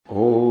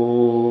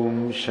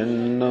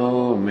शन्नो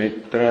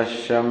मित्रः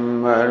शं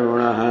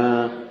वरुणः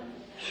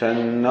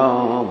शन्नो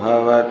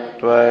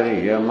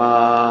भवत्वर्यमा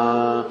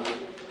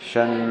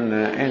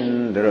शन्न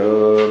इन्द्रो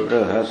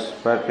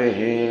बृहस्पतिः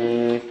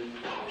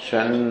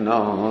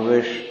शन्नो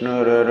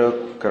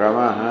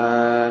विष्णुरुक्रमः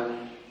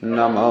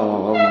नमो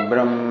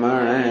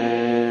ब्रह्मणे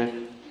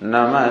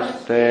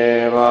नमस्ते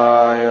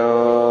वायो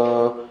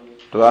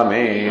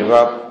त्वमेव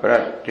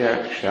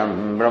प्रत्यक्षं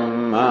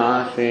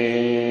ब्रह्मासि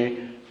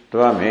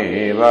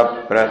त्वमेव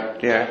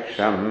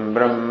प्रत्यक्षं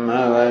ब्रह्म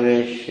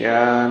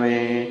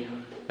वदिष्यामि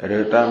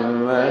ऋतं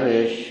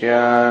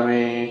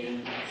वदिष्यामि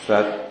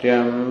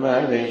सत्यं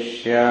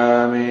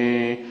वदिष्यामि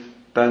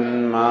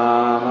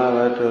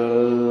तन्मामवतु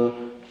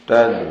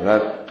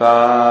तद्वक्तारमवतु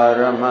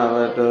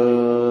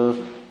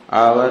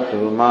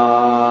अवतु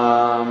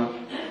माम्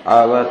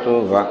अवतु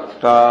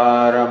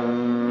वक्तारम्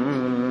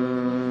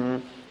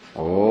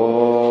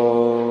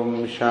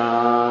ॐ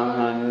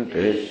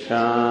शान्ति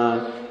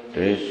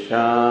शान्ति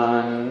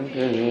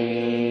शान्तिः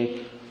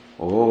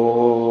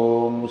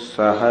ॐ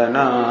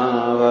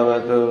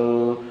सहनाववतु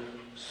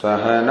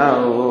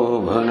सहनौ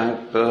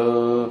भुनक्तु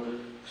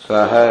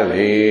सह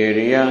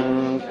वीर्यं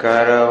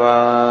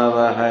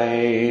करवावहै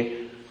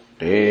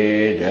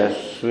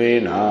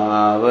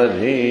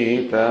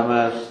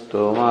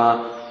तेजस्विनावधीतमस्तु मा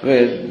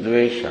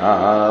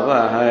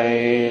विद्विषावहै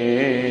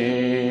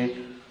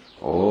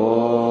ॐ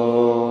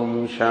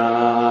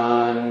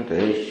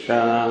शान्ति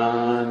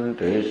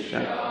शान्ति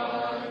शान्तिः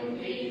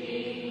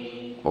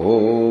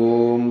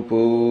ॐ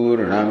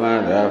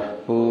पूर्णमदः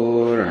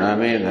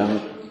पूर्णमिदं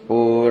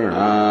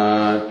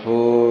पूर्णात्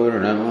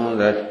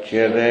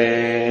पूर्णमुदच्यते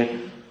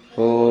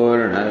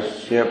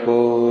पूर्णस्य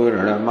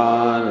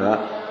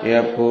पूर्णमादाय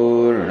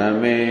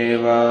पूर्णमेवावशिष्यते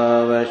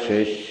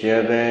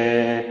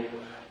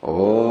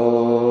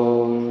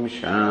ॐ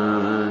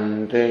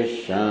शान्ति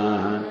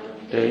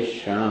शान्ति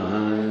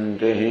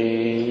शान्तिः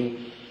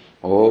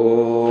ॐ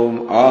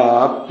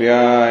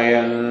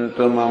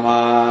आप्यायन्तु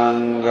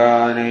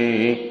ममाङ्गानि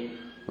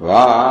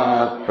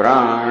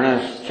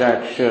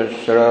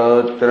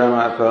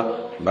वाक्प्राणश्चक्षुश्रोत्रमथो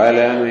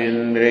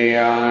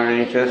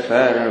बलमिन्द्रियाणि च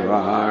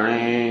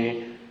सर्वाणि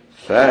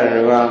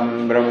सर्वं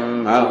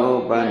ब्रह्म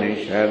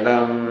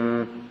उपनिषदम्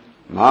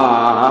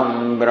माहं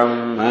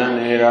ब्रह्म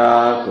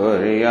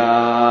निराकुर्याम्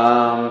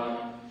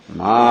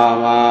मा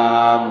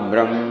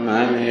ब्रह्म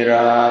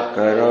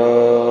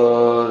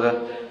निराकरोत्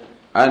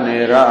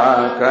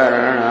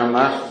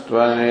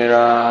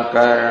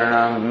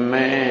अनिराकरणमस्त्वनिराकरणं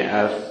मे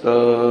अस्तु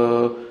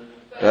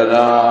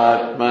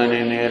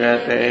तदात्मनि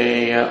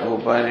निरतेय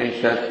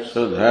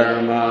उपनिषत्सु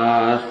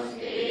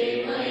धर्मास्ते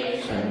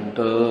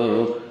सन्तु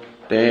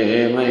ते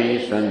मयि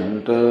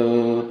सन्तु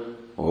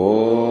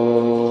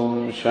ॐ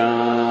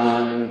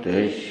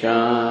शान्ति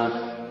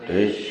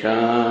शान्ति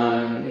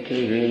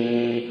शान्तिः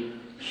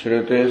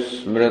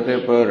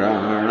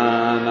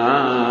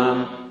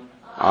श्रुतिस्मृतिपुराणानाम्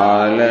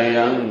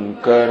आलयं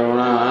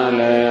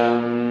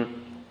करुणालयं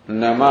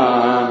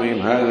नमामि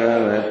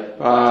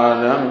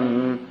भगवत्पादं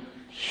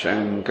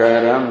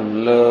शङ्करं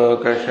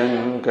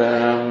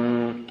लोकशङ्करम्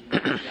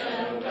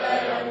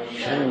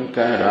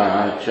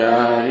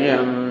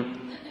शङ्कराचार्यं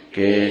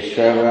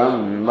केशवं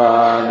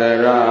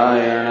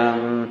बादरायणं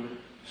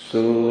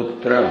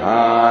सूत्रभाष्यकृतौ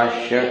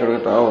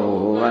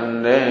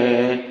वन्दे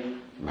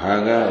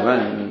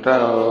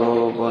भगवन्तौ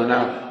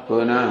पुनः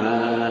पुनः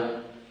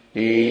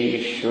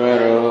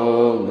ईश्वरो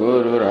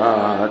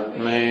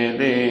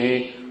गुरुरात्मेति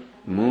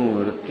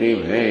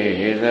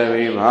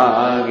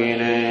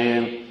मूर्तिभेदविभागिने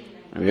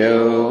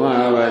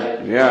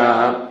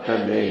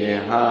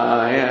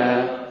व्योमवद्व्याप्तदेहाय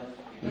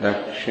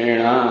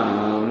दक्षिणामूर्तये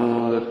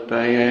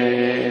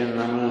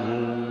नमः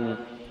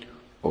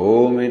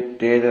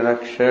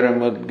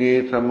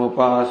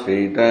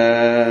ओमित्येतदक्षरमुद्गीतमुपासीत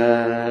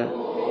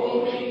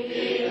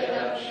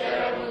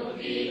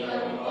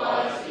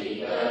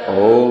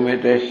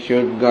ओमिति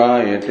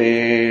ह्युद्गायते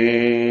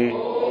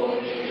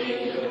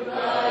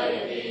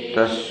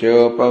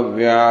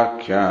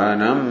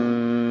तस्योपव्याख्यानम्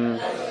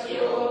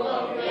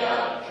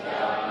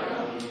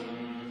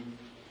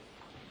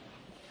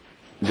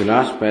The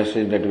last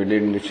passage that we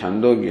did in the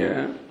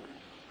Chandogya,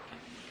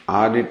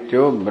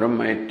 Adityo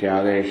Brahma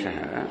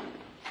Ityadesha,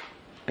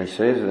 it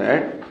says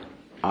that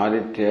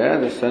Aditya,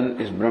 the sun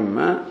is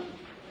Brahma,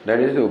 that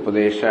is the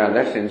Upadesha,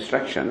 that's the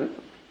instruction.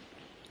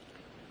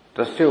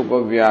 Tasya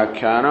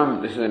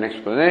Upavyakhyanam, this is an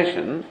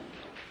explanation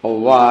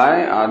of why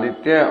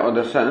Aditya or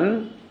the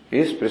sun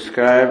is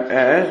prescribed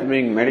as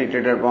being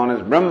meditated upon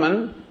as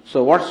Brahman.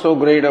 So what's so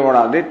great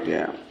about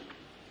Aditya?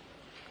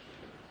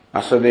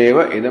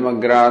 Asadeva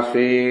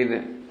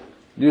idamagrasid.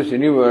 This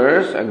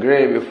universe, a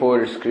grey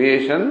before its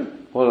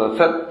creation, was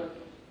Asat.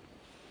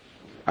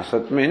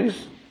 Asat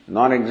means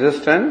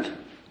non-existent.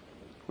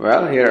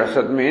 Well, here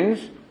Asat means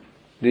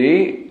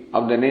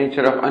of the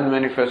nature of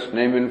unmanifest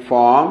name and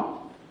form.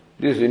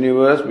 This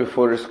universe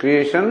before its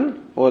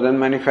creation was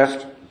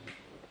unmanifest.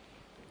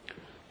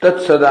 Tat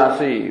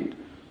sadasid.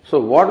 So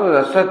what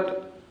was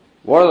Asat?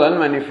 What was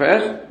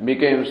unmanifest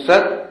became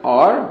Sat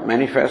or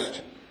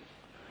manifest.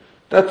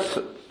 That's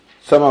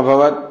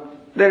Samabhavat.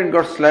 Then it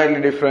got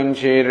slightly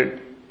differentiated.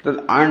 Tad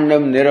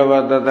andam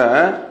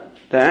niravardata,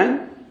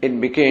 then it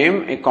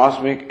became a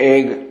cosmic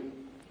egg.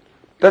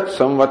 Tat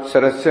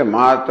samvatsarasya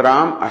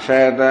matram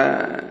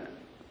ashayata.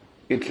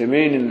 It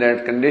remained in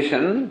that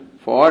condition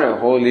for a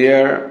whole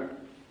year.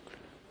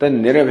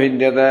 Then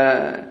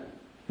nirabhidyata,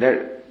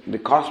 that the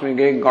cosmic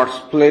egg got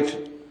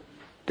split.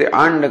 Te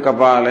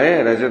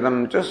andakapale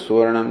rajatam cha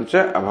suvarnam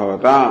cha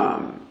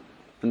abhavatam.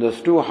 And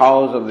those two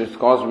halves of this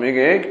cosmic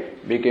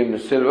egg became the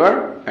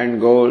silver and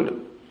gold.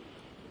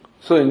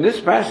 So in this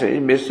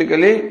passage,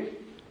 basically,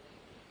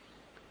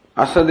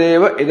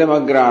 asadeva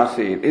idam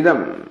agrasid,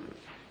 idam.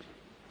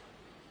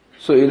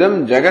 So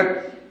idam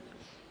jagat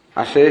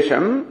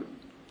ashesham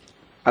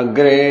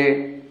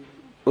agre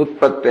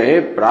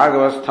utpatte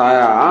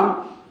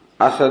pragavasthaya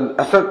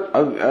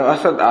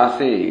asad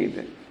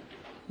asid.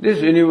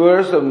 This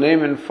universe of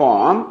name and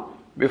form,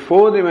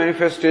 before the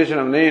manifestation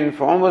of name and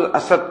form, was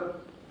asat.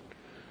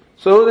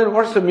 So then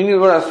what's the meaning of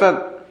the word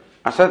asat?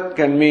 Asat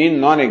can mean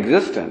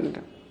non-existent.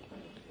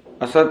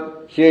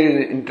 Asat here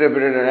is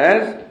interpreted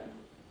as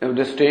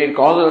the state,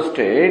 causal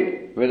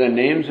state, where the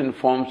names and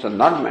forms are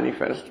not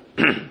manifest.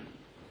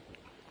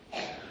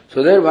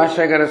 So there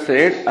Bhashyakara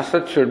said,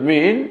 asat should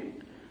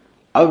mean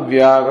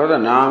avyakrata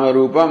nama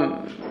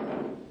rupam.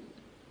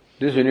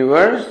 This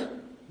universe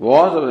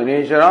was of the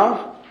nature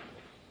of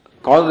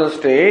causal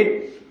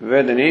state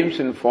where the names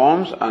and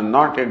forms are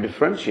not yet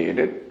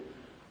differentiated.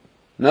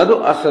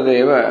 Nadu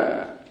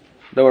asadeva.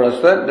 The word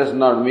asad does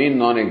not mean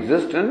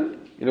non-existent.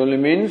 It only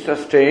means a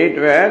state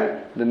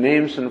where the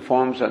names and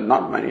forms are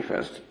not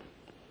manifest.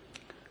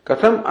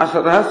 Katham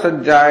asatah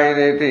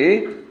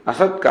sajjayadeti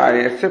asat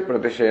karyasya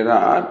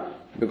pratishedat.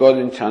 Because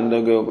in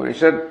Chandogya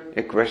Upanishad,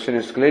 a question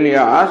is clearly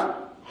asked,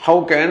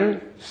 how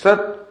can sat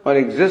or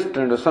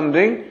existent or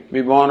something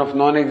be born of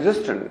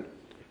non-existent?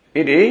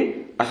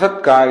 Iti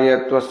asat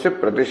karyatvasya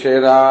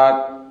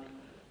pratishedat,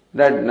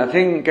 that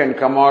nothing can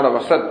come out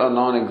of asat or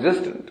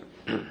non-existent.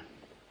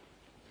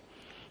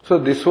 So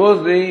this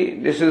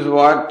is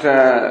what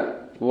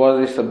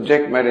was the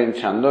subject matter in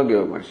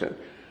Chandogya Upanishad.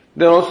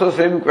 There also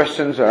same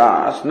questions are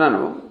asked,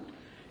 nanu,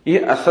 I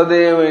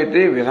asadeva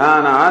iti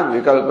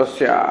vidhanat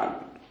vikalpasyat.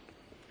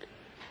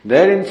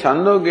 There in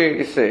Chandogya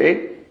it is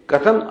said,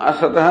 katham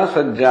asatah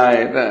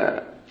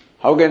sajjayata.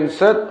 How can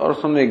sat or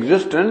something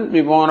existent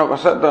be born of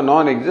asat or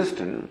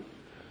non-existent?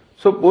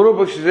 So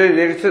Purvapakshi says,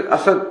 there it says,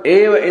 asat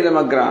eva idam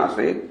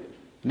agrasid.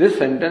 This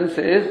sentence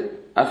says,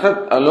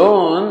 asat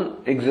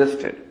alone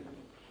existed.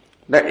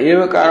 The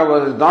evakara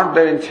was not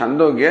there in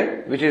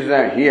Chandogya, which is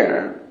there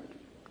here.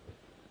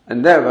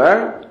 And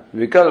therefore,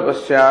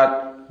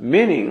 vikalpasyat,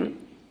 meaning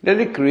that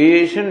the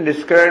creation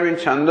described in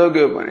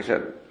Chandogya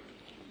Upanishad,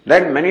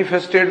 that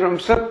manifested from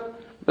sat,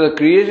 but the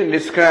creation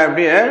described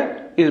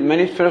here is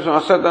manifested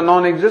from asat or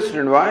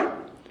non-existent. Why?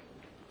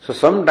 So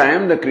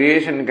sometimes the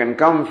creation can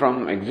come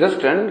from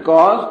existent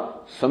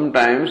cause,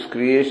 sometimes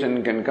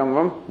creation can come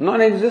from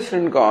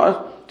non-existent cause.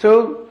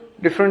 So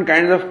different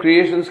kinds of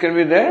creations can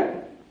be there.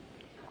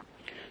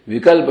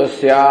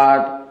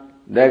 Vikalpasyat,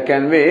 there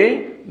can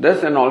be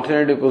thus an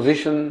alternative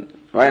position.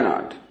 Why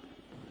not?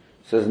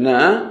 Says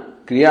na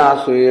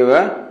kriyasu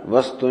eva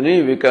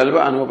vastuni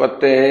vikalpa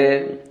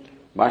anupatte.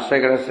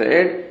 Bhashyakara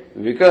said,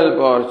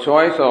 vikalpa or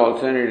choice or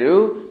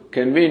alternative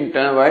can be in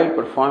turn while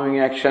performing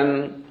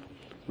action,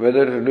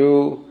 whether to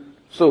do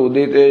so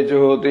udite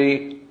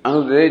juhoti,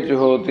 anudite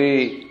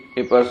juhoti.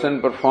 A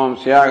person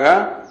performs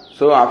yaga,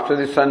 so after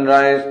the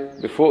sunrise,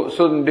 before,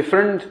 so in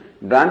different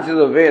branches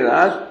of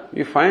Vedas,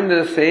 we find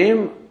the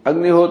same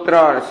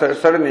Agnihotra or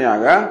certain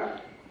yaga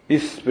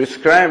is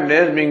prescribed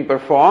as being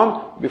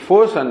performed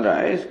before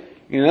sunrise.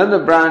 In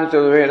another branch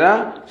of the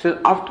Veda, it says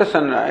after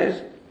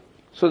sunrise.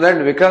 So that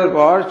vikalpa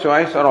or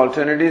choice or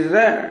alternative is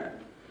there.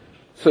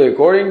 So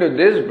according to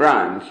this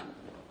branch,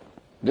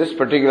 this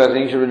particular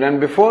thing should be done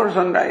before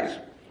sunrise.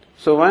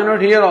 So why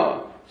not here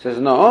all? Says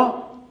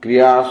no,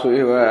 kriya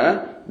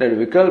suiva, that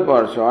vikalpa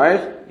or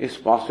choice is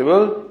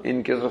possible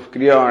in case of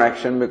kriya or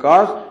action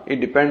because it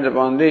depends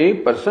upon the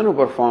person who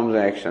performs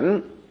the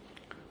action.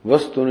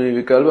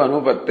 Vastuni vikalpa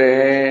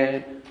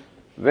anupatte.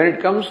 When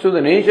it comes to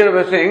the nature of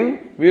a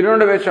thing, we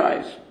don't have a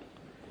choice.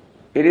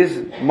 It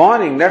is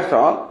morning, that's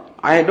all.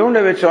 I don't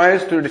have a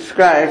choice to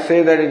describe,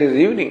 say that it is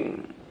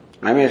evening.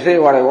 I may say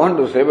what I want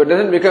to say, but it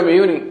doesn't become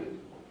evening.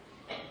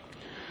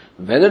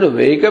 Whether to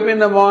wake up in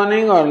the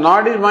morning or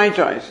not is my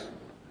choice.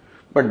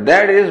 But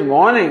that is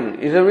morning,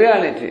 is a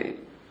reality.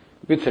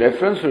 With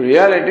reference to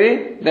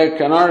reality, that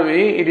cannot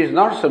be, it is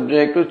not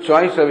subject to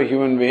choice of a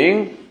human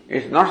being,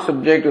 it is not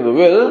subject to the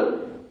will,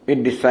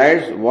 it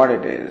decides what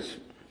it is.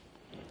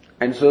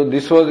 And so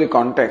this was the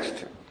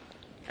context.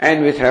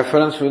 And with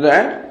reference to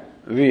that,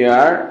 we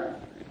are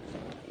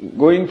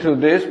going through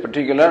this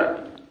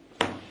particular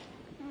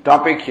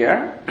topic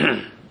here.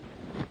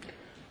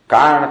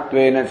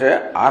 Karanattvena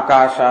cha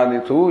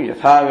akashadithu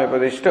yatha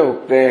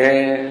vyapadishta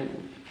uktehe.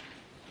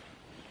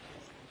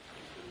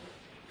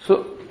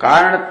 So,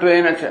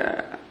 karanattvena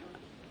cha,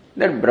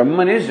 that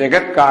Brahman is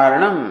Jagat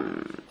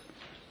Karanam.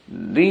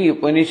 The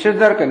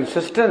Upanishads are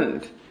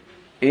consistent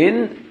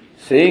in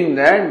saying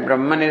that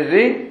Brahman is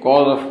the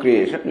cause of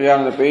creation. We are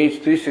on the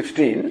page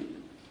 316.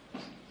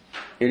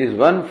 It is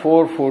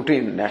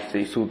 1.4.14, that's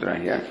the sutra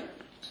here.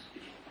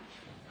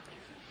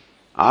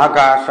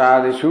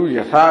 Akashadishu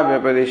yatha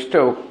vyapadishta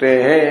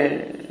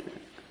uktehe.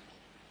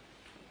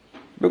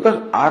 Because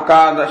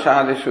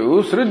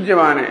akadashadishu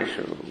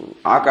srijyamaneshu,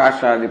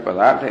 akashadi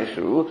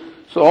padartheshu,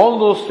 so all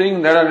those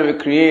things that are to be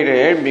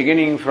created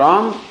beginning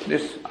from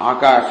this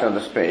akasha,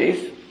 the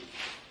space,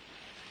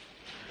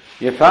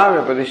 yatha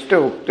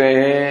vyapadishta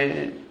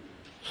uktehe.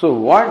 So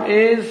what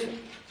is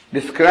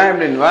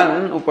described in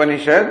one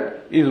Upanishad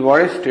is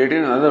what is stated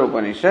in another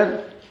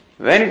Upanishad.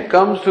 When it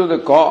comes to the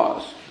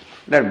cause,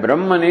 that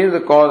Brahman is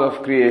the cause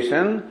of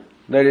creation,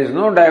 there is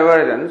no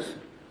divergence,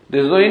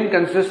 there is no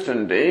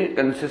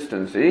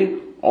consistency.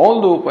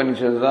 All the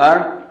Upanishads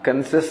are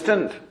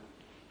consistent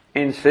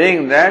in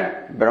saying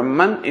that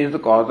Brahman is the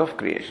cause of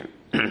creation.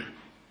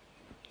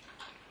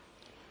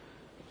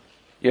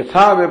 Yatha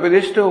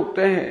vyapadishta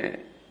uktehe.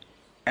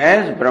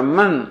 As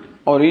Brahman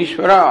or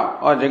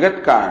Ishvara or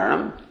Jagat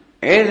Karanam,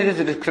 as it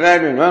is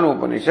described in one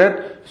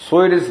Upanishad,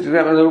 so it is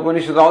described in other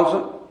Upanishads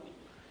also.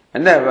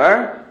 And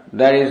therefore,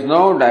 there is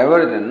no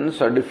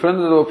divergence or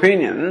difference of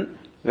opinion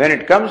when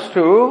it comes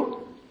to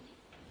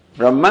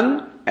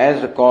Brahman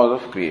as the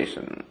cause of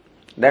creation.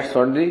 That's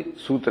what the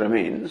sutra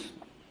means,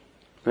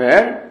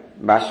 where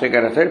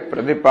Bhashyakara said,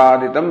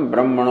 Pratipaditam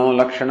Brahmano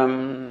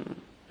Lakshanam.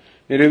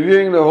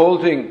 Reviewing the whole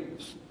thing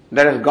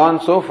that has gone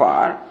so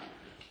far,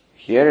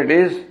 here it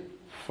is,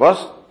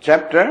 first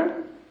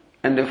chapter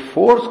and the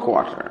fourth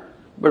quarter.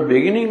 But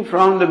beginning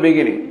from the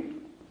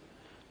beginning,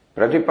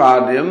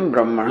 Pratipadyam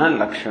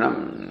Brahmana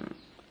Lakshanam.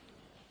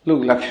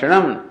 Look,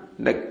 Lakshanam,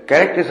 the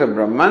characters of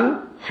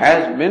Brahman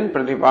has been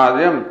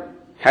Pratipadyam,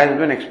 has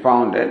been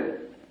expounded.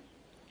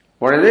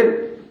 What is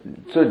it?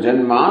 So,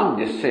 Janma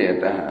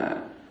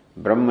Jasyayataha.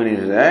 Brahman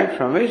is that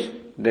from which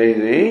there is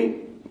the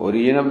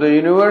origin of the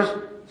universe,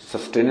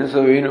 sustenance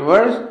of the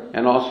universe,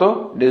 and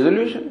also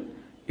dissolution.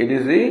 It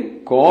is the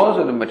cause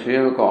or the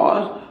material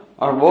cause,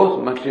 or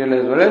both material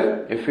as well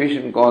as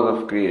efficient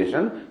cause of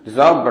creation. This is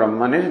how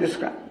Brahman is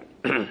described.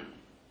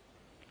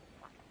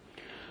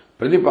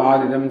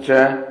 Pratipaditam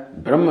cha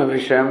Brahma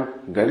Visham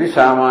Gati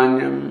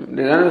Samanyam.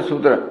 There is another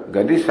sutra,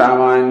 Gati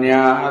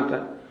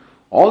Samanyat.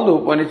 All the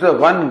Upanishads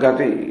one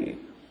Gati.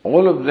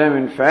 All of them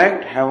in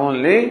fact have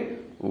only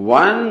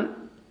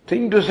one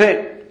thing to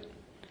say.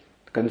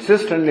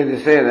 Consistently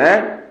they say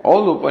that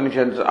all the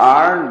Upanishads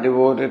are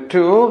devoted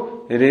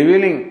to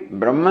revealing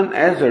Brahman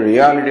as the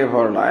reality of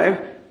our life,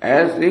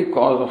 as the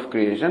cause of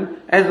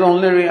creation, as the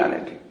only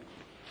reality.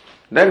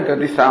 That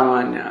Gati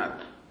Samanyat.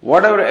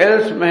 Whatever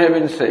else may have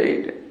been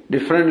said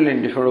differently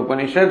in different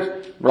Upanishads,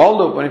 but all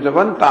the Upanishads have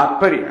one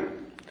Tatparya.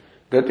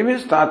 Gati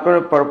means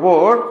Tatparya,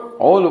 purport.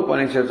 All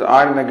Upanishads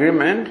are in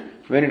agreement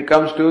when it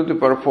comes to the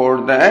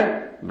purport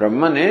that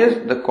Brahman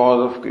is the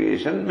cause of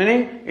creation,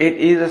 meaning it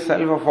is the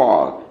self of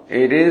all.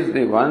 It is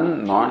the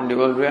one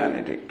non-dual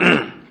reality.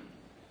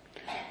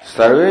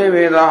 Sarve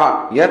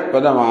Vedaha Yat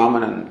Padam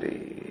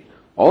Amananti.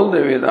 All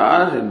the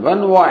Vedas in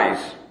one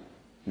voice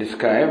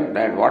describe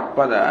that what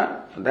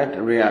pada,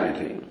 that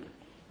reality.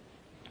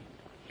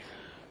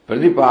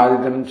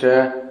 Pratipaditam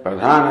cha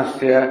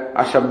pradhanasya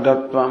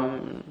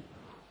ashabdatvam.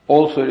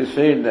 Also it is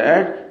said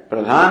that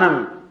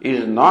pradhanam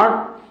is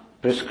not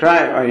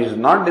prescribed or is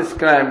not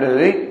described as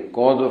the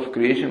cause of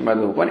creation by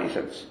the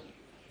Upanishads.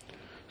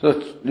 So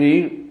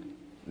the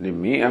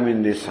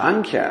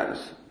Sankhyas,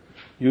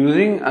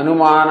 using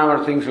Anumana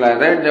or things like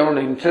that, they want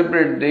to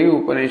interpret the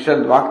Upanishad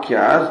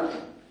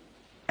Vakyas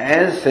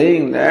as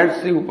saying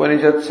that the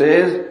Upanishad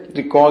says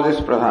the cause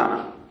is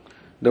Pradhana.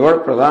 The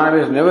word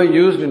Pradhana is never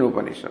used in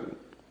Upanishad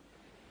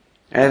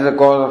as the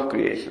cause of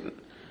creation.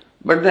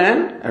 But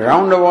then,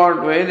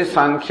 roundabout way, the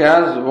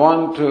Sankhyas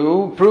want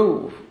to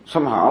prove,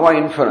 somehow, by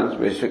inference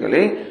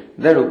basically,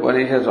 that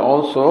Upanishads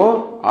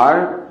also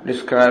are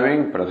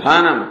describing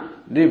Pradhanam,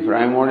 the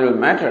primordial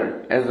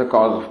matter, as the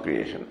cause of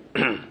creation.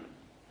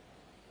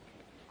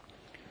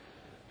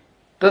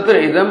 Tatra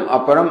idam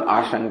aparam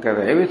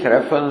ashankate, with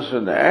reference to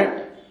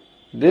that,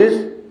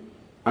 this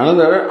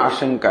another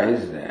ashanka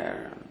is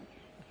there.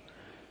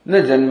 Na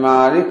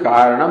janmadi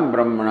karanam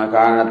brahmana,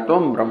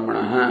 karanatvam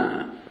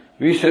brahmana.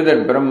 We say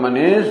that Brahman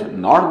is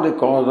not the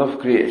cause of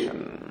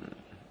creation.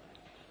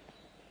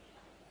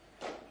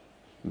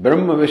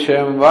 Brahma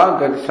Vishayam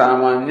va Gati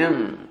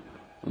Samanyam.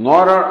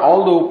 Nor are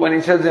all the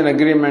Upanishads in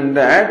agreement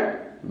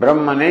that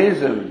Brahman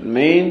is the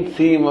main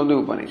theme of the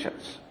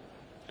Upanishads.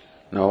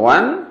 Now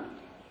one,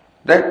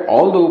 that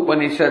all the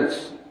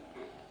Upanishads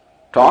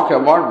talk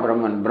about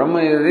Brahman.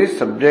 Brahman is the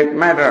subject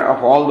matter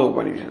of all the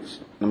Upanishads.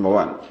 Number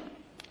one.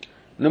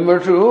 Number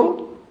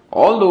two,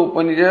 all the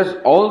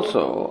Upanishads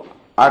also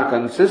are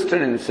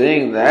consistent in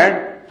saying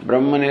that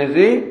Brahman is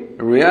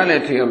the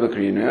reality of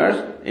the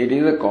universe. It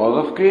is the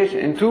cause of creation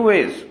in two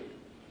ways.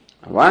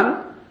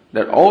 One,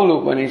 that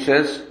all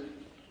Upanishads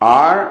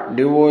are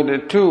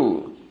devoted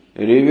to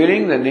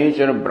revealing the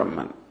nature of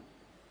Brahman.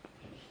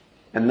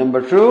 And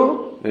number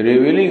two,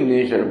 revealing the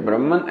nature of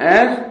Brahman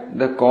as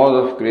the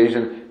cause of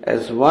creation,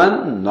 as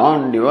one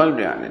non-dual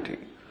reality.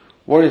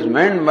 What is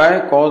meant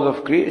by cause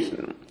of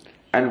creation,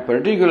 and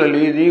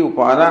particularly the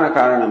Upadana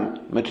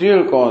Karanam,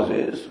 material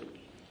causes,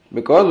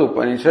 because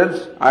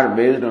Upanishads are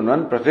based on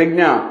one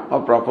pratigna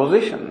or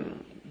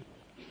proposition.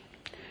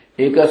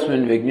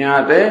 Ekasmin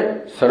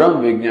vijñāte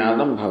sarvam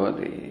vijñātam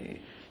bhavati.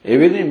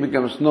 Everything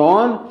becomes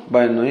known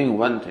by knowing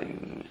one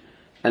thing.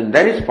 And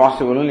that is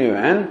possible only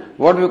when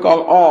what we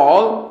call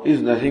all is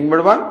nothing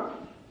but one.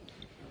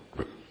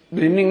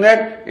 Meaning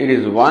that it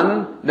is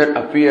one that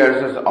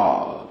appears as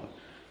all.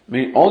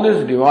 Meaning all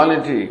this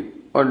duality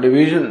or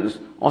divisions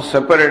or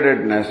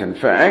separatedness in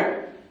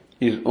fact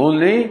is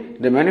only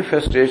the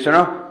manifestation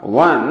of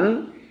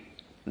one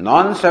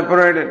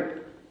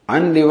non-separated,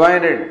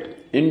 undivided,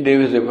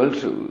 indivisible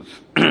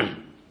truth.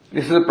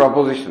 This is the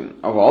proposition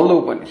of all the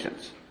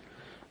Upanishads.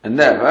 And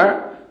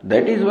therefore,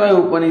 that is why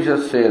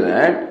Upanishads say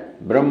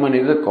that Brahman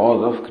is the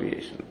cause of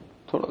creation.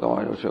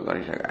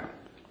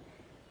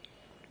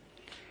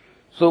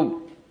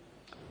 So,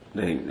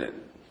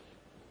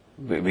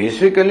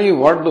 basically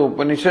what the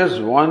Upanishads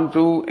want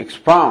to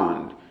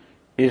expound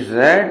is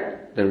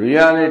that the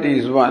reality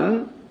is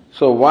one,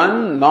 so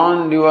one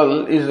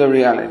non-dual is the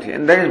reality,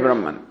 and that is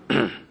Brahman.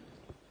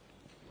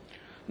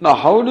 Now,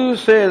 how do you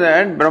say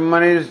that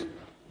Brahman is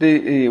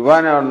the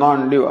one or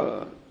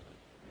non-dual?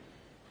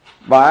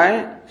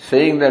 By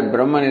saying that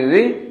Brahman is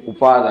the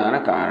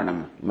Upadana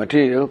Karanam,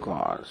 material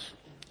cause.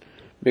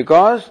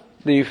 Because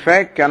the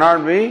effect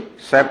cannot be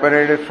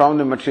separated from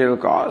the material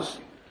cause.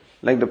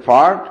 Like the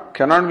part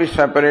cannot be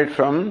separated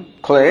from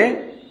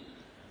clay.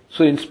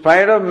 So in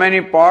spite of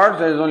many parts,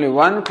 there is only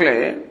one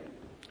clay.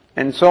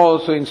 And so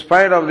also in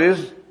spite of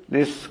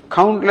this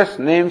countless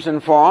names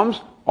and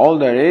forms, all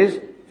there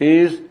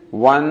is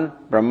one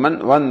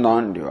Brahman, one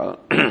non-dual.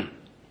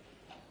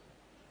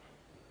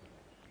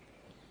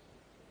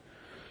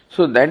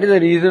 So that is the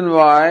reason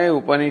why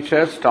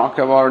Upanishads talk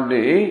about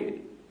the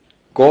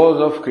cause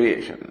of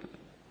creation.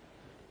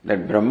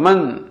 That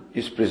Brahman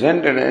is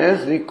presented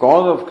as the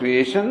cause of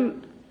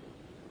creation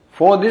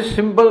for this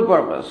simple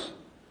purpose,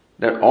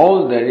 that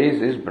all there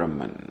is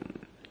Brahman.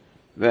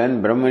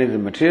 When Brahman is the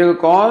material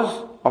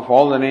cause of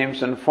all the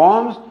names and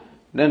forms,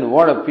 then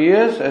what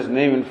appears as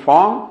name and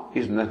form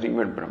is nothing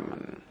but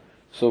Brahman.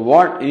 So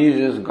what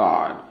is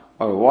God,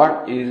 or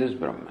what is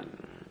Brahman?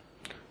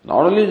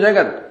 Not only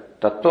Jagat,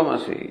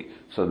 Tattvamasi.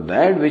 So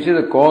that which is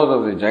the cause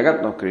of the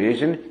Jagat of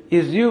creation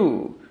is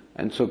you.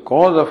 And so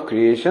cause of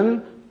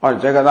creation or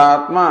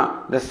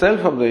Jagadatma, the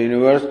self of the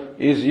universe,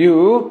 is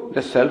you,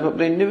 the self of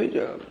the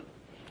individual.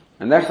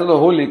 And that's how the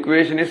whole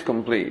equation is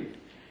complete.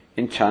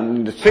 In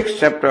the 6th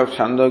chapter of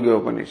Chandogya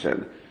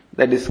Upanishad,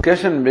 the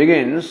discussion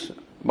begins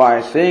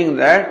by saying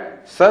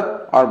that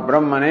Sat or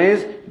Brahman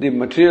is the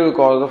material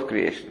cause of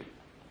creation.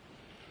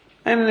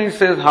 And then it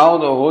says how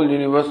the whole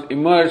universe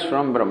emerged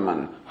from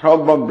Brahman, how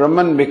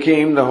Brahman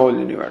became the whole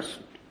universe.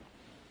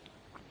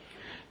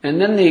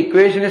 And then the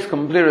equation is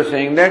complete by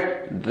saying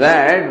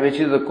that which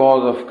is the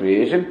cause of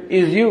creation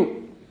is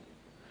you.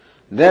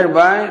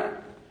 Thereby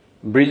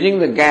bridging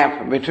the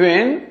gap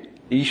between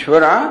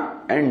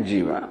Ishvara and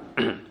Jiva.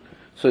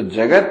 So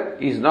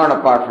Jagat is not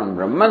apart from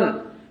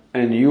Brahman,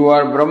 and you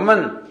are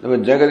Brahman,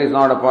 but Jagat is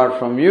not apart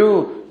from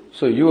you,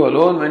 so you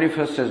alone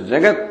manifest as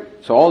Jagat.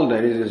 So all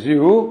there is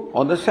you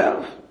or the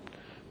self.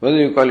 Whether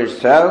you call it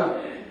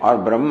self or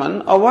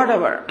Brahman or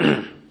whatever.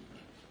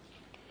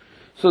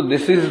 So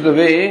this is the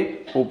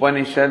way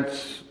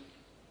Upanishads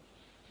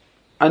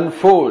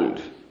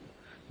unfold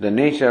the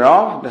nature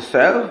of the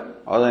self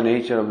or the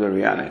nature of the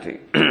reality.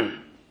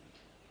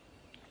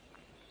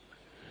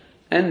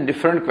 And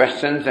different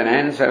questions and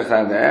answers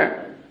are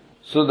there.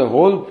 So the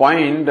whole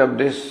point of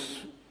this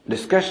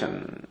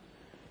discussion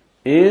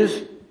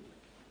is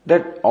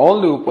that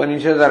all the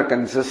Upanishads are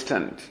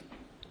consistent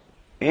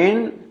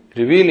in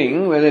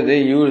revealing whether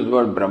they use the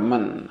word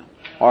Brahman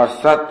or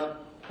Sat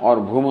or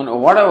Bhuman or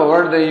whatever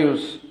word they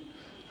use,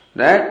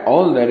 that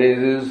all there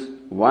is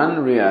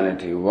one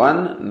reality,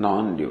 one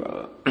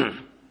non-dual.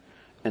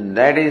 And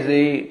that is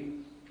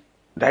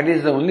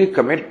the only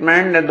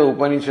commitment that the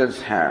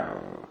Upanishads have.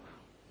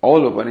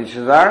 All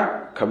Upanishads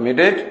are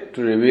committed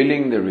to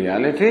revealing the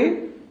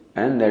reality,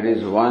 and that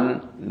is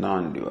one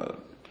non-dual.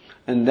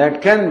 And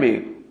that can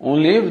be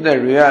only if the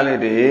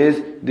reality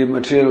is the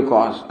material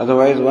cause.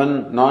 Otherwise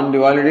one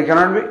non-duality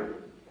cannot be.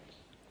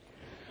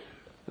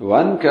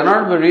 One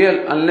cannot be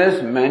real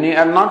unless many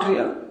are not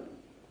real.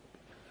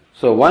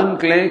 So one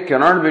clay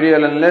cannot be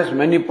real unless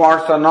many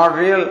parts are not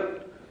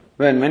real.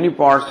 When many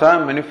parts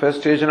are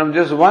manifestation of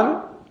just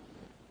one.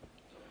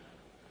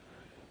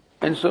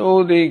 And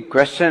so the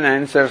question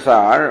answers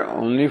are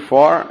only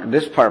for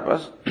this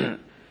purpose.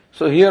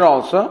 So here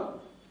also,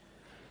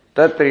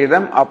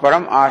 Tatridam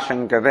aparam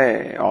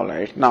ashankate.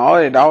 Alright, now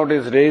a doubt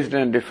is raised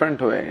in a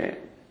different way.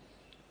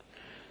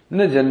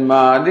 Na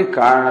janmadi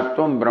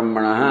karanatvam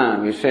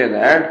brahmanaha. We say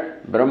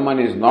that Brahman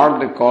is not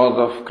the cause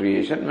of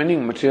creation,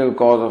 meaning material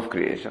cause of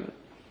creation.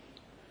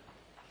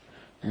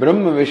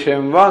 Brahma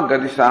vishayam va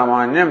gati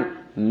samanyam.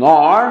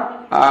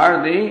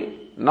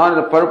 Nor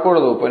the purport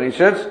of the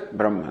Upanishads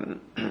Brahman.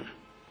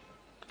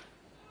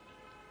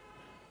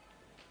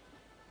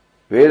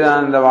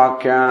 Vedanta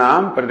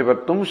Vakyanam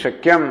Pratipattum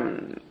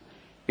Shakyam.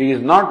 It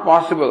is not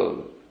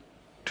possible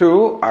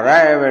to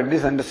arrive at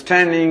this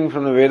understanding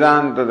from the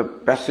Vedanta, the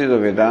passage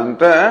of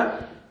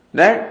Vedanta,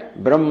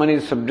 that Brahman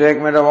is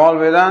subject matter of all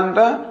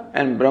Vedanta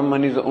and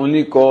Brahman is the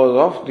only cause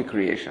of the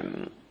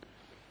creation.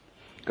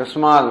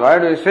 Kasmat, why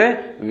do we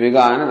say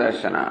Vigana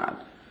Darshanat?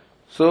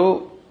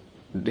 So,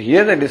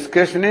 here the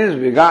discussion is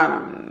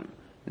Viganam,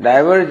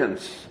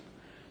 divergence.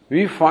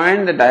 We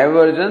find the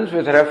divergence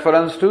with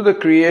reference to the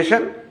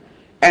creation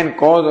and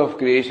cause of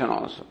creation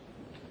also.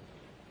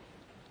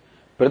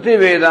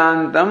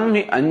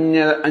 Prativedantam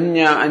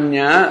hi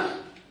anya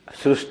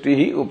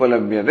srushti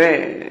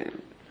upalabhyate.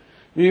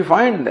 We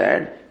find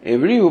that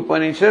every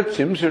Upanishad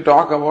seems to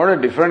talk about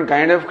a different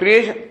kind of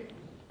creation.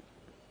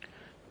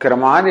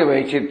 Kramadi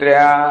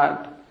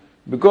Vaichitrayat,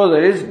 because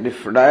there is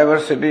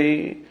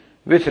diversity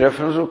with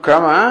reference to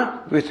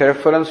Krama, with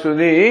reference to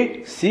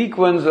the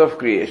sequence of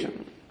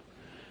creation,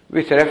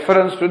 with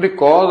reference to the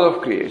cause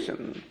of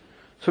creation.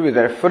 So with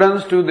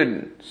reference to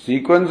the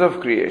sequence of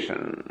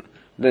creation,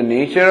 the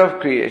nature of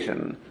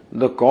creation,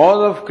 the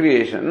cause of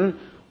creation,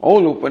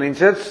 all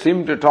Upanishads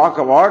seem to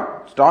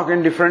talk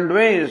in different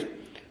ways.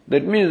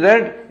 That means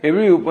that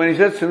every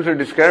Upanishad seems to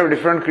describe a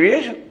different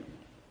creation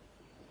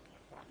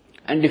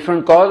and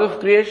different cause of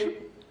creation.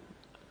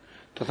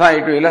 Tatha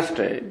it will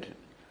illustrate.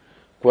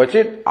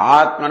 Kvachit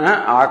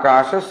atmana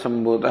akasha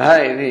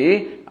sambhutah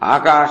iti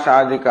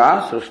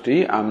akashadika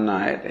srushti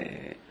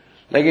amnayate.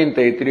 Like in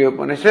Taittiriya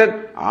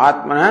Upanishad,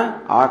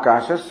 atmana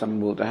akasha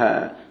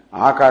sambhutah.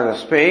 Akasha,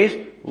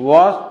 space,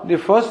 was the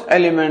first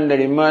element that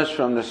emerged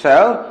from the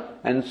self,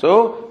 and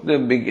so the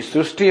big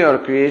srushti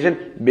or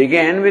creation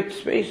began with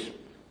space.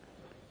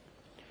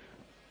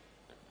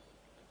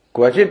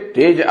 Kvachit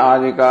teja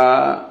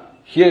adika.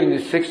 Here in the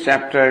 6th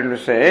chapter it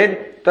was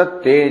said,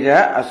 tat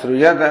teja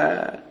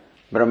asrujata.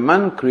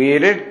 Brahman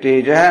created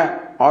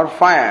teja or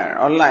fire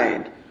or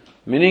light,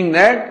 meaning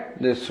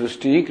that the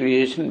srushti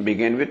creation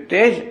began with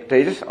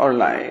tejas or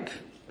light.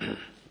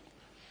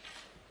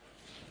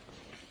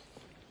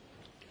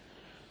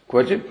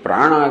 Kvachit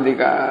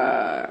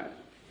pranadika.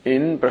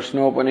 In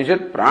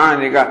Prashnopanishad,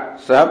 pranadika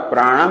sah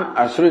pranam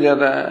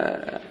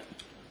asrujata.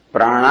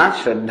 Prana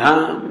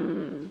shraddham.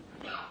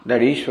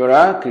 That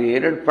Ishvara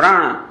created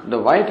prana, the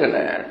vital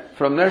air.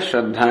 From that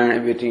Shraddha and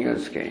everything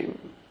else came.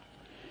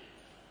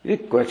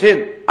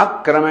 Kvachit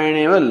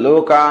akramaneva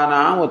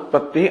lokanam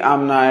utpatti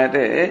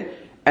amnayate.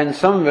 And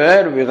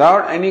somewhere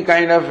without any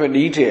kind of a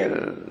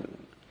detail,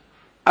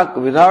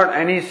 without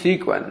any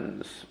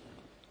sequence,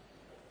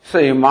 so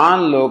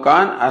iman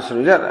lokan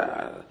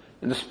asrujata.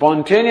 The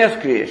spontaneous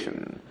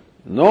creation,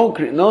 no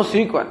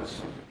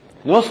sequence,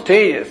 no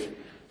stages.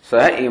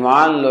 Sah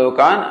iman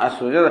lokan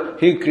asrujata.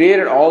 He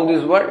created all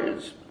these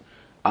worlds.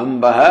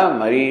 Ambaha,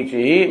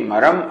 Marichi,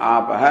 Maram,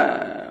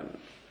 Apaha.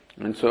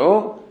 And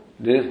so,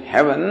 this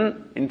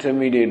heaven,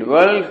 intermediate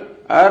world,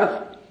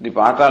 earth, the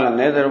Patala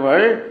nether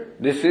world,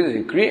 this is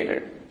he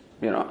created.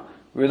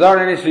 Without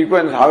any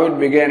sequence, how it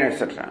began,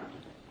 etc.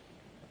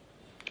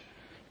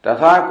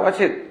 Tatha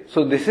kvachit.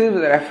 So this is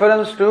with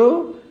reference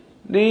to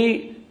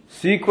the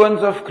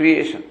sequence of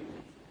creation.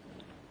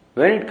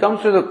 When it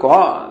comes to the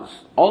cause,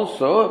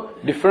 also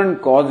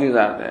different causes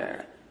are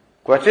there.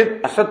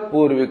 Kvachit asat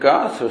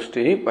purvika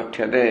srushti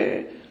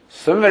pathyate.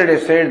 Somewhere it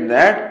is said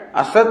that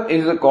asat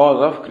is the cause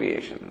of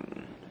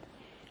creation.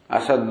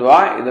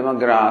 Asadva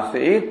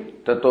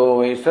idamagrasit tato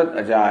vaisat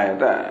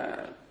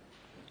ajayata.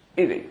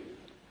 Iti.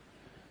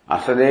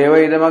 Asadeva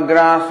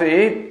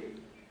idamagrasit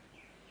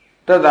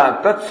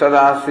tada tat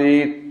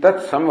sadasit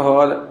tat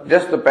sambhavad.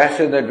 Just the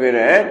passage that we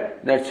read,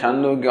 that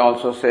Chandogya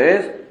also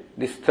says,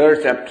 this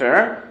 3rd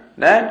chapter,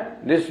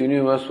 that this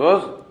universe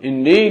was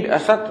indeed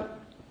asat.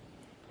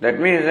 That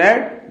means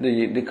that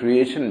the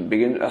creation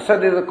begins.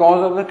 Asat is the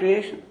cause of the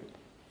creation.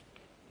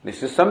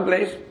 This is some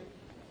place.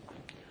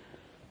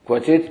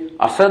 Kvachit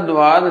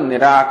asadvad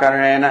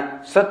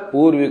nirakarena sat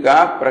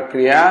purvika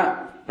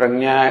prakriya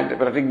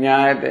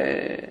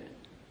pratignyayate.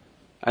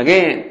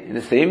 Again, in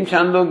the same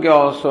Chandogya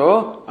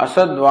also,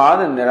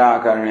 asadvad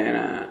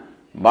nirakarena.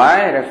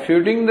 By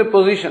refuting the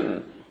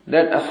position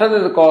that asat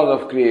is the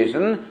cause of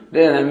creation,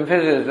 there is an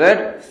emphasis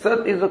that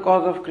sat is the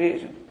cause of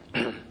creation.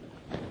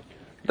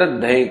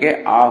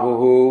 Tadhaike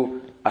ahuhu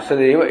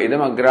asadeva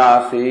idam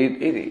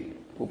agrasit iti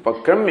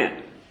upakramya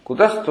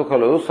kutastu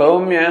khalu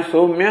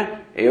saumya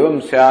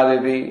evam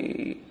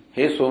syaditi.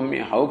 Hey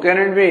Soumya, how can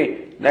it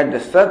be that the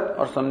sat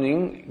or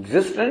something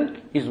existent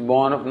is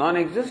born of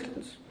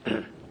non-existence?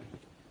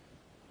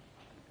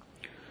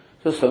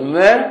 So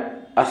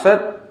somewhere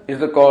asat is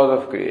the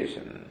cause of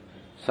creation.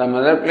 Some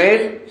other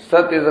place,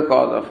 sat is the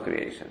cause of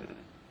creation.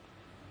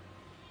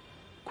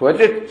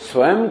 Kvachit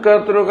swayam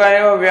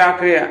kartrukaya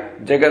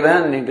vyakriya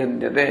jagadhan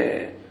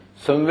nigadyate.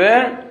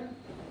 Somewhere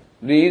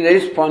there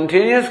is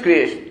spontaneous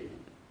creation.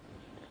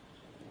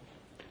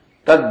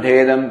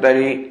 Tadbhedam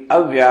tari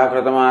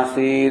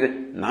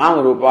avyakratamasid nam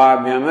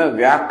rupabhyam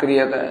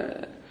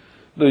vyakriyata.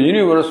 The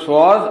universe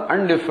was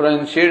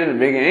undifferentiated in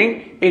the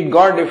beginning. It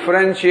got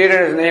differentiated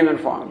as name and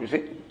form, you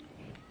see.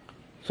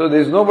 So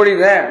there is nobody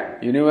there.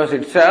 Universe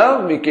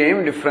itself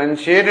became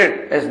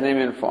differentiated as name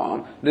and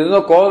form. There is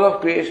no cause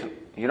of creation,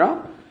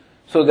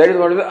 So that is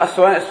what is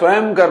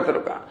Swayam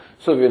Kartruka.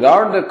 So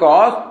without the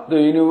cause,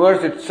 the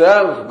universe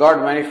itself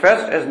got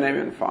manifest as name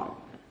and form.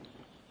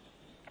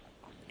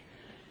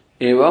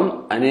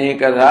 Evam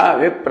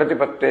anekadha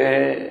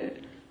vipratipatte.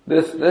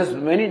 There's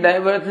many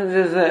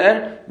divergences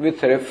there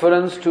with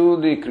reference to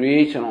the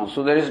creation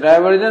also. There is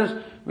divergence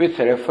with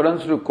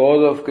reference to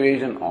cause of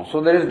creation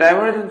also. There is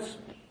divergence.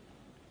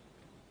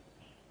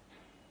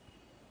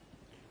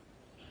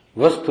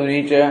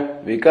 Vastuni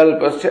cha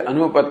vikalpasya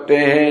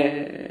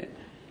anupatte.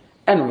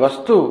 And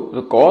vastu,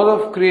 the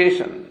cause of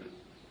creation,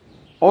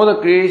 or the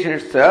creation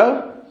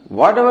itself,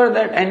 whatever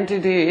that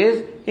entity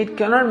is, it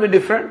cannot be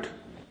different.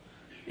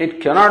 It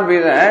cannot be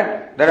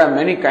that there are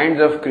many kinds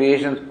of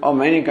creations or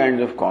many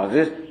kinds of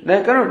causes.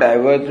 They cannot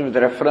diverge with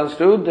reference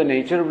to the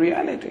nature of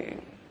reality.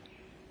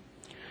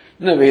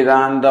 Na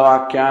Vedanta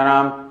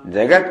Vakyanam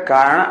Jagat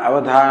Karana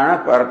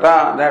Avadharana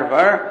Parta.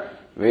 Therefore,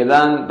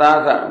 Vedantas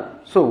are.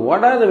 So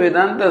what are the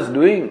Vedantas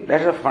doing?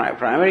 That's a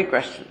primary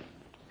question.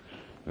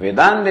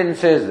 Vedanta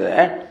says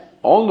that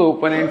all the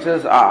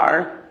Upanishads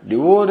are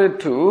devoted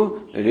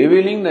to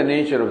revealing the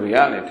nature of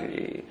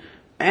reality.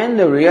 And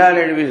the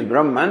reality which is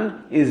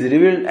Brahman is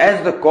revealed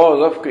as the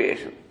cause of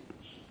creation.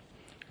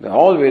 The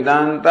whole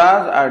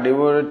Vedantas are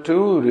devoted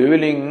to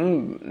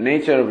revealing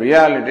nature of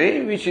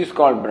reality which is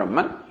called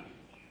Brahman.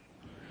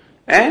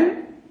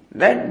 And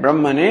that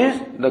Brahman is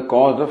the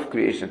cause of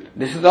creation.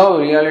 This is how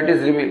reality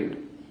is revealed.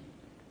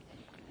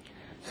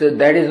 So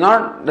that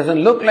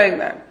doesn't look like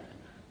that.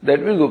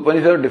 That means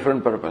Upanishads have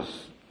different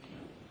purpose.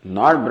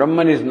 Not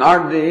Brahman is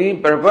not the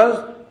purpose,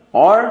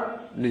 or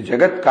the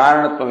Jagat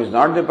Karanatvam is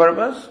not the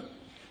purpose.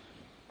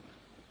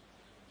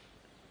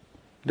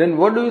 Then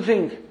what do you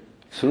think?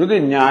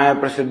 Shruti Nyaya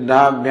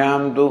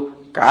Prasiddhabhyam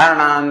tu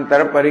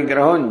Karanantar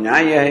Parigraho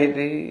Nyaya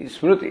iti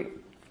Smruti.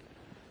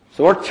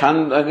 So what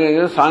Sankhya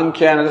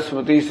and the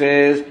Smriti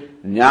says,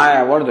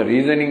 Nyaya, what the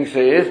reasoning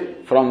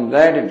says, from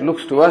that it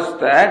looks to us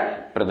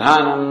that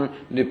Pradhanam,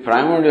 the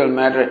primordial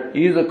matter,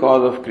 is the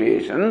cause of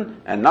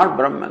creation and not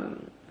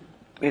Brahman.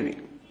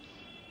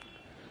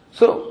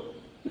 So,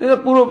 there is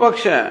a Purva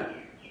Paksha.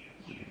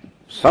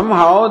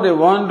 Somehow they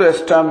want to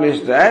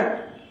establish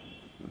that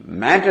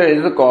matter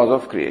is the cause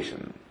of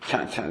creation.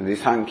 The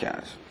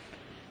Sankhyas.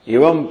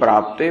 Evam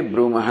prapte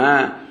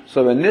brumaha.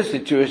 So when this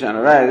situation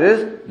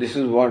arises, this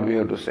is what we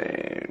have to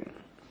say.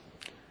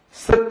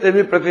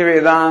 Satyavi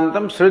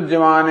prativedantam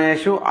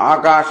srujyamaneshu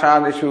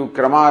akashadishu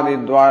kramadi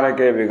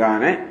dvarake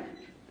vigane.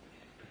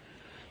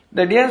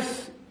 That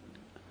yes,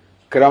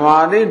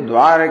 kramadi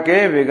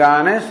dvarake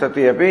vigane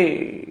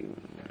satyapi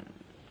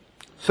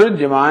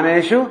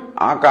srujyamaneshu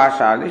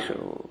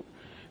akashadishu.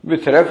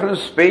 With reference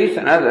to space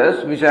and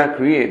others which are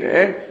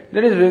created,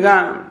 there is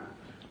viganam.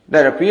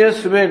 There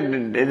appears to be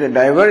a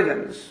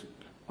divergence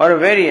or a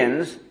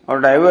variance or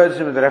divergence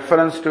with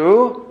reference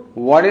to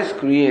what is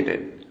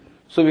created.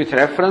 So with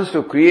reference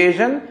to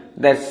creation,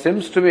 there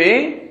seems to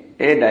be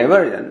a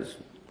divergence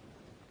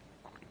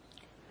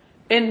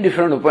in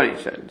different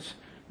Upanishads.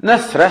 Na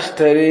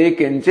srashtari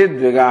kinchid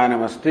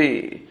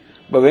viganamasti.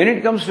 But when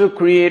it comes to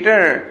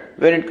creator,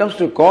 when it comes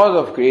to cause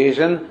of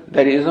creation,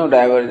 there is no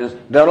divergence.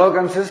 They are all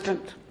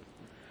consistent.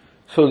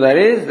 So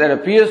there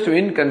appears to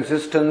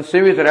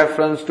inconsistency with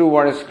reference to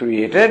what is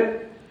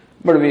created,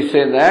 but we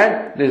say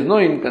that there is no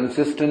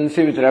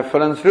inconsistency with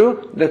reference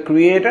to the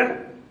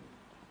creator,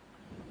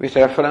 with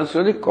reference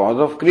to the cause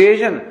of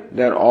creation.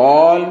 They are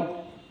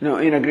all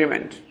in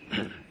agreement.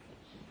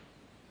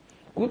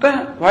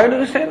 Kuta, why do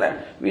you say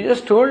that? We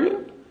just told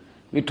you.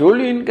 We told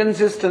you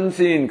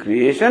inconsistency in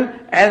creation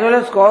as well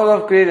as cause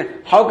of creation.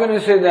 How can you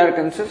say they are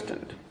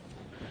consistent?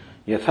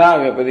 Yatha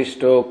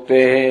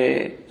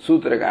vyapadishtokte,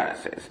 Sutrakara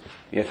says.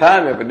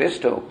 Yatha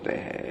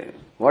vyapadishtokte.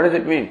 What does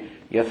it mean?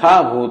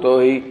 Yatha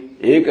bhuto hi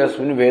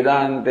ekasmin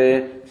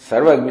vedante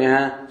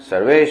sarvajnah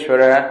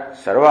sarveshwara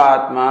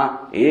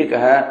sarvatma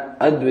ekah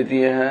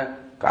advitiyah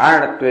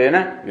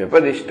karanatvena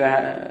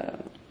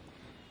vyapadishtah.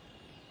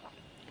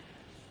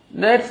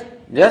 That's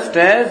just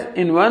as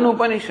in one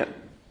Upanishad.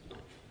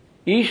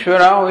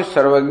 Ishvara, who is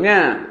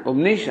Sarvajna,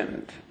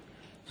 omniscient.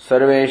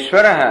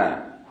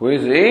 Sarveshwara, who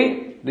is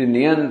the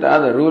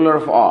Niyanta, the ruler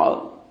of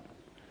all.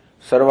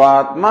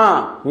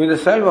 Sarvatma, who is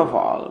the self of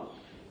all.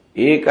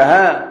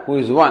 Ekaha, who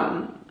is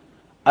one.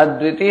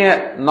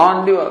 Advitiya,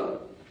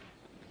 non-dual.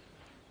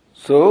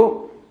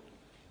 So,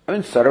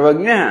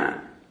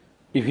 Sarvajna,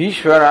 if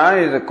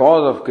Ishvara is the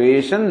cause of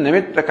creation,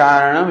 Nimitta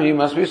Karanam, he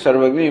must be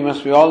Sarvajna, he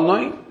must be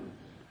all-knowing.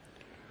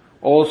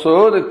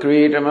 Also, the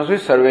creator must be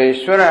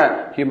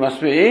Sarveshwara. He must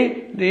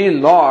be the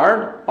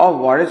Lord of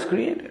what is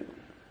created.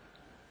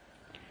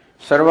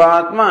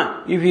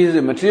 Sarvatma, if he is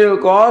the material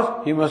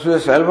cause, he must be the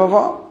self of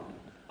all.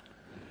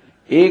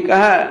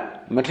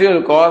 Ekaha,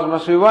 material cause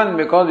must be one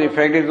because the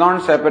effect is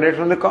not separate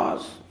from the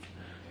cause.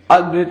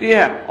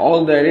 Advitiya,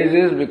 all there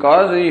is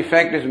because the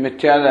effect is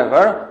mithya,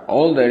 therefore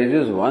all there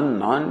is one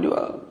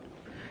non-dual.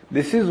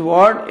 This is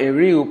what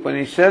every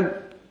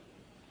Upanishad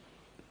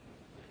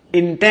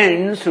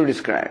intends to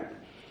describe.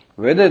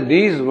 whether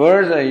these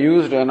words are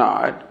used or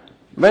not,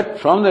 but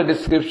from the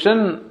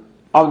description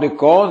of the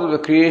cause of the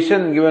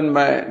creation given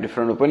by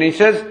different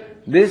Upanishads,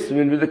 this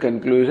will be the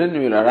conclusion we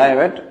will arrive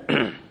at.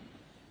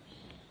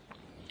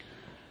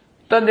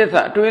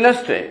 Tadyatha, to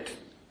illustrate,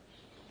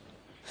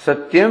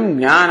 Satyam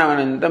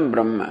Jnanamanantam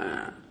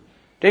Brahma.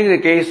 Take the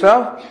case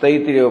of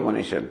Taittiriya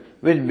Upanishad,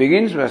 which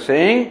begins by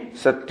saying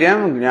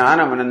Satyam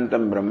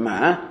Jnanamanantam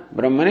Brahma.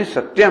 Brahman is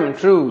Satyam,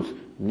 truth,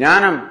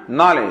 Jnanam,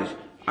 knowledge,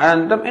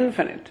 Anantam,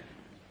 infinite.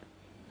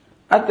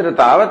 Atra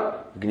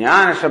tavat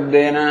Jnana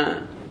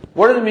Shabdena.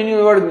 What is the meaning of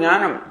the word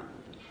Jnanam?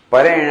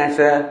 Parena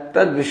sa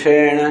tad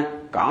vishayena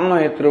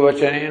kamayatru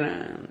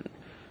vachanena.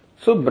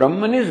 So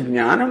Brahman is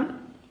Jnanam.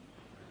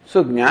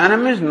 So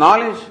Jnanam is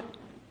knowledge.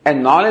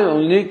 And knowledge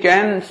only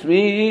can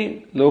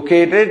be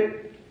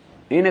located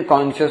in a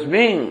conscious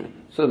being.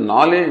 So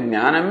knowledge,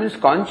 Jnana means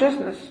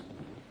consciousness.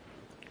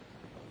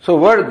 So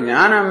word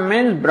Jnana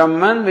means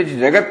Brahman, which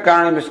Jagat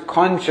Karanam is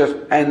conscious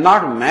and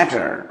not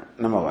matter,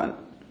 number one.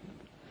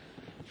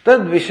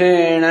 Tad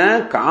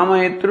vishayena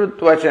kamayatru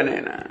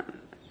tvachanena.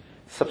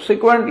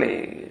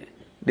 Subsequently,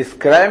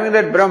 describing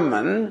that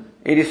Brahman,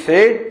 it is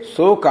said,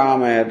 so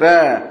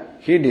kamayata,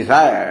 he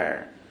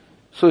desired.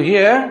 So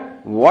here,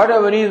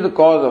 whatever is the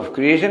cause of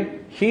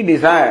creation, he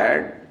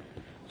desired.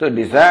 So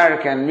desire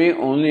can be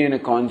only in a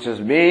conscious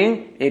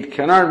being, it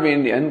cannot be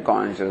in the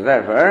unconscious.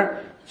 Therefore,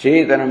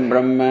 Chetanam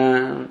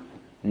Brahma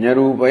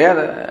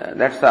Nyarupayada.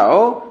 That's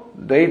how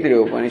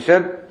Taittiriya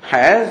Upanishad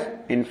has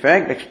in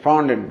fact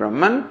expounded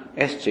Brahman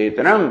as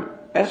Chetanam,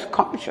 as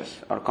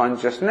conscious or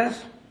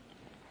consciousness.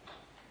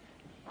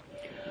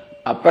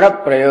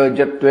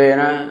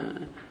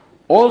 Aparaprayojyatvena.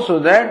 Also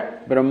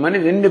that Brahman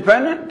is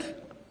independent,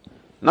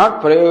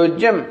 not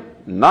prayojyam,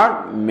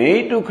 not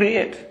made to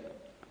create.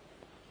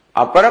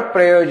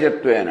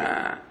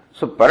 Aparaprayojyatvena.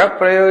 So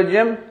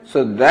paraprayojyam,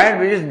 so that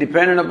which is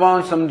dependent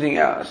upon something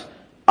else.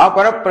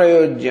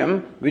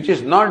 Aparaprayojyam, which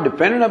is not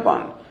dependent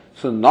upon.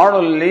 So not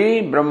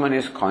only Brahman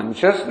is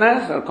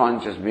consciousness or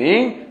conscious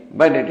being,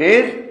 but it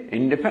is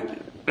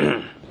independent.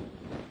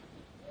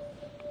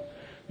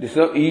 This is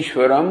how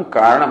Ishwaram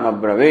Karanam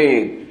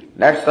Abraved.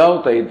 That's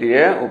how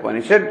Taittiriya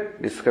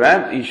Upanishad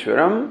describes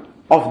Ishwaram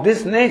of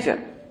this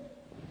nature,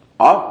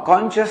 of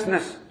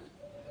consciousness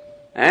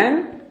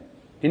and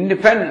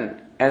independent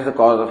as the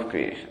cause of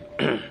creation.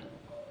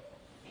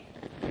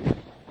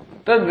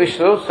 Tad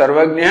Vishwa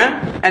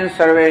Sarvajna and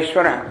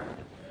Sarveshwara.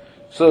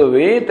 So the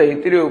way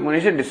Taittiriya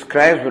Upanishad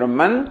describes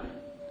Brahman,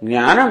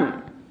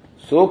 Jnanam,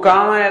 so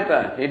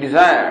kamayata, he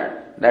desired.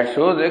 That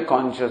shows a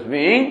conscious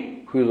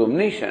being who is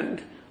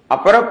omniscient.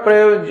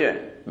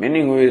 Aparaprayojya,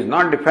 meaning who is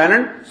not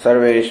dependent.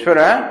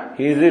 Sarveshwara,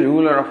 he is the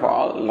ruler of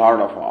all, lord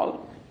of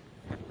all.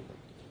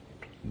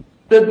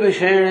 Tad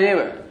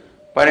Vishayana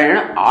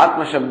Parena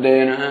Atma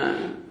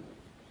Shabdena.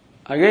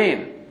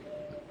 Again,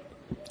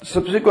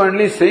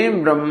 subsequently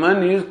same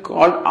Brahman is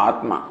called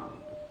Atma.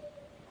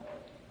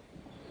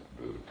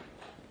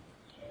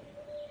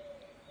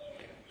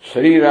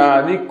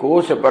 Shariradi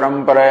Kosha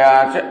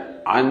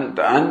Paramparaya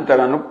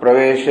Antaranu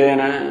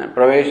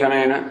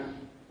Praveshanena.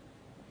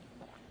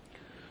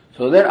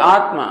 So that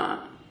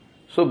Atma,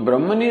 so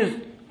Brahman is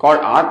called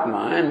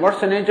Atma, and what's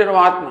the nature of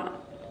Atma?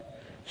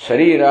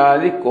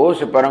 Shariradi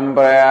Kosha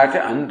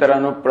Paramparaya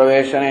Antaranu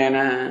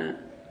Praveshanena.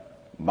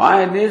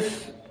 By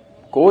this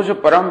Kosha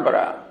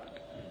Parampara,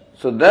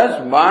 so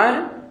thus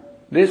by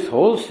this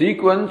whole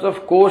sequence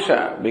of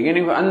Kosha,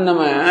 beginning from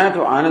Annamaya to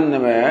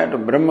Anandamaya to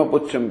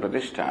Brahmapucham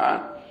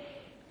Pratishtha,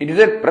 it is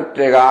a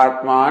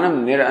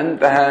Pratyagatmanam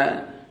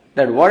Nirantaha,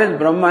 that what is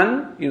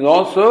Brahman is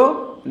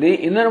also the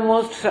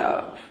innermost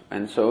self.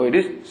 And so it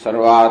is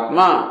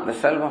Sarvatma, the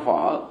self of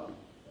all.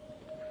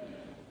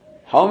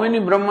 How many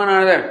Brahman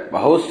are there?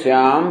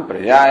 Bahusyam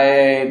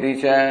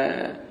Prajayeti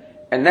cha.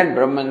 And that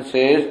Brahman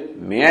says,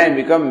 may I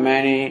become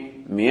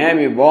many, may I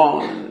be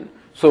born.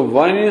 So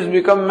one is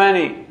become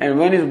many, and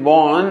one is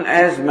born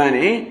as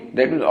many.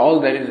 That is all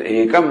that is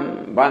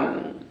ekam,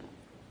 one.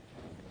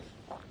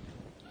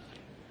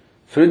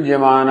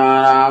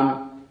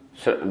 Srujyamananam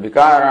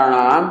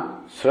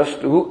vikaranam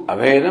srastuhu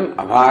abhedam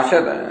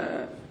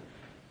abhashata.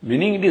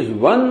 Meaning it is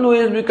one who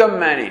has become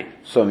many.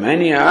 So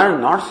many are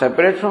not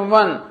separate from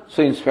one.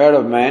 So in spite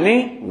of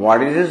many,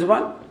 what is this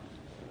one?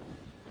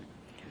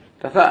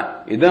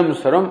 Tatha idam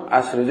saram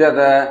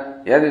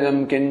asrujata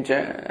yadidam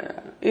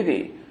kincha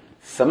iti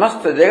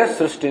samasta jagat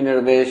srishti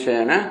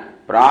nirdeshena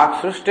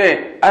prak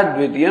srishte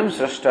advitiyam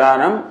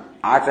srashtanam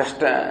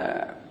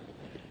achashta.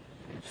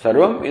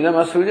 Sarvam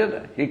idam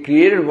asrujata. He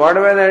created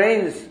whatever there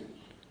is.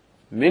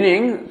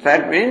 Meaning,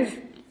 that means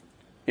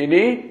it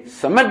is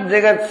samasta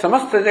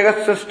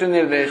jagat srishti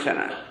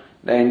nirdeshena.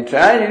 The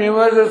entire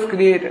universe is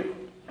created.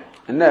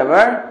 And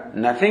therefore,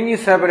 nothing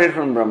is separate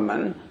from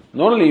Brahman.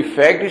 Not only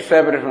effect is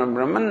separate from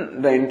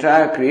Brahman, the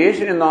entire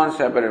creation is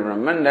non-separate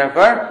from Brahman.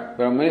 Therefore,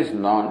 Brahman is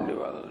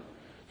non-dual.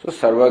 So,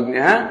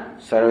 Sarvajna,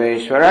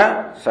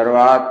 Sarveshwara,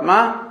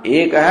 Sarvatma,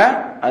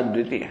 Ekaha,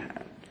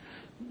 Advitiya.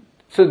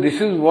 So,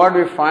 this is what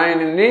we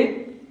find in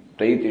the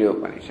Taittiriya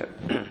Upanishad.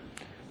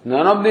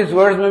 None of these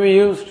words may be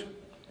used.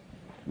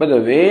 But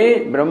the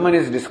way Brahman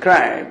is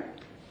described,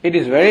 it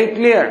is very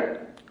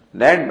clear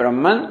that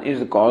Brahman is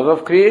the cause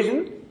of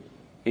creation,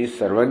 is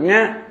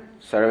Sarvajna,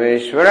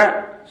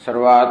 Sarveshwara,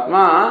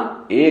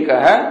 Sarvatma,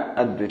 Ekaha,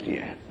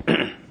 Advitiya.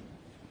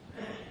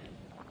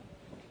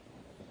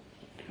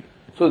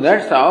 So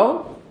that's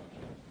how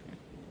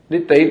the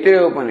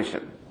Taittiriya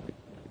Upanishad.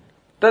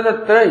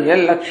 Tadatra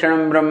yal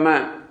lakshanam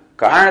brahma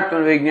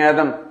karanatvam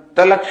vijñātam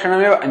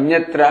talakshanam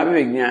anyatrapi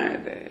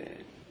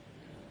vijñāyate.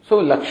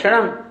 So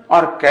lakshanam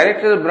or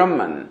characters of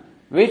Brahman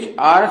which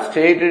are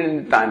stated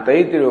in the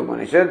Taittiriya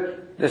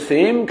Upanishad, the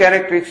same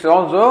characteristics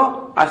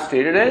also are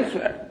stated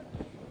elsewhere.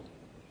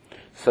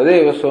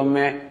 Sadeva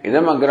Somya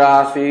idam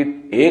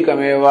agrasit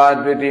ekameva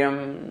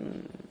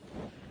advitiyam.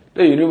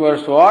 The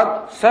universe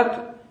was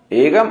Sat,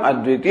 Ekam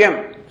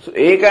Advitiyam. So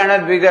Eka and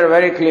Advitya are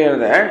very clear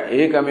there.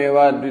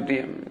 Ekameva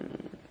Advitiyam.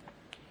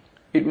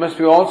 It must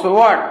be also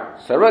what?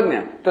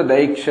 Sarvajna.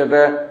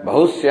 Tadaikshata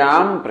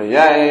bahusyam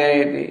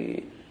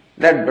prajayati.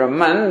 That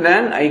Brahman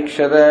then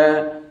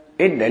aikshata,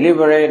 it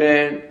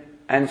deliberated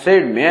and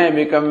said, may I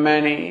become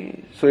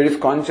many. So it is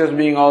conscious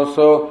being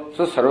also.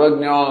 So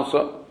Sarvajna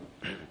also.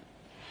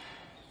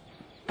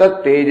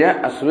 Tat teja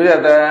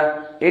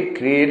asrujata. It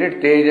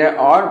created teja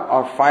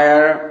or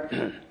fire.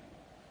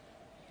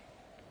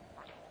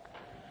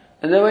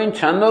 And then in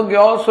Chandogya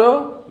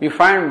also, we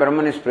find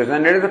Brahman is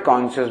presented as a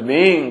conscious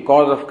being,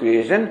 cause of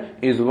creation,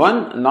 is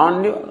one,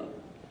 non-dual.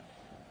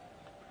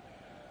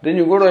 Then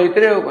you go to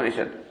Aitareya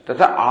Upanishad.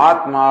 Tatha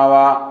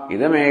atmava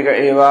idameka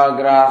eva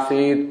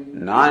grasit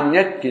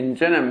nanyat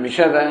kinchana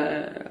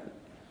mishada.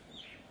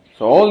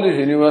 So all this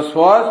universe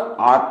was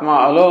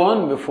Atma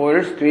alone before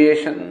its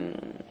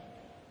creation.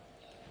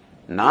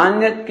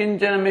 Nanyat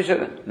kinchana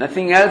mishada.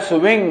 Nothing else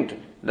winked.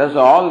 That's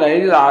all there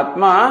is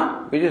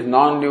Atma, which is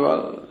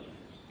non-dual.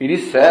 It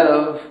is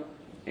self,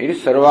 it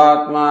is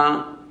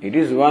Sarvatma, it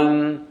is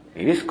one,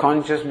 it is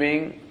conscious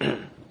being.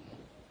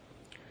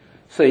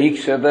 So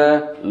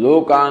ikshata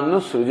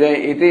lokanu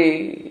sujay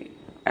iti.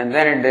 And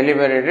then it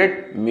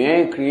deliberated,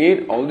 may I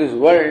create all these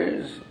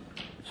worlds.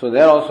 So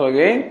there also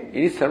again,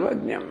 it is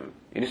Sarvajnam,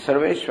 it is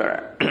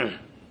Sarveshwara.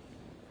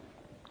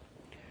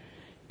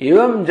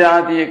 Evam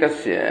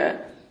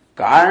jatiyakasya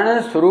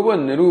karana swarupa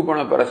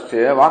nirupana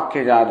parasya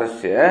vakya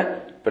jatasya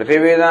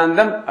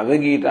prativedantam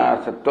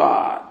avagita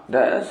sattva.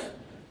 Thus,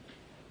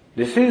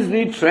 this is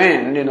the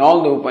trend in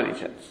all the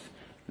Upanishads.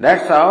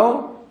 That's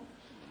how,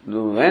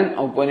 when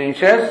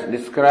Upanishads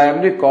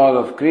describe the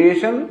cause of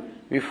creation,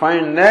 we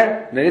find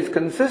that there is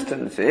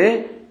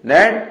consistency,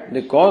 that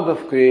the cause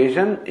of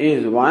creation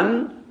is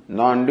one,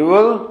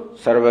 non-dual,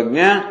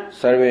 Sarvajna,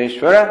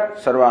 Sarveshwara,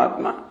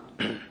 Sarvatma.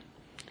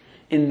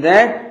 In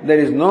that, there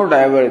is no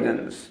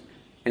divergence.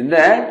 In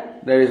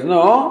that, there is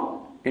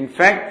no, in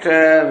fact,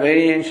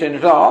 variation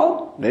at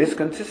all. There is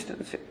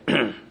consistency.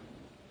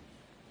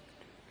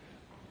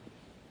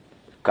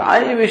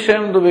 Kaya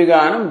Vishayam tu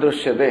Viganam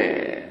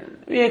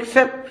Drushyate. We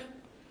accept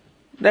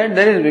that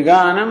there is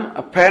Viganam,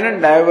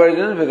 apparent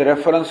divergence with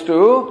reference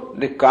to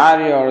the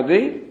Karya or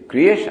the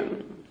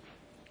creation.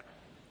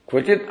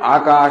 Kvachit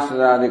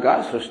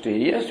Akashadadika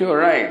Srushti. Yes, you are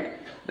right.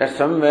 That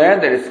somewhere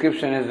the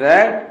description is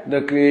that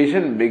the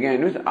creation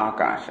began with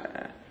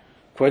Akasha.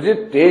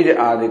 Kvachit Teja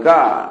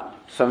Adika.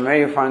 Somewhere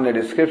you find the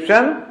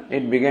description,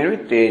 it began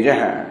with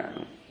Teja.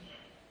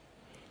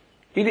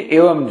 Iti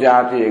evam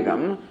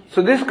jatiyakam.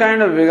 So this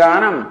kind of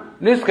viganam,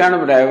 this kind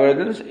of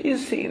divergence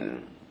is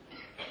seen.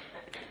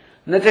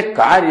 Nacha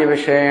karya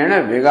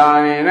vishayana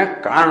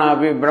viganena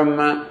karanapi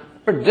brahma.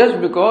 But just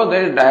because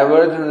there is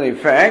divergence in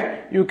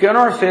effect, you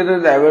cannot say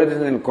that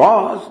divergence in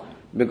cause,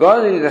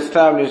 because it is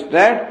established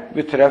that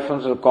with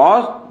reference to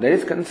cause, there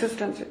is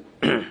consistency.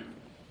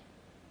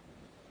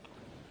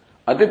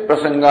 Ati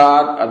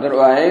prasangat,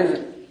 otherwise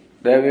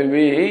there will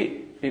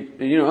be,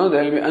 there will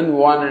be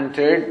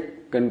unwarranted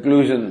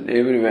conclusion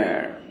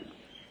everywhere.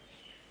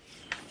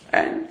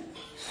 And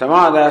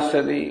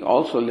Samadhasati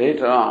also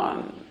later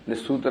on, the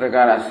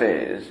Sutrakara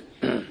says,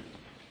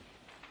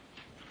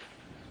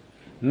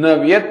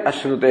 Navyat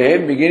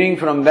Ashrutehe, beginning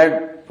from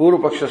that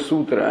Purvapaksha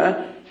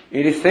Sutra,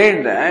 it is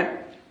said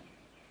that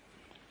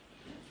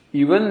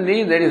even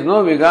there is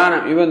no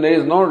Vigana, even there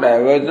is no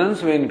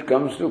divergence when it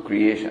comes to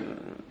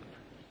creation.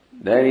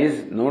 There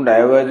is no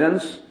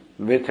divergence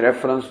with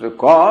reference to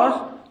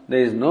cause. There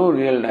is no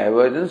real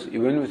divergence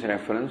even with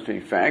reference to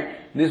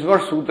effect. This is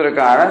what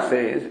Sutrakara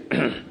says.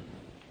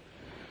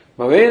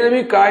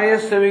 Bhavedami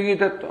karyasya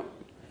vigitatvam.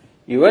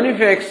 Even if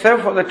you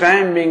accept for the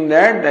time being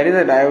that there is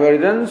a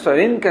divergence or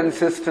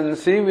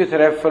inconsistency with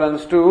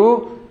reference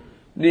to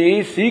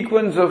the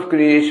sequence of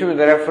creation, with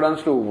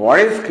reference to what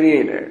is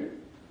created,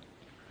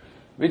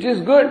 which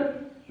is good.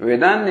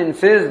 Vedanta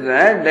says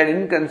that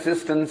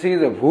inconsistency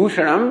is a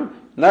bhushanam,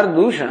 not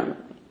dushanam.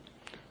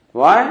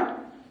 Why?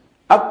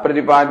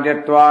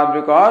 Apratipadyatvad,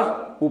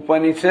 because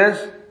Upanishads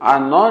are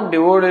not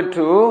devoted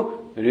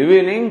to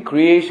revealing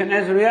creation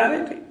as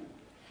reality.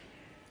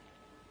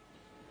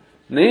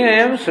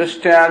 Niyam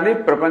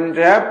srishtyadi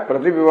prapancha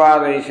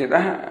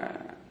pratipivadaishitah.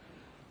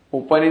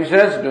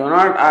 Upanishads do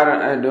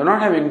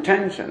not have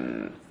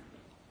intention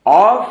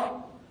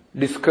of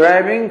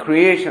describing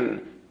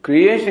creation.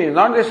 Creation is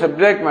not the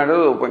subject matter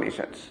of the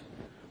Upanishads.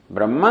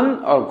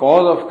 Brahman or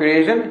cause of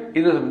creation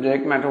is the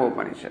subject matter of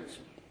Upanishads.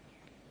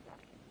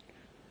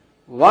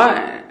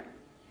 Why?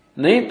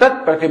 Nahi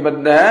tat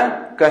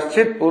pratibadda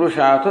kaschit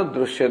purushartha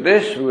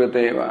drushyate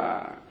shruyate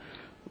va.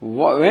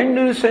 When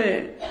do you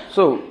say?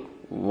 So,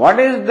 what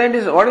is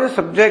the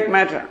subject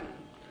matter?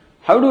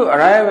 How do you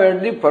arrive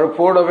at the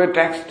purport of a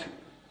text?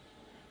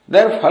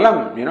 There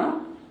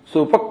phalam,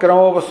 So,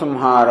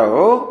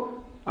 upakramapasamharo,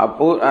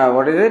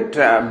 what is it?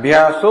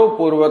 Abhyaso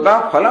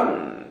purvata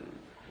phalam.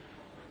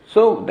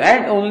 So,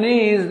 that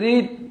only is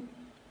the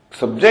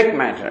subject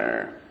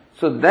matter.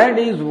 So, that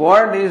is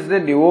what is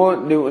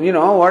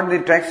what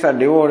the texts are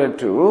devoted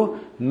to,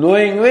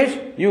 knowing which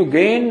you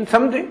gain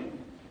something.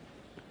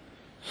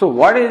 So,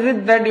 what is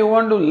it that you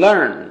want to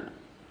learn?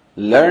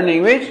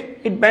 Learning which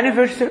it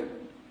benefits you.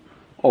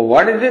 Or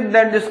what is it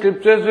that the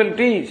scriptures will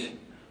teach?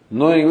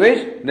 Knowing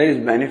which there is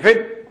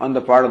benefit on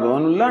the part of the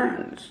one who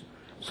learns.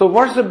 So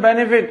what's the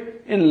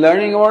benefit in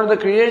learning about the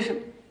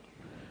creation?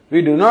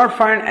 We do not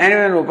find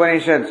anywhere in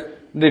Upanishads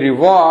the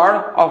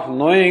reward of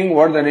knowing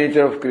what the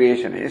nature of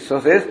creation is. So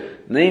says,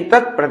 Nahi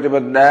tat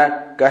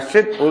pratibadda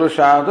kaschit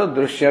purushartha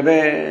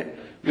drushyate.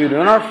 We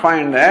do not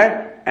find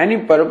that any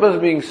purpose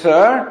being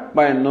served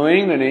by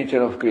knowing the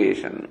nature of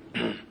creation.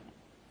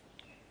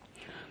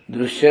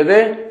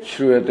 Drushyate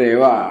shruyate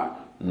va.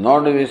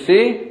 Nor do we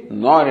see,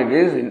 nor it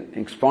is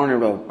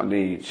expounded of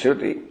the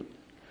Shruti.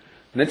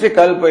 Nachi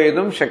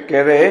kalpayitum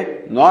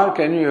shakyate, nor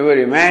can you ever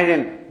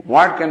imagine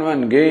what can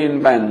one gain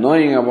by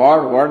knowing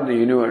about what the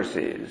universe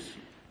is.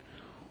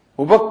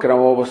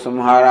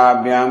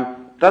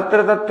 Upakramopasamharabhyam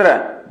tatra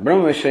tatra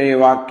brahmvishayi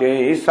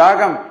vakye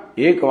isagam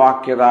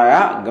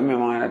ekvakyataya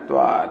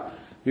gamyamanatvat.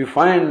 We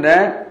find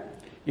that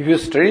if you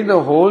study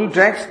the whole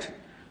text,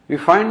 we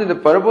find that the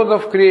purpose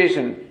of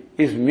creation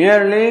is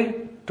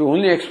merely to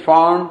only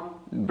expound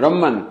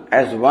Brahman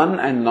as one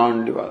and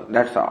non-dual.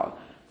 That's all.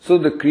 So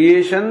the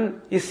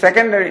creation is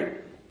secondary.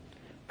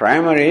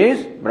 Primary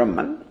is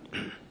Brahman.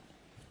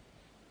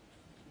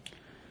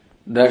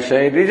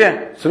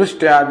 Darshayatija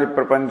srushtyadi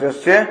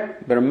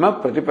prapanchasya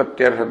brahma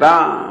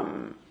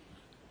pratipatyarthatam.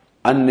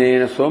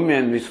 Annena somya.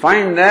 And we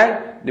find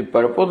that the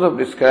purpose of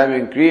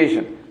describing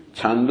creation,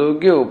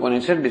 Chandogya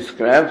Upanishad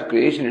describes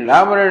creation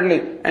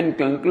elaborately and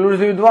concludes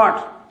with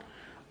what?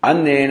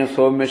 Annena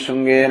somya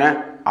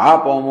shungena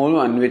apamulu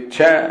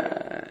anvicha.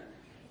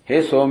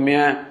 Hey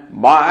Somya,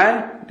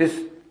 by this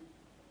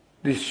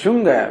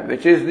shunga,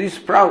 which is the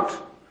sprout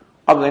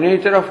of the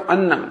nature of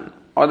annam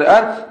or the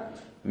earth,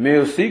 may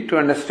you seek to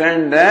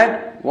understand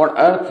that what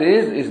earth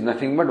is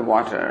nothing but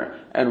water,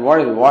 and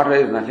what is water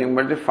is nothing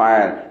but the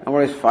fire, and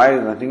what is fire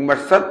is nothing but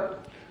sat.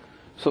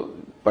 So,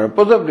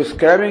 purpose of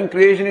describing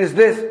creation is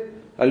this,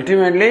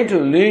 ultimately to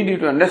lead you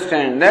to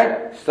understand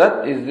that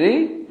sat is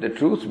the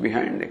truth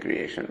behind the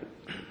creation.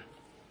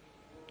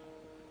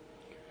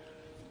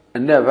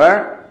 And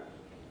therefore,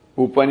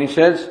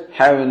 Upanishads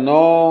have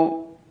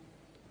no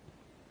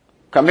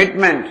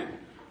commitment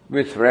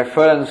with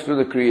reference to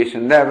the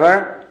creation.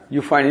 Therefore,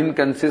 you find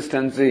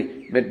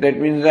inconsistency. That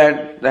means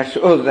that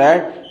shows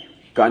that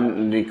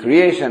the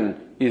creation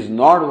is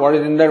not what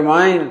is in their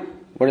mind.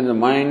 What in the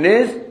mind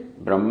is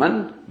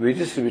Brahman, which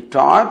is to be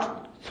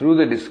taught through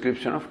the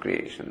description of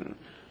creation.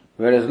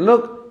 Whereas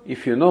look,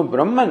 if you know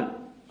Brahman,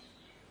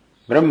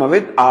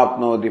 Brahmavid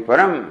apnoti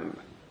param.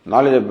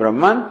 Knowledge of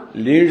Brahman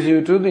leads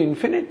you to the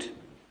infinite,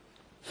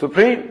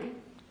 supreme.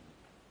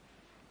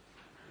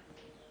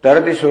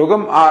 Tarati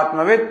shogam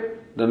atmavid,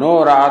 the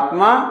knower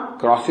Atma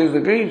crosses the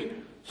griefs.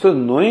 So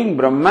knowing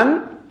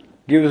Brahman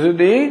gives you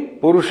the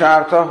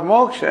purushartha of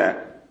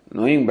moksha.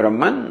 Knowing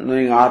Brahman,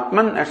 knowing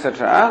Atman,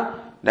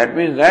 etc. That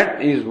means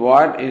that is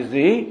what is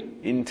the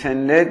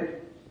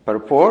intended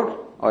purport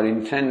or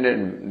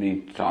intended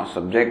the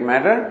subject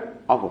matter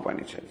of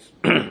Upanishads.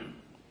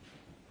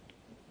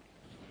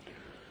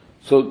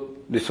 So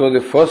this was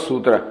the first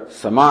sutra,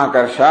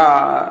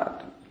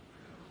 Samakarshat.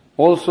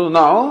 Also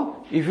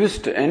now, if you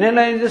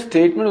analyze the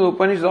statement of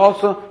Upanishad,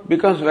 also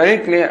becomes very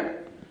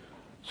clear.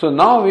 So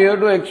now we have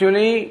to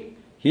actually,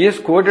 he has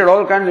quoted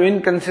all kinds of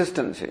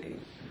inconsistency.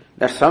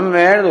 That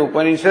somewhere the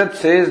Upanishad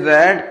says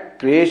that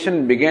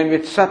creation began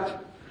with Sat.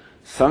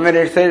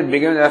 Somewhere it says it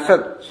began with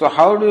Asat. So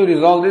how do you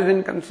resolve this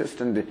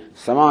inconsistency?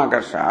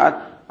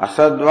 Samakarshat,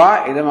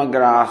 Asadva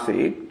idamagra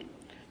asit.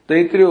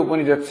 Taittiriya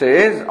Upanishad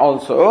says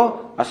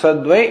also,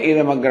 Asadvai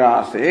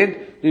idamagra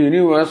asit. The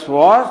universe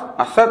was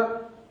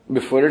Asat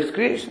before its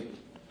creation.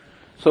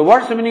 So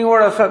what's the meaning of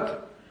word Asat?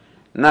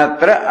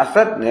 Natra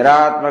asat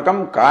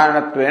niratmakam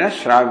karanatvena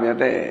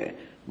shravyate.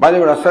 By the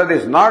word asat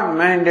is not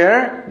meant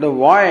here the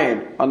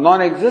void or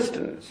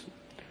non-existence.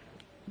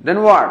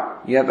 Then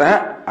what?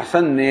 Yataha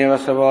asanneva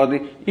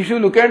savadi. If you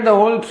look at the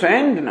whole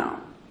trend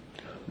now,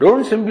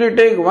 don't simply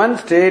take one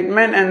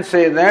statement and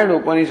say that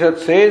Upanishad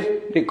says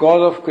the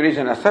cause of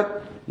creation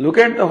asat. Look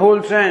at the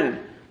whole trend,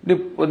 the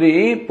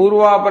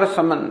purvapara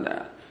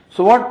sambandha.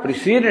 So what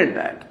preceded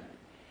that?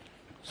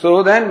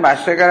 So then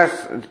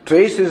Bhashyakara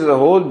traces the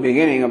whole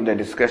beginning of the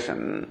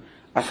discussion.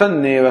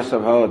 asanneva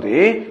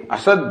sabhavati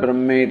asad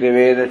brahmeti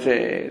veda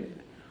ched.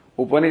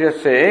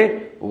 Upanishad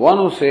say, one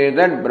who says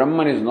that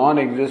Brahman is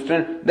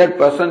non-existent, that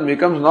person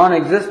becomes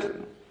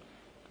non-existent.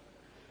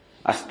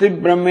 Asti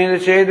brahmeti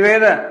ched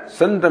veda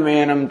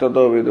santamenam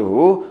tato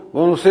viduhu.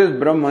 One who says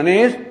Brahman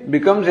is,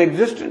 becomes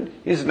existent.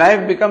 His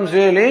life becomes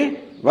really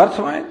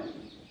worthwhile.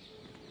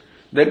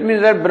 That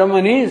means that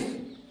Brahman is.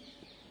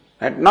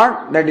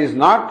 That is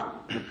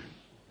not.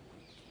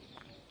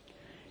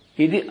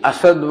 Iti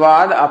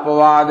asadvad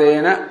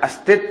apavadena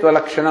astitva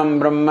lakshanam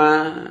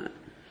brahma.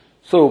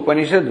 So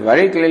Upanishad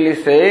very clearly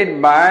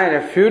said by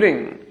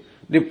refuting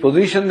the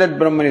position that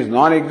Brahman is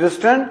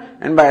non-existent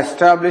and by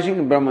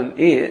establishing Brahman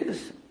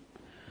is.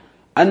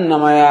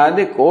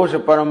 Annamayadi kosha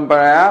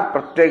paramparaya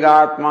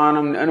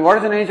pratyagatmanam. And what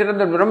is the nature of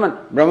the Brahman?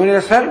 Brahman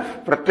is a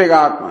self,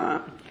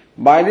 pratyagatma.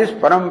 By this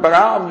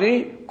parampara of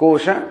the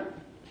kosha.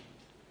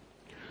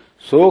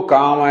 So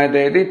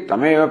kamayate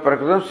tameva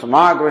prakritam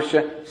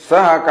samagrasya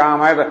saha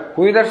kamayata.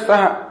 Who is that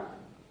saha?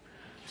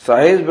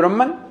 Saha is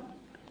Brahman,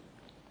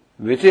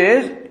 which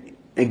is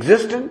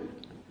existent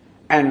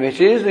and which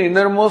is the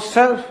innermost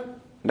self.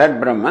 That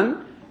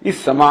Brahman is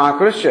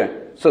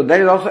samakrishya. So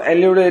that is also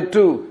alluded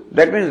to.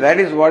 That means that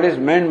is what is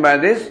meant by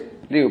this,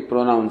 the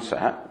pronoun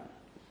saha.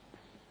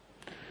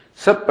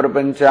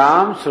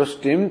 Saprapancham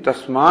srustim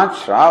tasmat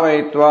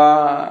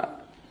shravayitva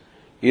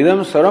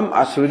idam saram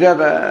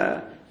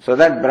asrujata. So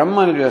that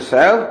Brahman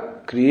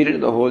yourself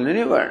created the whole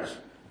universe.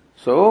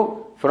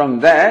 So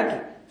from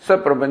that,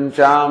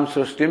 saprapancham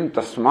srustim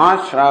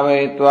tasmat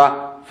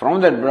shravayitva,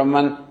 from that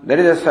Brahman, that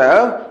is a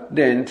self,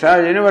 the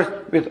entire universe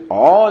with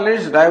all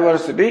its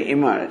diversity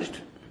emerged.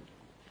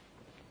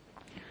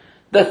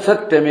 Tat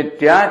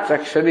satyamitya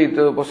chakshadi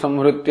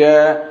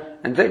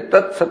upasamhrutya, and say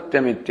tat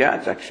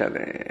satyamitya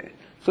chakshade.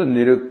 So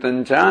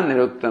niruktancha,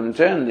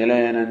 niruktamcha,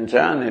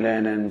 nilayanancha,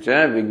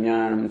 nilayanancha,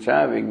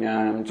 vijnanamcha,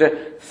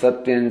 vijnanamcha,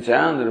 satyancha,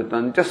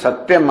 nirutancha,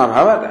 satyam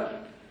abhavata.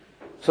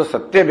 So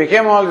satya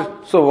became all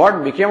this. So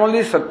what became all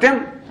this?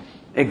 Satyam,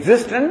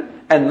 existent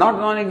and not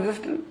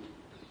non-existent.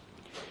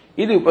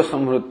 Idi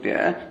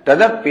upasamhrutya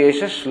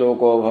tadapyesha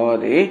shloko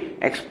bhavati.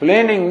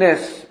 Explaining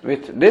this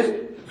with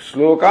this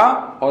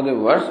shloka or the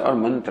verse or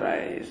mantra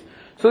is.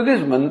 So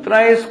this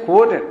mantra is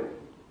quoted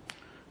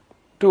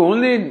to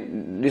only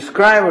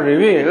describe or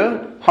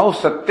reveal how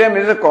Satyam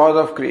is the cause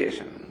of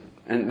creation.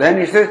 And then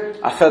it says,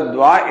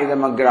 Asadva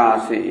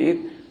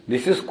idamagrasit.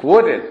 This is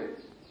quoted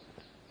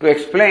to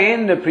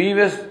explain the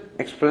previous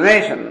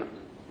explanation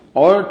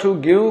or to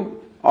give,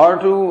 or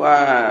to,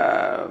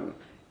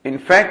 in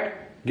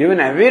fact, give an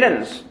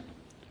evidence.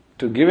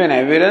 To give an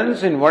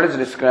evidence in what is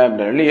described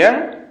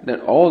earlier,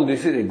 that all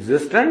this is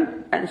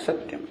existent and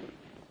Satyam.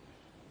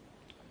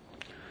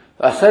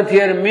 Asat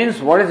here means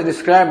what is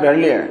described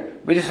earlier,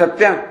 which is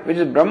Satyam, which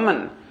is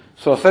Brahman.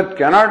 So Asat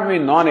cannot be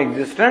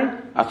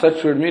non-existent,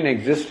 Asat should mean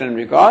existent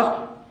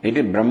because it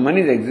is Brahman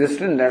is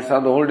existent, that's how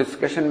the whole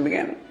discussion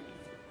began.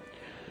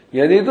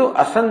 Yadi tu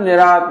asan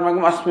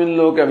niratmakam asmin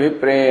loke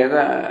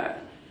abhiprayeta.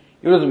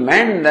 It was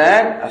meant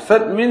that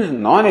Asat means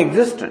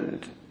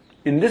non-existent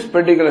in this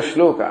particular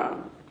shloka.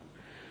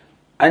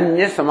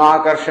 Anya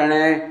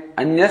samakarshane,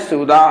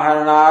 anyasya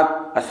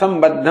udaharanat,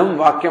 asambaddham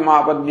vakyam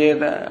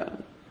apadyeta.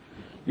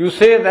 You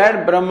say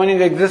that Brahman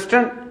is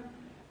existent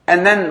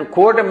and then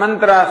quote a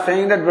mantra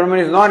saying that Brahman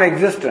is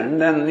non-existent,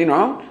 then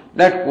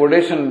that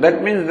quotation,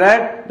 that means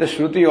that the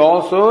Shruti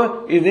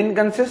also is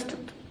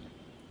inconsistent.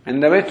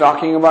 And the way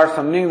talking about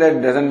something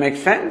that doesn't make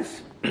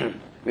sense,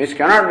 which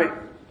cannot be.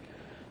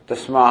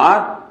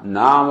 Tasmat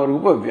nama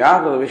rupa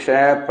vyakala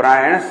vishaya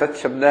prayana sat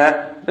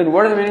shabda. Then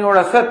what is the meaning of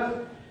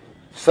Asat?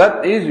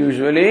 Sat is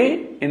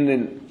usually, in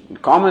the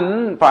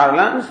common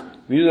parlance,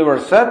 we use the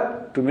word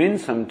Sat to mean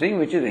something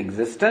which is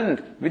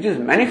existent, which is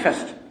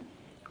manifest.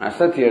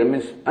 Asat here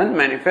means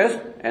unmanifest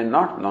and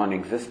not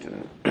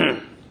non-existent.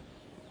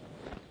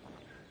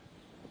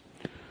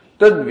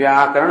 Tad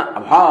vyakarana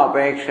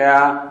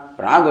abhavapekshaya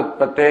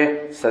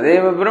pragutpate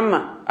sadeva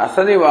brahma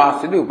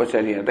asadevasidi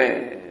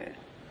upacharyate.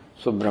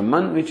 So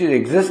Brahman, which is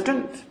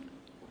existent.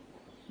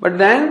 But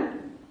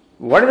then,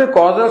 what is the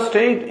causal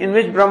state in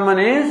which Brahman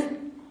is?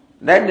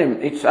 That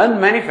it's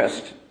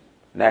unmanifest.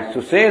 That's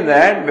to say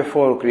that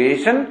before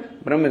creation,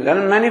 Brahman is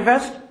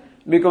unmanifest,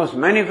 becomes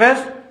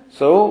manifest.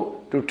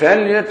 So, to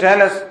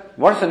tell us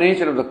what's the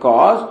nature of the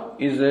cause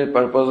is the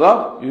purpose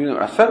of using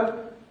Asat,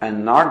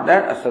 and not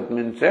that Asat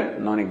means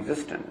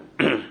non-existent.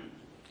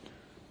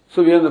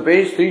 So we have the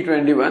page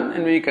 321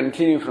 and we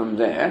continue from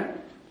there.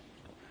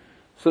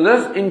 So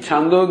thus in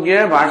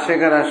Chandogya,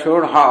 Bhashyakara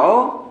showed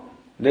how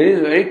that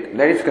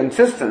is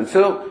consistent.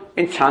 So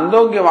in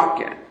Chandogya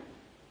Vakya,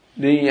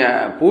 the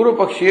Purva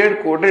Pakshi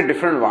had quoted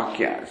different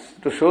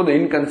Vakyas to show the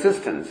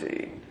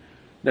inconsistency.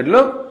 That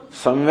look,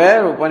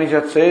 somewhere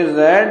Upanishad says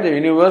that the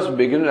universe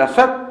begins with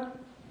Asat.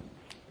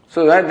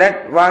 So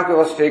that Vakya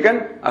was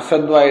taken,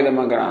 Asadva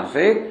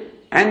idamagrasik,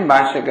 and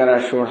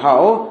Bhashyakara showed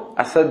how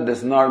Asat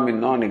does not mean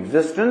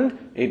non-existent,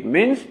 it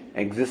means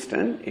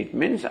existent, it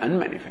means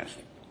unmanifest.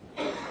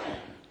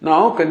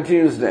 Now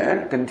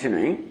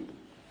continuing,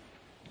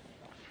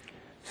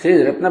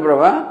 says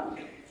Ratnaprabha,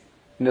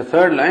 In the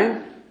third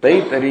line,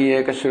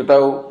 Taitariyeka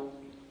Shrutau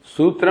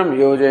Sutram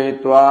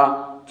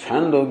Yojayitva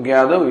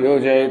Chandogyadav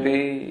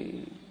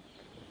Yojayati.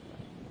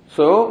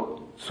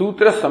 So,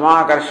 Sutra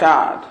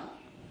Samakarshat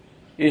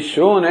is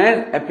shown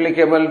as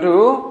applicable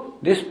to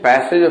this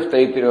passage of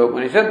Taittiriya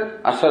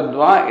Upanishad,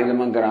 Asadva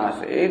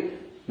Idamagrase.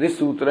 This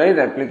sutra is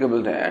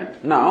applicable there.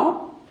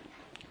 Now,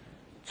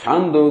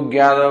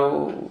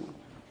 Chandogyadav,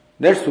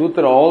 that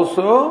sutra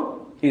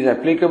also is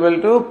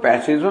applicable to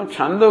passages of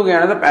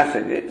Chandogya, the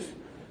passages.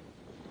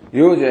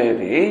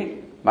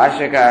 Yojayati,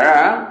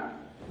 Bhashyakara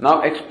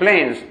now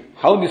explains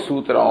how the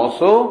sutra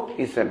also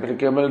is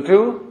applicable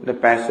to the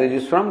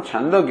passages from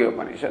Chandogya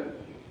Upanishad.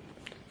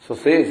 So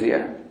says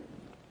here,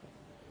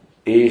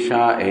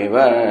 Esha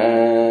eva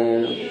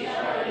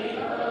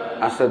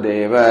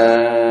asadeva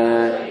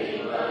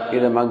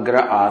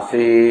idamagra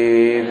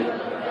asid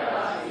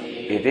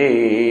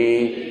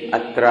iti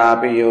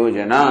atrapi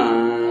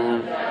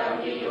yojana.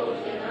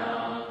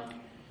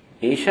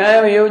 Esha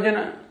eva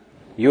yojana.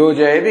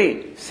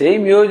 Yojayati,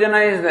 same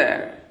yojana is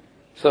there.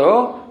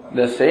 So,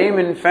 the same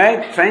in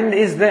fact trend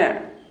is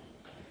there.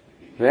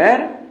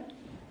 Where?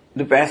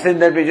 The passage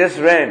that we just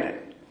read.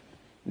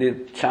 The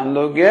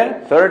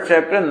Chandogya, 3rd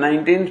chapter,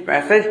 19th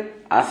passage,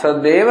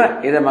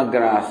 Asadeva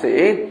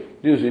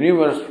idamagrase. This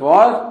universe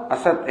was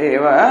Asat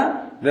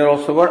eva. There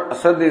also word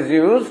Asad is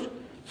used.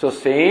 So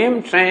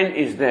same trend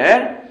is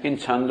there in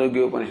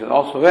Chandogya Upanishad.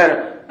 Also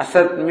where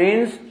Asat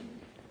means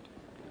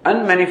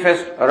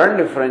unmanifest or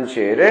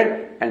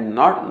undifferentiated and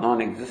not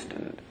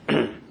non-existent.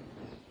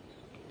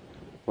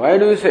 Why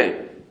do we say?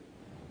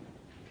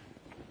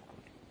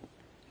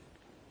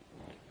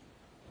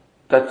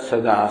 Tat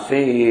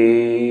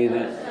sadasid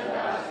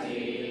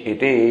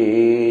iti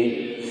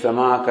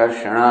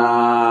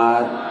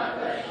samakarshanat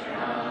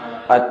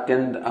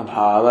atyant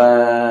abhava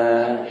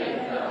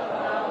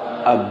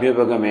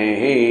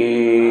abhyupagamehi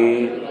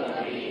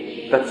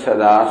tat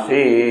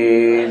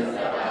sadasid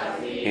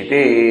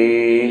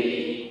iti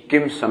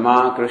Kim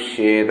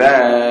samakrishyeda.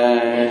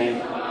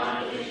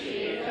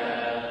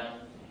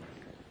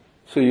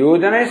 So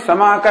yojana is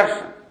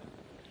samakarsha,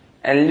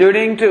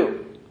 alluding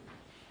to.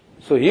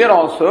 So here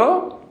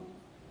also,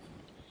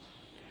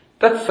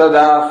 tat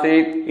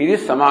sadasit, it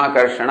is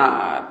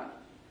samakarshana.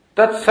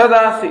 Tat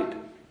sadasit.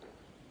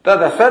 Tad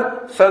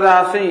asat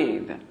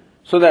sadasit.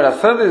 So that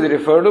asat is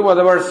referred to by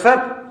the word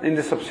sat in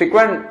the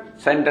subsequent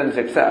sentence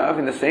itself,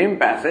 in the same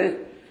passage.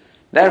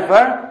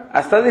 Therefore,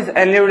 Asat is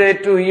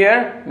alluded to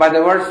here by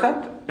the word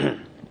Sat.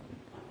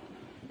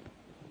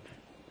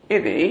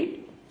 Iti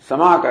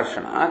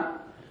Samakarshanat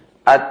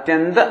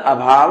Atyanta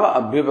Abhava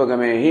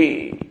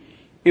Abhyupagamehi.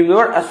 If the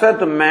word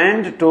Asat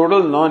meant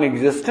total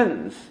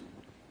non-existence,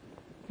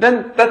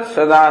 then Tat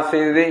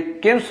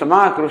Sadasidi came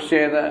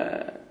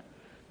Samakrusheda.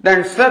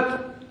 Then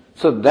Sat,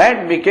 so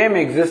that became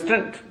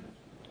existent.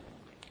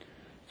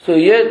 So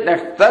here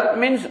that Sat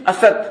means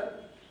Asat.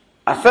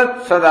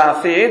 Asat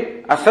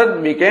Sadasit,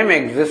 Asat became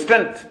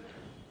existent.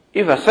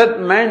 If Asat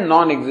meant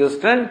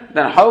non-existent,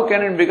 then how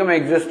can it become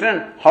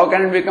existent? How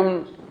can it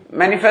become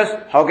manifest?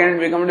 How can it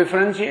become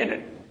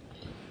differentiated?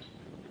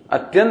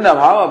 Atyanta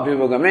bhava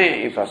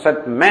abhyupagame, if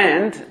Asat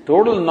meant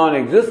total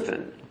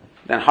non-existent,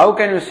 then how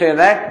can you say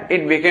that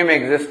it became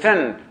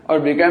existent or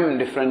became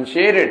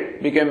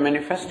differentiated, became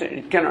manifested?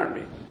 It cannot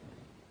be.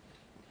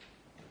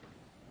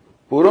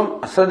 Puram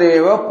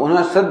asadeva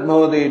punah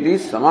sadbhavati iti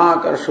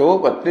samakarsho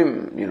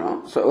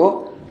patrim,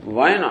 So,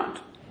 why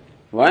not?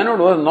 Why not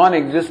was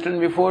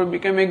non-existent before it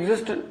became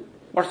existent?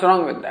 What's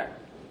wrong with that?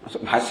 So,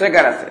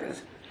 Bhashyakara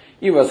says,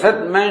 if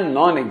Asat meant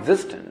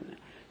non-existent,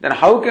 then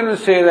how can you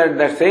say that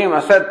the same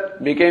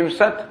Asat became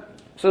Sat?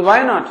 So,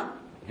 why not?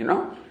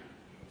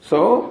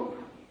 So,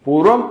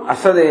 Puram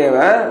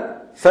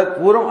asadeva, Sat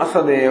Puram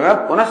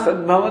asadeva punah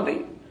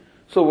sadbhavati.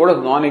 So, what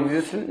was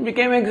non-existent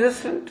became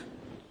existent.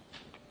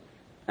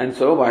 And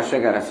so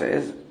Bhashyakara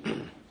says,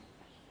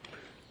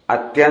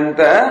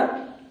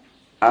 Atyanta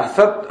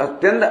asat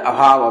atyanta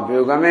abhava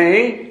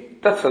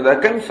abhyugamehi tat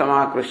sadakam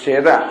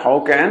samakrishyeda. How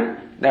can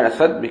that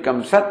asat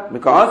become sat?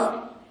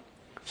 Because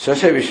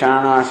Sasya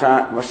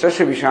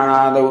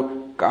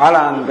Vishanadav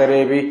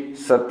Kalantarevi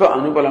Sattva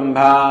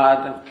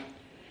Anupalambhat.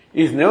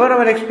 Is never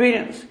our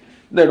experience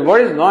that what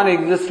is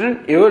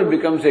non-existent ever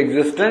becomes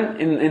existent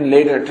in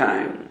later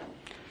time.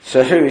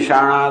 Sasya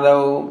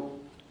Vishanadav,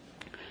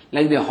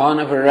 like the horn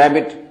of a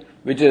rabbit,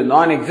 which is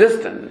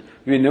non-existent,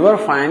 we never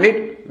find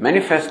it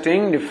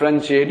manifesting,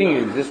 differentiating,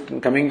 existing,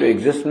 coming to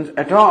existence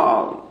at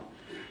all.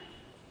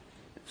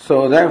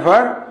 So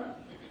therefore,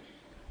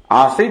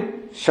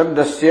 asit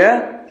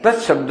shabdasya, tat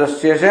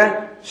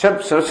shabdasya sat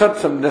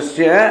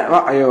shabdasya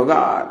va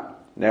ayogat.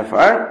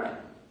 Therefore,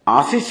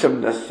 asit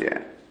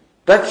shabdasya,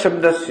 tat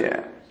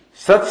shabdasya,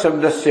 sat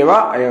shabdasya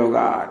va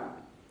ayogat.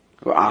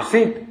 So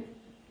asit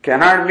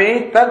cannot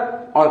be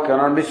tat or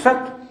cannot be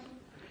sat.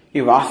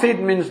 If asit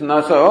means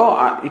no,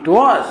 so it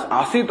was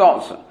asit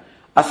also.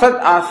 Asat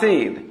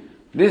asid.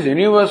 This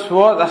universe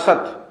was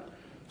asat.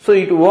 So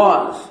it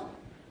was.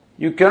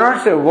 You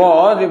cannot say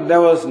was if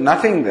there was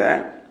nothing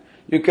there.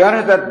 You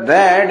cannot say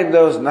that if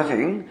there was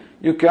nothing.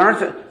 You cannot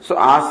say, so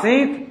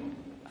Asit,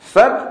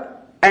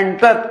 Sat and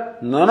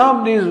Tat, none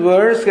of these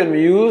words can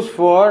be used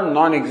for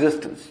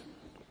non-existence.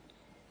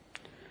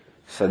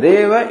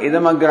 Sadeva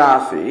idamagra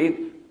asit,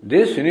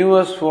 this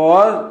universe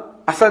was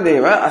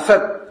asadeva,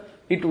 asat.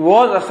 It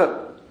was asat.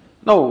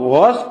 Now,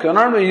 was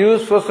cannot be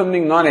used for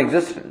something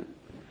non-existent.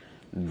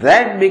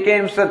 That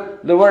became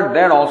sat. The word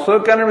that also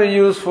cannot be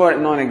used for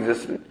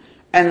non-existent.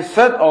 And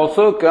sat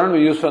also cannot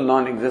be used for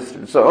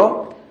non-existent.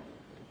 So,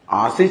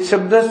 asit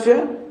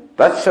shabdasya,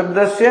 tat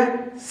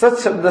shabdasya, sat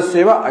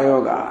shabdasyeva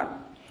ayogat.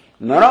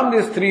 None of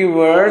these three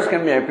words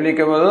can be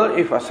applicable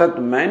if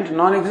asat meant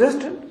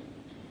non-existent.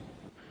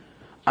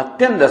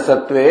 Atyanta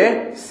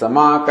satve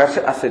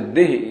samakarsh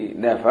asiddhi.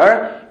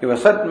 Therefore, if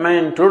asat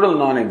meant total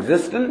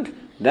non-existent,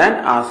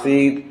 then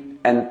asit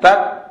and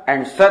tat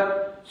and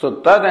sat.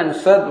 So tat and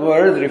sat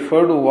words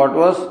refer to what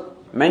was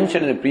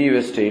mentioned in the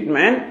previous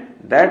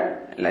statement.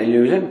 That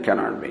illusion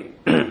cannot be.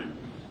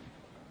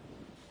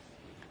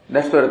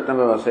 That's what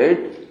Ratnabhava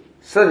said.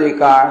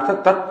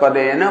 Sadikartha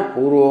tatpadena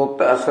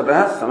purokta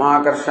asatah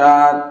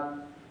samakarshat.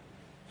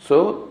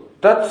 So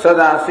tat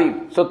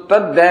sadasit. So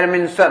tat there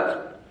means sat.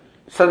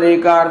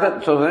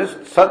 Sadikartha, so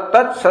sat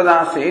tat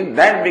sadasi,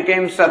 that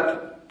became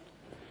sat.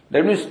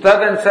 That means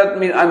tat and sat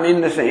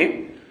mean the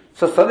same.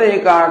 So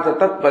sadikartha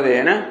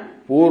tatpadena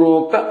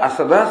purokta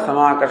asada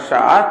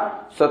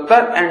samakarshat. So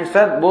tat and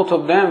sat, both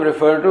of them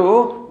refer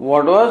to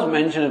what was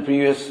mentioned in the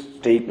previous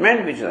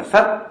statement, which is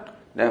asat.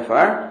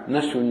 Therefore, na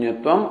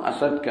shunyatvam,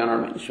 asat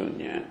cannot mean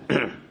shunya.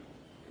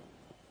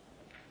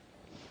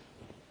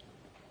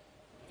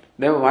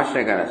 Therefore,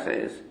 Vashyakara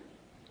says,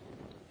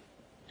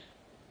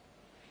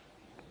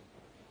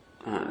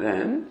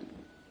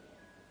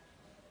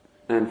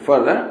 and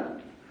further,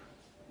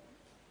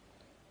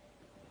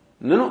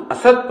 no,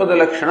 asat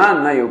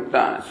padalakshana na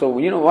yukta. So,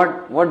 you know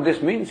what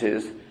this means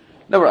is,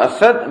 the word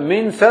asat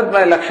means sat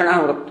by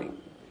lakshana vritti.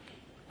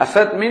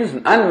 Asat means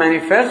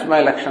unmanifest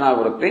by lakshana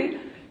vritti.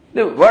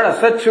 The word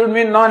asat should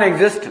mean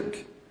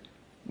non-existent.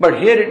 But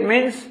here it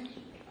means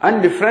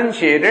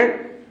undifferentiated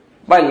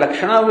by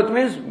lakshana vritti,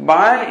 means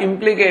by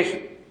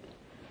implication.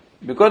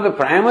 Because the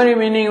primary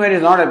meaning where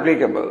is not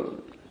applicable,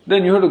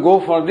 then you have to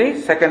go for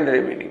the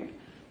secondary meaning.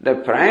 The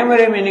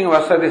primary meaning of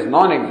asat is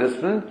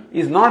non-existent,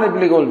 is not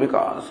applicable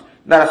because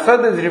the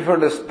asat is referred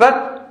to as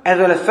tat as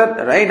well as sat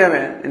right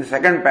away in the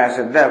second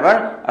passage.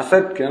 Therefore,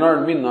 asat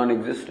cannot mean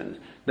non-existence.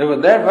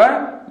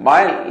 Therefore,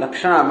 by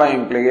lakshana, by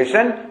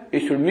implication,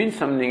 it should mean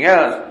something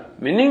else,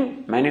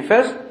 meaning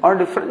manifest or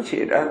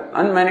differentiated,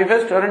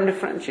 unmanifest or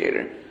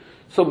undifferentiated.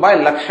 So by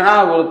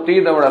lakshana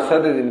vritti, the word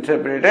asat is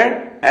interpreted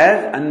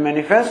as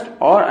unmanifest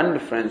or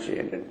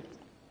undifferentiated.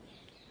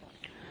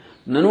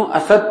 Nanu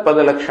asat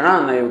pada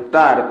lakshana na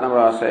yukta.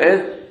 Ratnabhava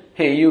says,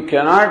 hey, you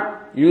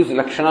cannot use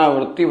lakshana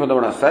vritti for the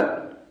word asat.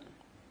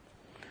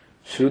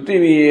 Shruti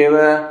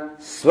viheva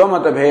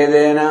swamata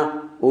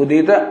bhedena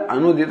udita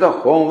anudita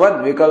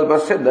homvad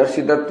vikalpasya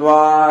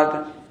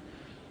darshitatvat.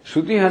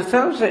 Shruti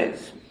herself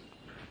says,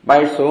 by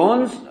its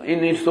own,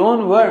 in its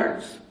own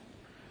words,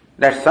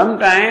 that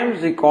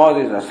sometimes the cause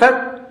is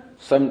asat,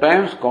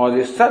 sometimes cause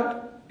is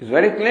sat. It's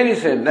very clearly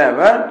said there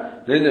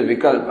is a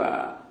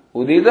vikalpa.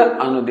 Udita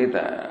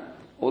anudita.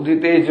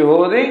 Udite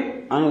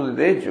juhodi,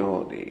 anudite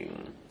juhodi.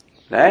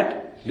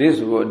 That this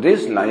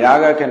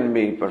yaga can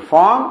be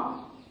performed,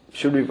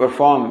 should be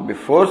performed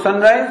before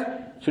sunrise,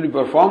 should be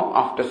performed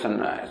after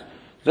sunrise.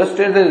 Just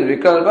as there is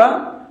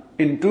vikalpa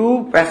in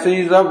two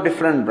passages of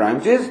different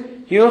branches,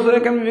 here also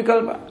there can be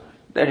vikalpa.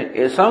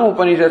 That some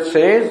Upanishad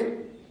says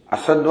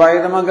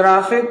asadvaidam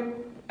agrasit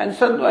and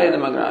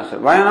sadvaidam agrasit.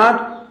 Why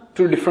not?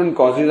 Two different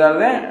causes are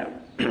there.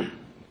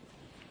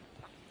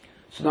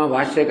 So now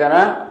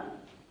Vashyakara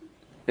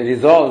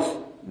resolves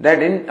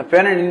that in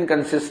apparent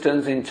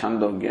inconsistency in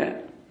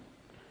Chandogya.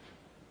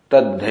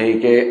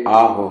 Tadhaike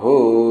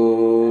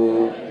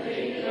ahuhu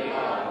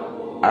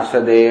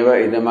asadeva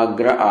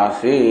idamagra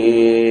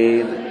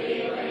asid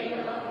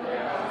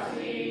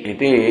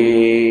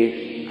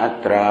iti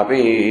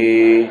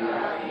atrapi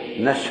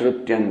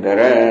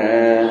nashrutyantara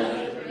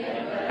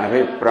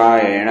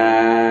abhiprayena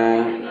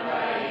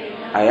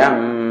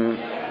ayam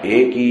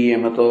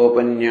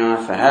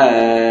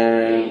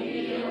ekiyamatopanyasaha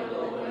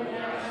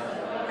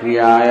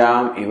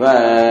क्रियायाम इव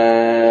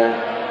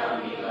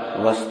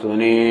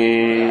वस्तुनि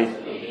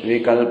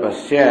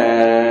विकल्पस्य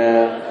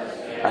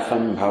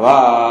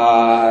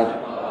असंभवात्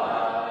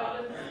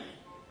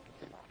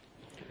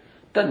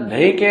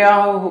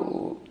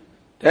तद्धैक्याहुः.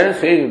 There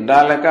says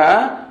Uddalaka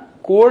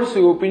quotes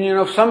the opinion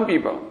of some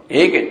people.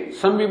 Again,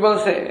 some people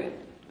say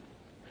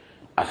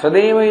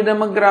asadeva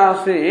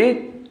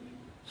idamagrasit.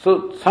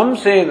 So some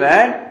say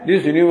that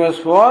this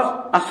universe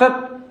was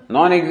asat,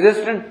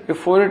 non-existent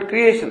before its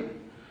creation.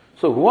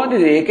 So who are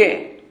these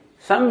Eke?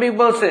 Some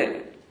people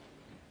say.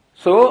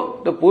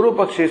 So the Purva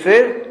Pakshi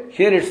says,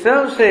 here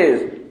itself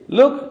says,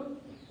 look,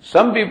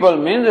 some people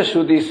mean the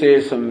Shruti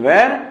says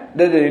somewhere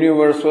that the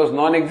universe was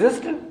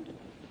non-existent.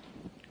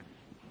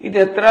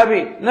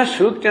 Itatrabi, na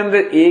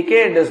Shrutyanda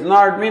Eke does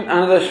not mean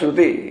another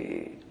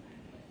Shruti.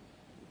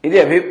 Iti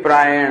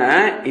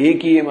abhiprayana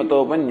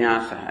ekiyamato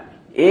panyasa.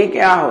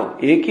 Ekyaho.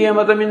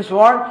 Ekyamata means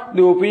what?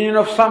 The opinion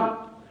of some.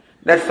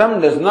 That some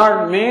does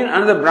not mean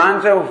another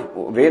branch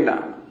of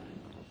Veda.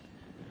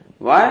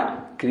 Why?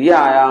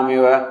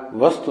 Kriyayamiva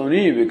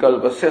vastuni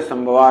vikalpasya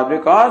sambhavat,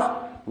 because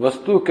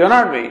vastu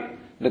cannot be.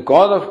 The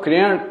cause of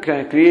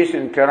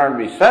creation cannot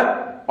be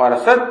Sat or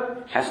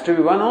Asat, has to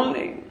be one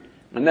only.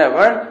 And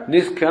therefore,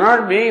 this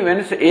cannot be, when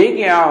it's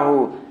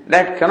Ekyahu,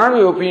 that cannot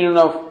be opinion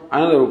of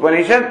another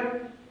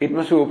Upanishad, it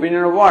must be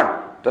opinion of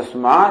what?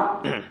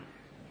 Tasmat.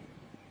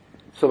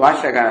 So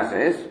Bhashyakara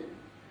says,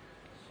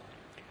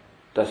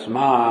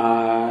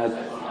 Tasmat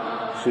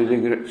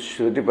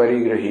Shruti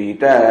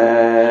Parigrahita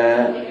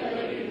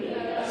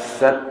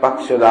Sat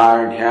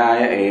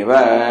Pakshadardhyaya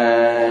Eva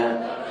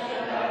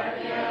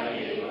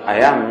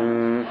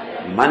Ayam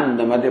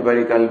Mandamati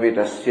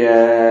Parikalpitasya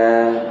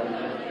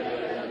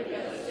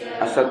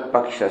Asat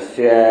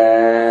Pakshasya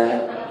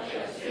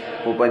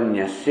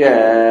Upanyasya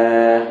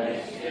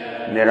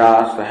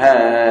Nirasaha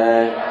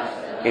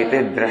Iti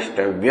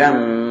Drashtavyam.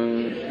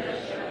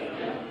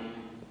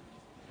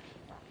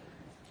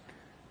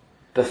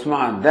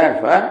 Tasmat,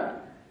 therefore,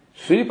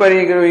 Shruti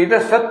Parigrahita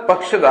Sat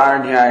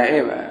Pakshadardhyaya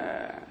Eva.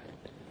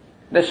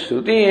 The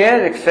Shruti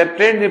has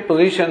accepted the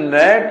position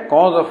that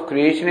cause of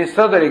creation is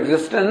further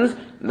existence,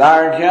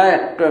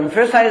 Dardhyaya, to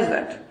emphasize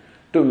that,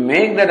 to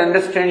make that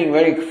understanding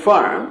very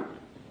firm.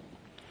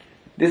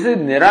 This is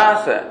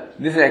Nirasa.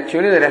 This is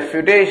actually the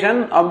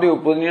refutation of the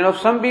opinion of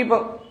some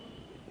people.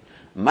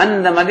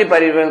 Mandamati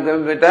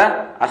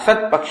Parikalpita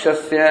Asat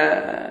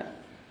Pakshasya.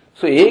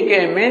 So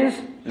Eke means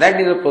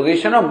that is the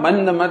position of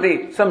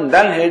Mandamati, some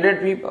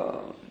dull-headed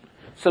people,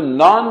 some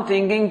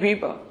non-thinking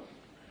people.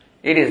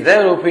 It is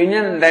their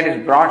opinion that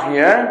is brought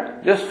here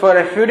just for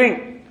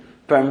refuting,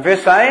 to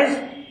emphasize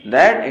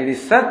that it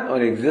is Sat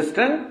or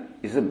existent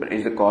is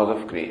the cause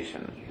of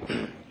creation.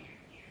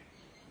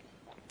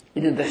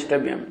 It is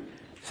Drashtavyam.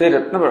 Say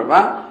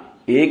Ratnaprabha,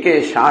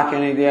 Eke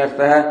Shakyana iti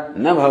artha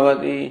na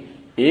bhavati.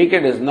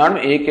 Eke does not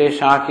mean Eke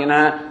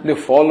Shakyana, they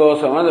follow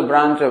some other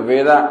branch of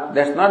Veda.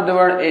 That's not the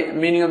word,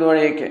 meaning of the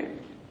word Eke.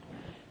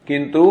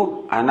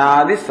 Kintu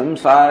anadi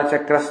samsara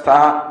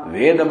chakrastha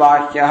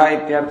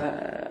vedabhakyaha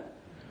ityartha.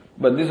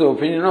 But this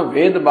opinion of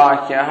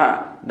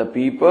vedabhakyaha, the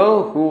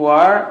people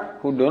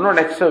who do not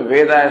accept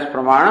Veda as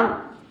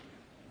pramanam,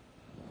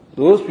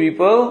 those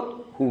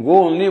people who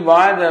go only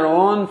by their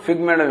own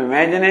figment of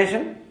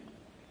imagination,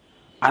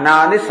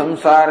 anadi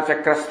samsara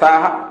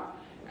chakrastha,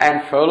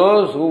 and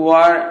fellows who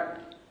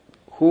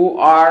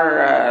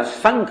are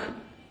sunk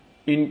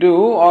into,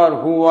 or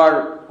who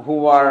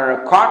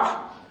are caught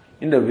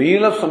in the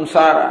wheel of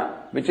samsara,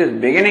 which is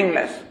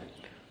beginningless.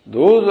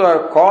 Those who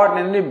are caught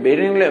in the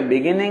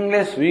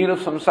beginningless wheel of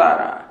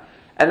samsara,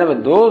 and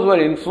those who are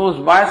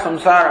influenced by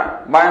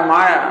samsara, by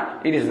maya,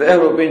 it is their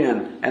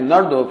opinion and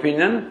not the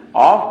opinion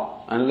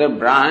of another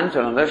branch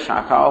or another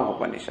shakha of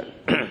Upanishad.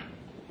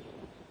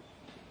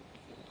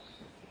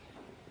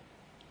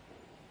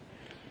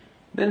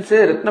 Then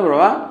say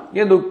Ratnaprabha,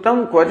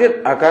 yaduktam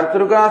kvajit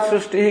akartruka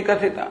srushti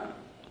kathita.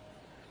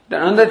 The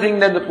another thing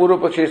that the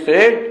Purva-Pakshi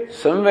said,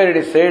 somewhere it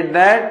is said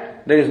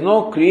that there is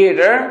no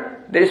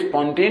creator, there is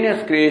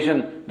spontaneous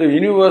creation. The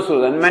universe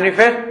was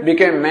unmanifest,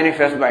 became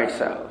manifest by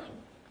itself.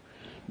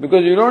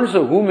 Because you don't say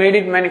who made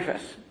it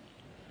manifest.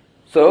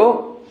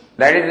 So,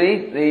 that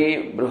is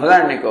the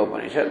Brihadaranyaka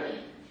Upanishad.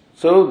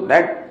 So,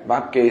 that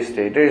Vakya is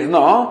stated.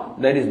 No,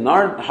 that is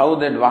not how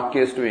that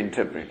Vakya is to be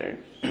interpreted.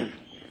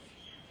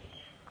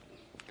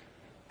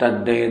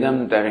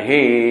 Taddedam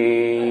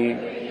tarhi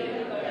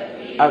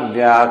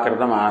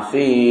avyakritam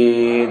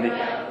asid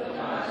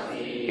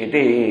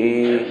iti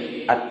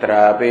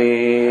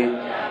atrape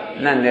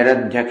na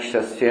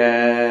niradhyakshasya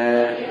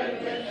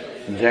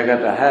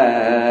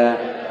jagatah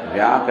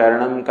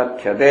vyakaranam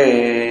kathyate.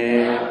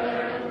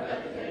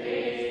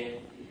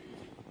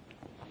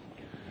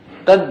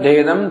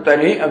 Taddedam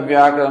tarhi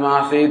avyakritam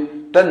asid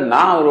tad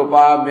nam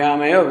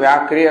rupabhyamaya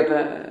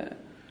vyakriyata.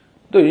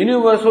 The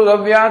universe was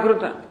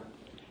avyakrita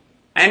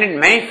and it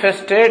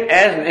manifested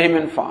as name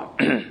and form.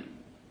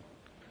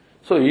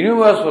 So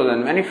universe was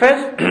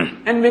unmanifest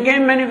and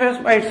became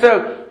manifest by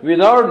itself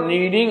without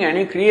needing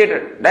any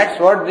creator. That's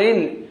what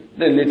the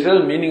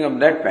literal meaning of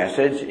that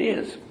passage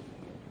is.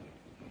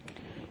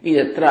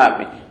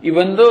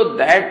 Even though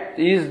that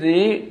is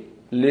the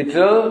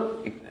literal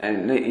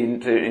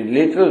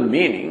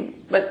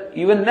meaning, but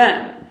even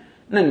then,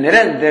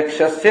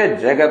 niradhyakshasya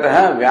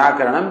jagatah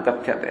vyakaranam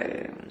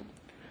kathyate.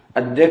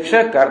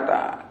 Adhyaksha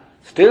karta.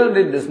 Still,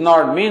 this does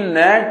not mean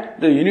that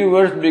the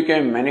universe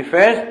became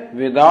manifest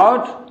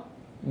without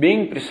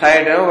being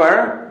presided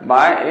over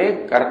by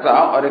a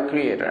karta or a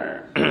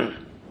creator.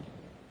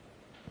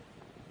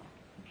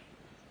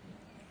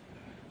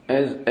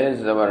 As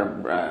our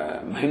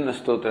Mahimna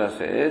Stotra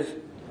says,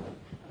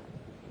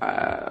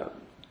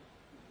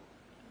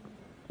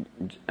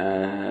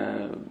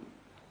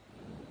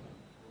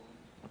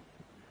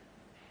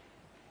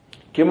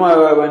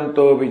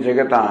 Kimavavantopi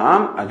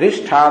jagatam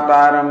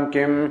adhisthataram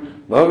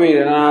kim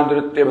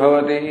bhavidhanadritya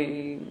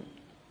bhavati.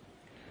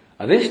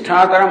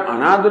 Adhisthataram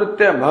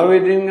anadritya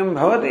bhavidingam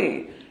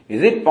bhavati.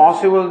 Is it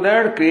possible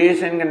that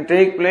creation can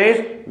take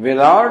place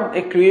without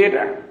a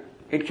creator?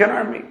 It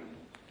cannot be.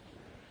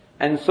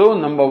 And so,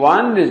 number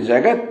one, this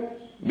Jagat,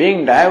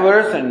 being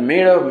diverse and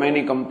made of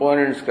many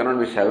components, cannot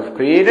be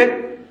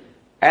self-created,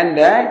 and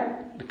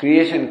that the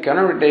creation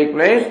cannot take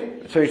place,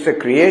 so it's a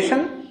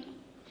creation.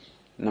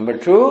 Number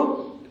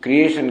two,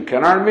 creation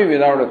cannot be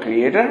without a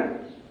creator.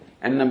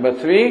 And number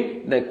three,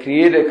 the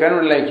creator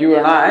cannot be like you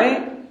and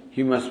I,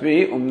 he must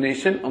be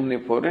omniscient,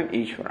 omnipotent,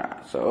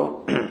 Ishvara.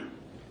 So,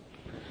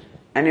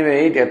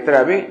 anyway,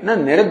 yatrapi na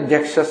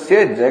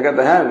niradhyakshasya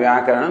jagatah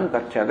vyakaranam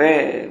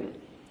tachyate.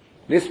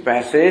 This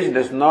passage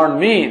does not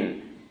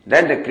mean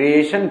that the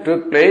creation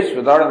took place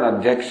without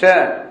an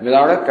adhyaksha,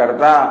 without a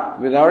karta,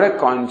 without a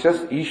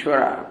conscious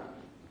Ishvara.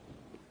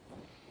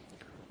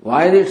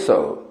 Why is it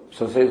so?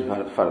 So says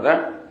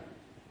further,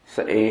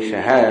 sa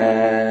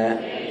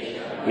eshaha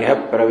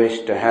यह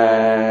प्रविष्टः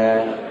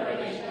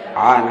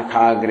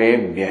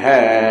आनखाग्रेभ्यः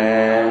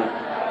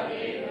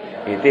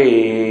इति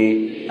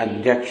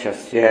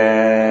अध्यक्षस्य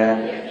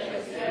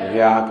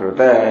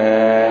व्याकृत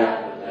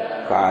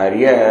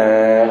कार्य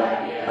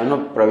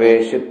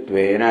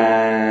अनुप्रवेशित्वेन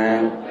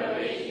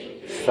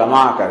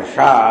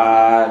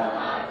समाकर्षात्.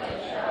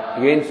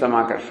 Again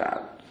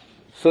समाकर्षात्.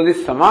 So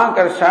this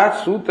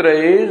समाकर्षात् sutra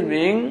is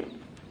being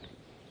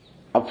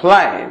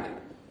applied,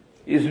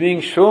 is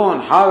being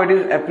shown how it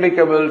is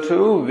applicable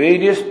to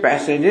various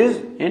passages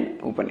in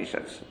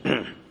Upanishads.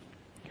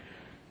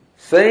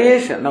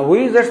 Saesha, now who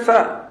is that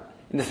Sa?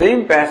 In the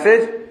same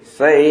passage,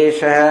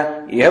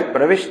 Saesha, Yah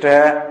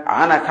Pravishta,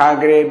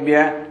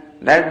 Anakhagrebhya,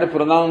 that the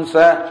pronoun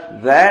Sa,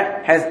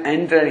 that has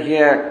entered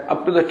here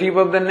up to the tip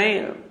of the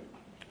nail.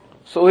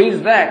 So who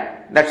is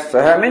that? That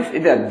Saha means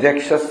it is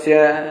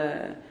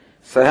Adhyakshasya.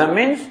 Saha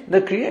means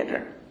the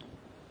creator.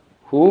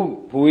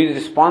 Who is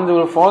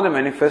responsible for the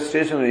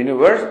manifestation of the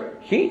universe?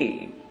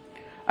 He.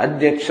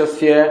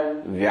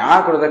 Adhyakshasya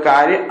vyakruta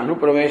karya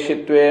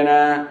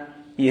anupraveshittvena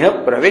iha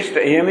pravishta.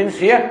 Iha means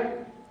here.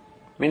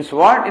 Means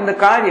what? In the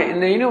karya, in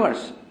the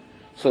universe.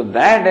 So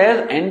that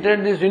has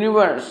entered this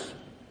universe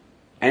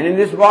and in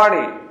this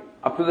body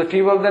up to the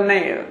tip of the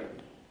nail.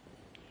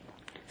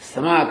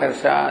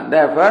 Samakarsha.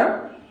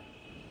 Therefore,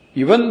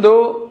 even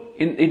though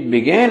it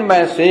began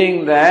by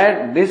saying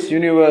that this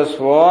universe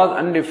was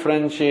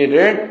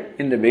undifferentiated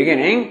in the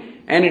beginning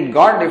and it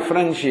got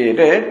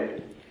differentiated,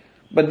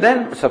 but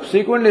then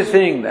subsequently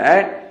saying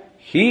that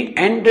he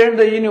entered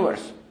the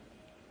universe.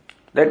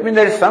 That means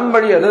there is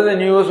somebody other than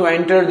you who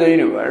entered the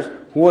universe,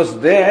 who was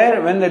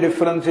there when the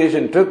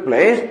differentiation took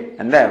place,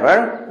 and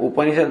therefore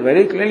Upanishad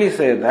very clearly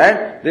says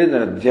that there is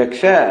an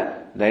adhyaksha,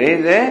 there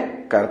is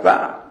a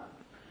karta,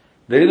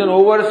 there is an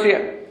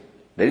overseer,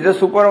 there is a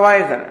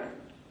supervisor,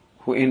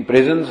 who in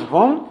presence of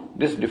whom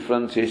this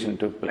differentiation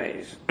took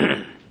place.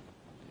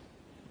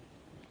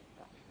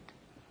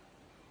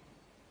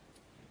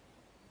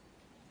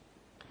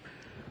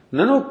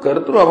 Nanu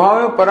kartru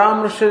abhava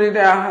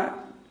paramrushyarityaha.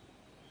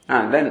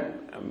 Then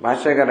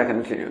Bhashyakara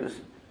continues.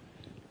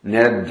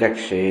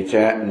 Niradhyakshe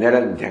cha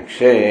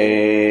niradhyakshe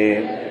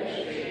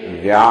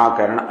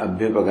vyakarana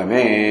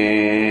abhyupagame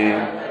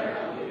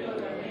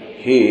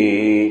hi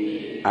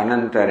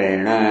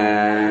anantarena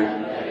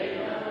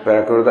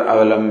प्रकृत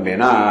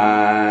अवलंबिना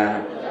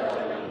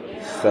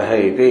सह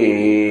इति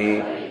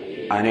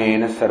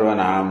अनेन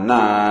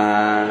सर्वनाम्ना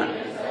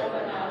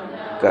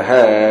कह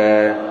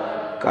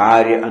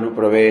कार्य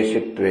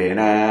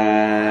अनुप्रवेशित्वेन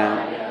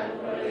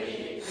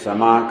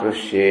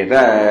समाकृष्येत.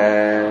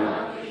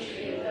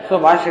 So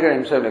Bhashyakara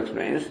himself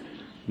explains,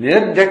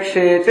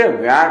 niradhyakshe cha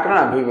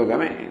vyakarana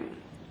abhyupagame.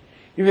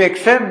 If you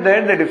accept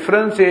that the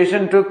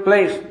differentiation took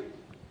place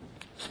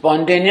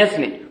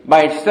spontaneously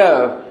by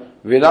itself,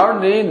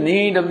 without the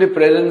need of the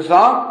presence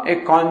of a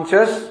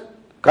conscious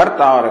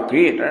karta or a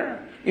creator,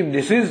 if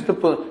this is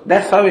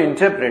that's how we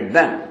interpret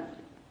them.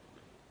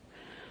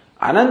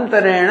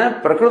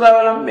 Anantarena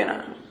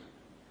prakrutavalamvina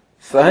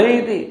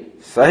sahiti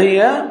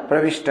sahya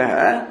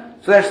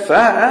pravishtaha. So that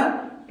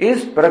saha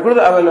is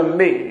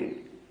prakrutavalambi.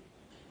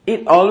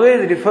 It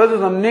always refers to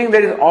something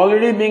that is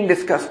already being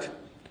discussed.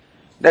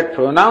 That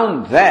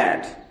pronoun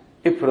that,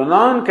 a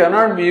pronoun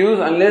cannot be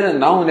used unless a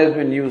noun has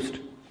been used.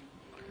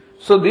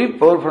 So the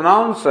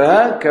pronoun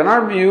saha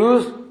cannot be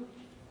used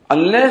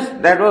unless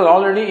that was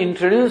already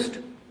introduced.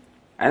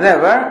 And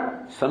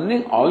therefore,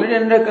 something already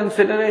under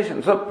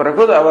consideration. So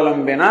prakrut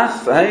avalambina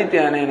saha iti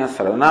anena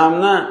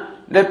sarvanamna,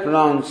 that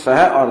pronoun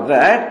saha or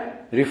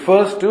that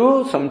refers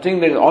to something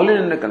that is already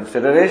under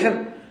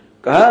consideration.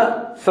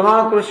 Kaha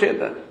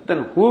samakrusheta.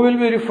 Then who will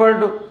be referred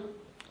to?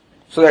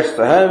 So that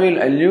saha will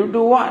allude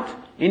to what?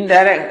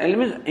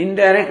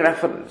 Indirect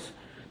reference.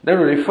 That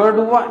will refer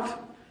to what?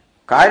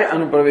 Karya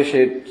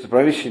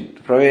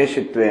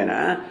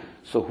anupraveshitvena.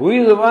 So who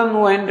is the one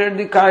who entered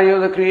the karya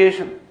of the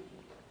creation?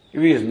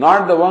 If he is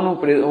not the one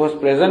who was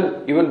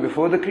present even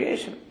before the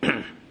creation.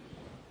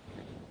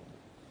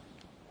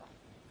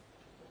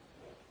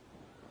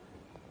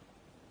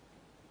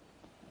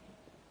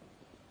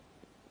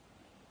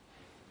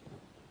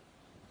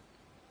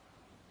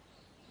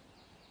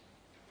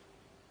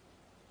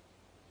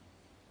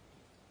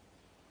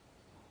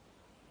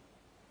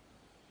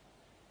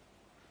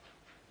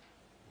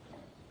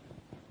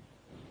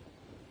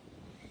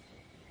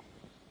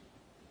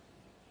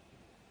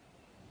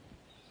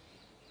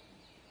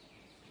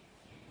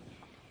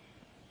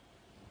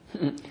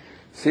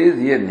 Says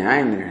here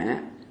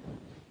Nyayendra,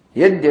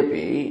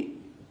 Yadyapi,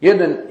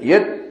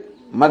 Yad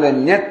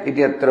Madanyat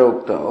ityatra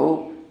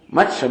uktau,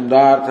 Mat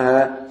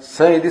Shabdartha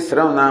Sa iti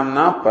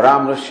Sravanamna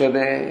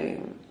Paramrashyade.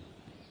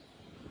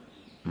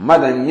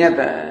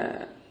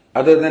 Madanyat,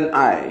 other than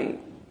I,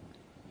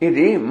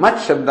 iti Mat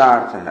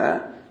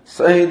Shabdartha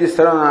Sa iti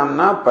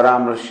Sravanamna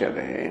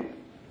Paramrashyade.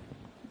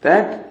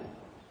 That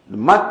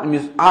Mat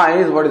means I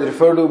is what is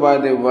referred to by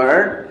the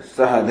word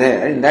Saha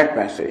there in that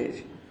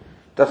passage.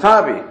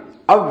 Tathapi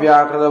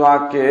Avyakೃತ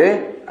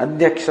vakye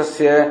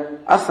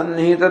adhyakshasya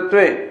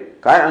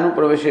asannihitatve Kaya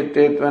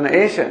anupraveshitetvan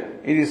esha.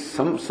 It is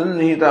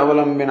sannihita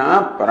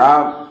avalambina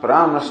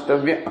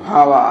paramnastavya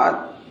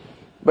abhavat.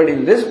 But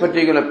in this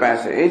particular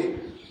passage,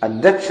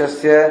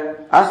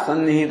 adhyakshasya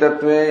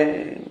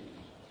asannihitatve.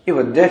 If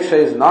adhyaksha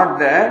is not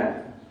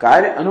there,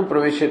 kaya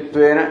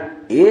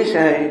anupraveshitvena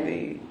esha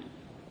iti.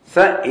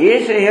 Sa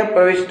esha iha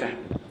pravishta.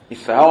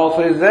 If sa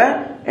also is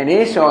there, and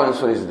esha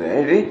also is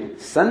there, it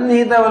is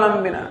sannihita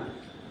avalambina.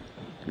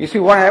 You see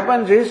what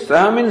happens is,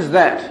 saha means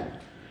that.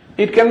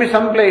 It can be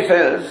someplace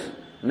else,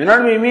 may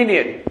not be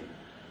immediate.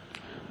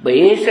 But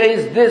esha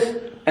is this,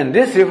 and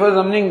this refers to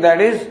something that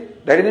is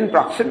in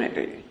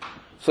proximity.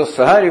 So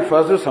saha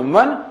refers to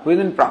someone who is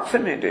in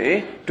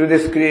proximity to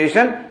this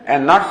creation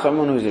and not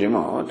someone who is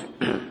remote.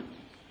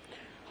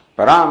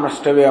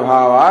 Paramrastavya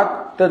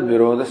bhavat tad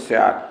viroda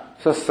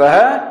syat. So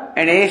saha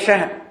and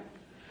esha.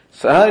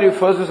 Saha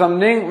refers to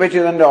something which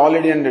is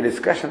already under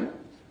discussion.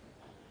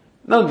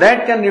 Now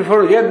that can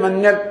refer to yad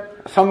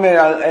manyat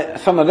somewhere,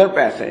 some other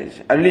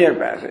passage, earlier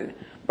passage.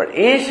 But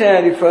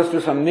esha refers to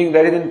something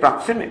that is in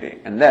proximity.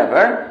 And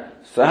therefore,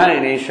 saha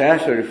and esha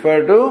should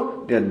refer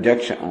to the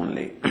adhyaksha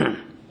only.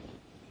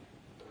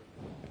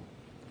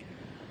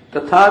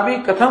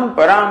 Tathapi katham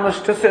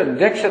paramashtasya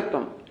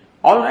adhyakshatvam.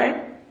 Alright.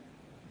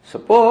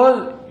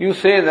 Suppose you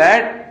say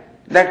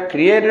that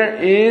creator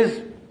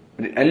is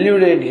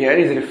alluded here,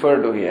 is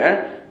referred to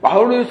here. But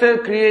how do you say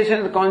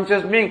creation is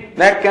conscious being?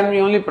 That can be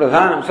only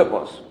pradhanam,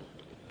 suppose.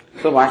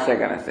 So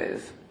Bhashyakara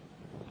says.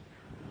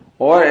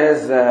 Or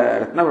as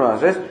Ratnaprabha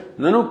says,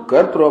 Nanu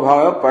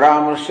kartrobhava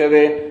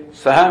paramarsyade.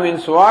 Saha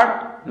means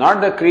what?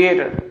 Not the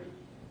creator.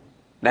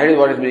 That is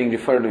what is being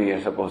referred to here,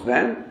 suppose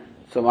then.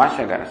 So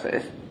Bhashyakara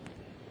says,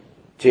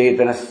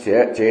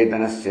 Chetanasya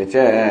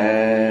cha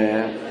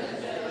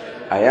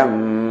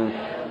ayam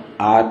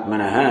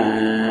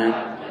atmanah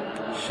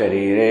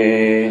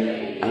sharire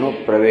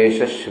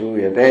anupravesha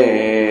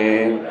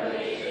shruyate.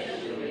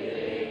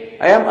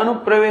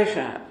 Ayam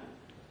anupravesha.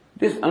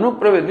 This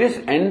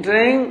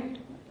entering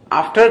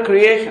after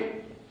creation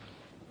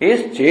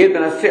is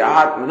chetanasya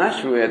atmana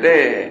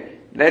shruyate.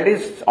 That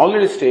is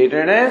already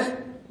stated as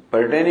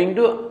pertaining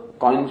to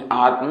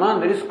atma,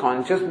 that is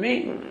conscious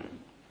being.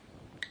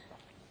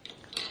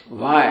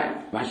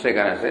 Why?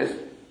 Bhashyakara says,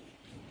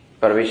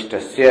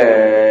 pravishtasya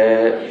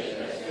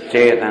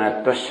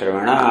chetanatva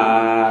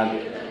shravanat.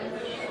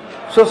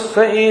 So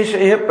sa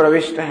esha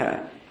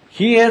pravishtaha.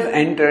 He has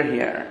entered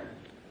here.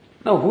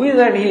 Now who is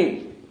that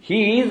he?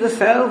 He is the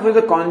self, who is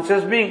a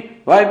conscious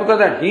being. Why? Because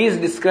that he is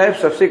described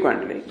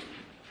subsequently.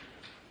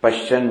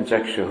 Pashyan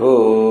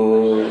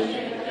chakshuhu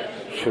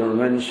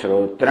shrunvan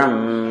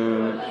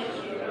shrotram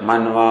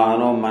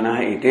manvano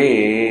manah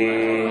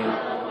iti.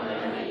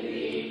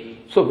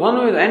 So one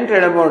who is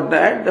entered about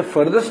that, the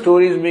further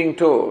story is being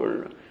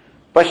told.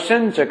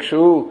 Pashyan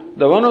chakshu,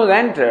 the one who is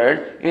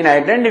entered in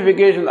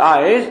identification with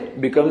eyes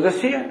becomes a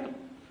seer.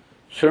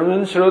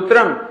 Shrunvan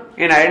shrotram,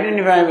 in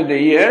identifying with the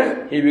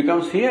ears, he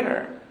becomes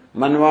hearer.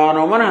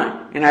 Manvano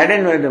mana, in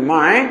identifying with the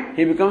mind,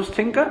 he becomes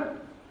thinker.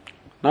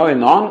 Now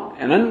an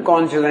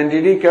unconscious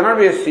entity cannot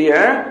be a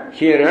seer,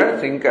 hearer,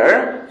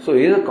 thinker, so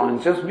he is a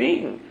conscious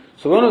being.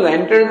 So one who is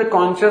entered is a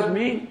conscious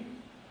being.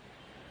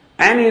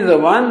 And he is the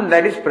one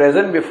that is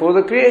present before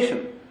the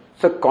creation.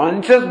 So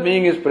conscious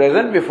being is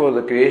present before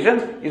the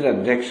creation, is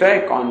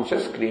adhyaksha, a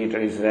conscious creator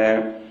is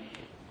there.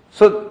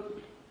 So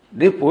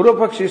the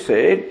Purvapakshi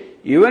said,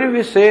 even if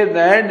we say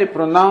that the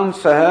pronoun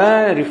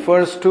saha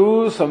refers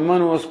to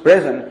someone who was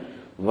present,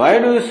 why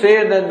do you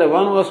say that the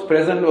one who was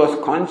present was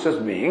conscious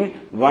being?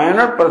 Why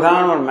not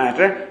pradhan or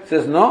matter? He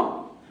says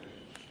no.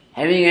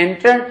 Having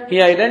entered, he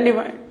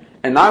identified.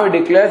 And now he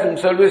declares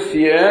himself to be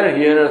seer,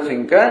 hearer,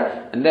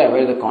 thinker, and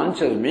therefore the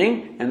conscious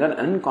being and an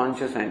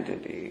unconscious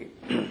entity.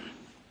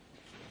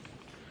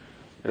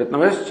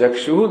 Ratnavas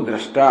chakshu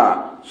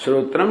drashta,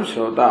 shrotram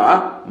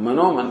shrota,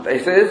 mano manta. He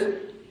says,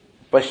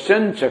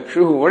 Pashyan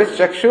chakshu. What is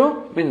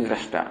chakshu? Means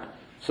drashta.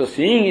 So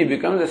seeing, he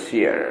becomes a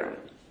seer.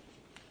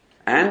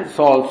 And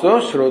so also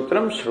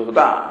shrotram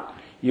shrota.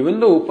 Even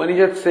though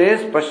Upanishad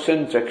says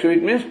Pashyan chakshu,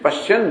 it means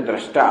Pashyan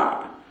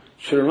drashta.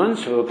 Shrunvan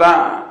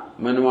shrota.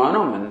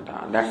 Manvano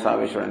manta. That's how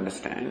we should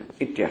understand.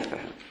 Ityartha.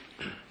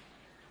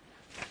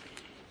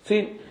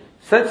 See,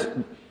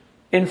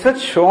 in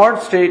such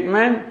short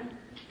statement,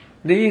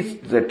 the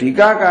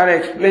Tikakara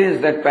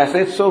explains that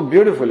passage so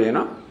beautifully,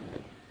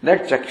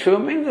 that chakshu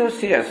means a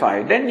seer. So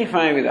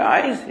identifying with the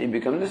eyes, he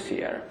becomes a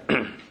seer.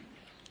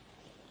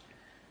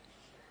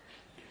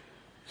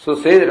 So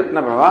says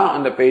Ratnaprabha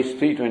on the page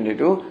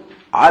 322,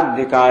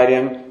 Adya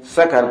karyam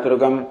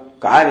sakartrukam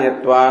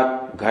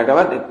karyatvat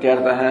ghatavat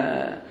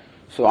ityartah.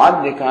 So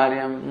Adya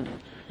karyam,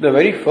 the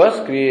very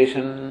first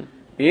creation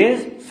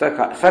is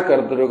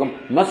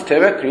sakartrukam, must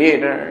have a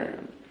creator.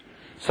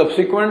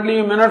 Subsequently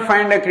you may not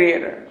find a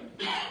creator.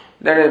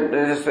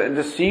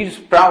 The seed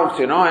sprouts,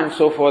 and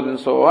so forth and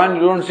so on.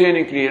 You don't see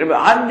any creator. But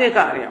Adya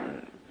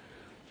karyam,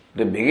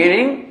 the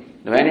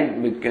beginning, when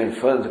it became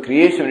first, the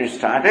creation when it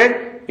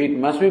started, it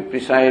must be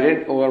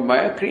presided over by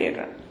a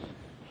creator.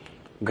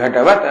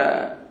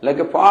 Ghatavata, like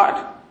a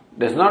pot,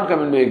 does not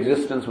come into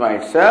existence by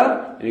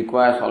itself, it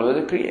requires always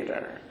a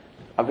creator.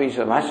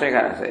 Apicha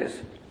Bhashyakara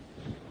says,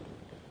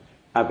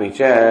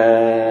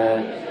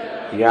 Apicha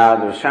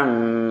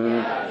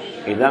yadrusham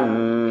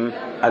idam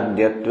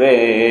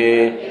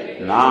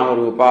adyatve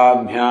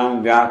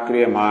namarupabhyam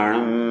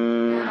vyakriyamanam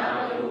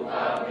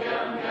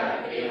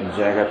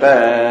jagata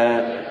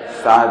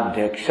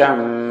sadhyaksham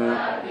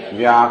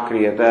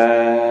vyakriyata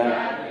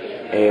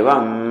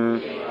evam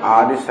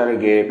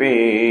Adisargepi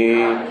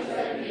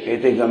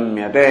iti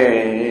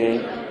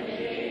gamyate.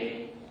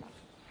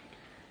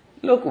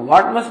 Look,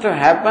 what must have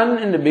happened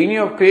in the beginning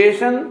of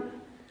creation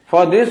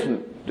for this,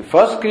 the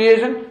first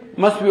creation,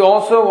 must be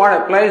also what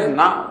applies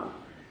now.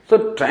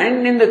 So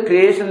trend in the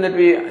creation that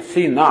we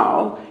see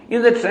now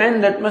is a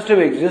trend that must have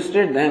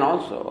existed then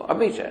also.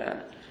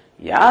 Apicha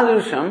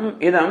yadrusham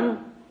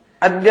idam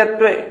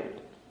adyatve.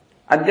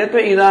 Adyatve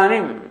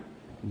idanim.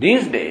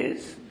 These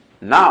days,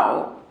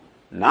 now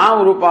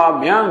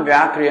rupabhyam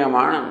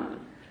vyakriyamanam.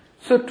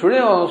 So today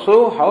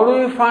also, how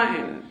do we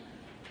find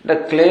the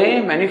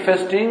clay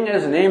manifesting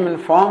as name and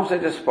form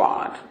such as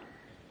pot?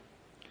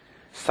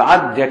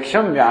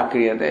 Sadhyaksham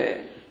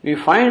vyakriyate. We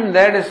find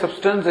that a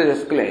substance such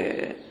as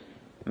clay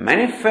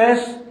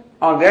manifests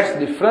or gets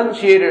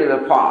differentiated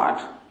as a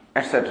pot,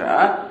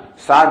 etc.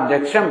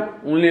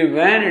 Sadhyaksham, only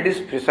when it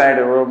is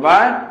presided over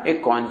by a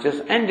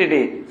conscious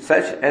entity,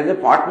 such as a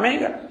pot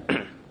maker.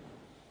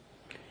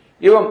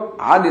 Even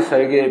Adi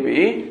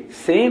Sargepi,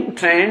 same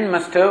trend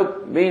must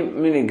have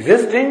been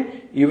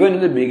existing even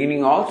in the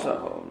beginning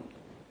also.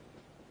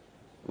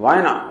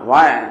 Why not?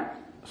 Why?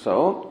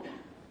 So,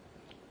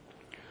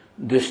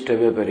 Dishta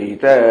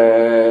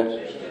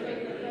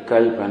Viparita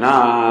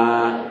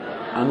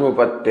Kalpana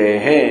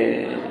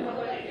Anupattehe.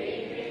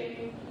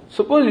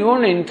 Suppose you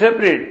want to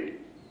interpret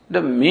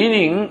the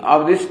meaning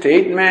of this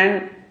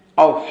statement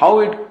of how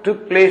it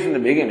took place in the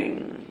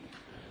beginning.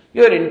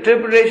 Your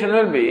interpretation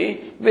will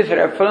be with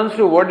reference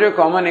to what your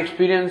common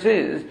experience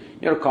is.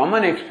 Your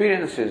common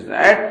experience is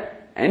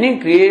that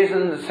any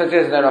creation such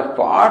as that of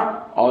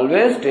pot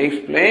always takes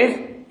place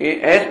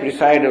as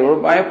presided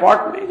over by a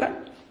pot maker.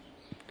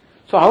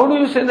 So how do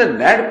you say that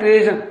that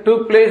creation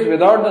took place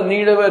without the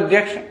need of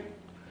adhyaksha?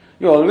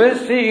 You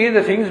always see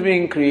the things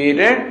being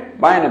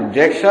created by an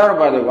adhyaksha or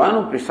by the one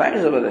who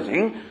presides over the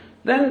thing.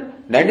 Then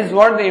that is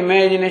what the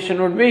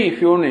imagination would be. If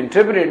you want to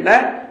interpret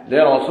that,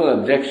 there also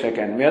the adhyaksha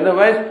can be.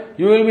 Otherwise,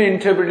 you will be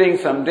interpreting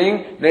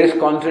something that is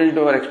contrary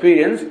to our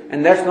experience,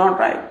 and that's not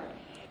right.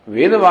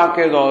 Veda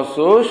Vakyas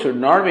also should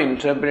not be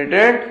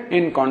interpreted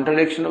in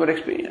contradiction of our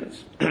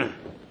experience.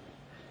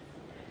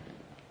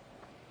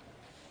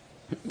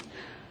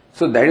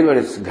 So that is what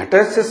it is.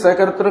 Ghatasya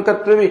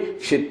sakartrukatvavi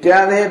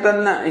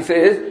shityadhetanna. He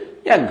says,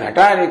 yeah,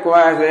 Ghata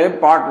requires a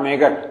pot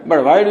maker,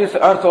 but why does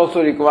earth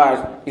also requires?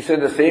 He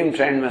said the same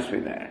trend must be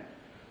there.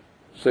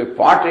 So if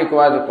pot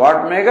requires a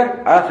pot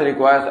maker, earth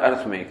requires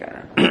earth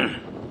maker.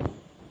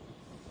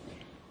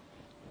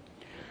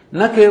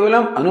 न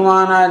केवलम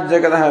अनुमानात्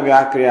जगतः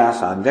व्याक्रिया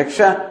साध्यक्ष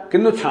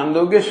किंतु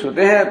छांदोग्य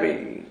श्रुतेः अपि.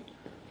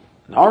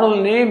 Not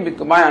only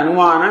by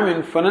anumanam,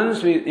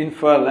 inference, we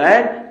infer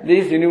that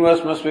this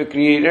universe must be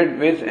created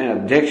with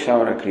an adhyaksha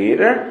or a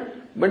creator,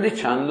 but the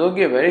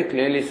Chandogya very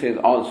clearly says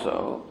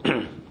also.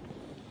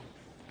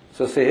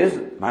 So says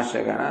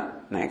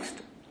Bhashyakara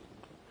next.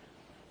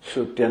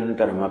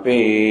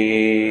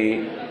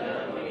 Shrutyantaramapi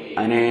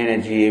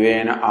anena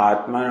jivena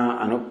atmana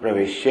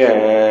anupravishya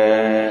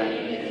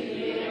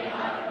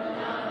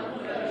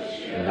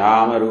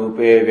nama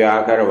rupe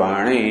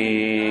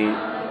vyakarvani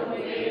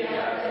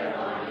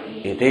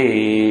iti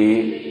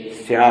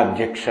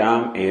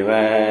syadhyaksham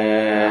eva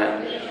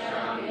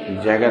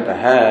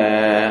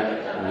jagatah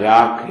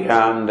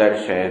Vyakriyam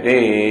darshayate.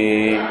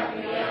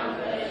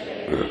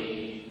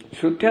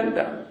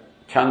 Shrutyanta.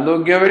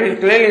 Chandogya very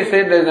clearly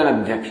said there is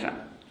an adhyaksha.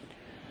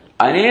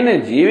 Anena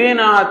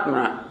jivena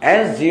atma,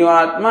 as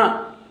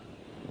jivatma,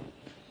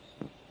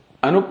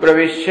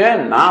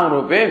 anupravishya nam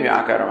rupe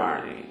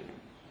vyakarvani.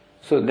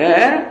 So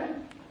there,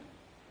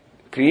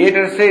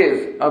 Creator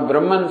says, or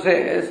Brahman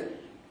says,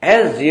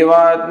 as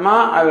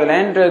jivatma, I will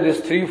enter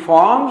these three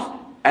forms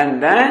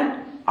and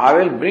then I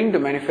will bring to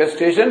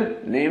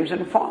manifestation names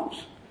and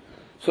forms.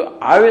 So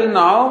I will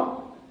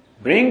now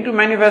bring to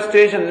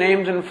manifestation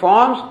names and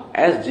forms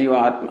as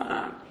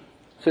Jivatma.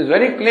 So it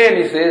very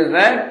clearly says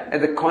that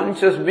as a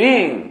conscious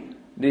being,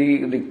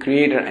 the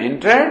Creator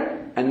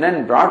entered and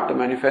then brought to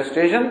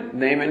manifestation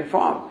name and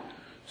form.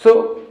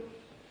 So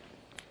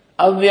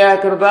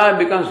Avyakruta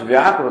becomes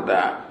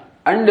Vyakruta.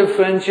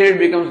 undifferentiated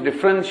becomes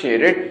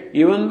differentiated,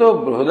 even though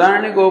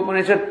Brihadaranyaka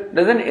Upanishad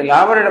doesn't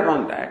elaborate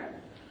upon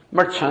that.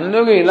 But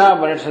Chandogya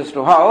elaborates as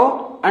to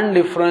how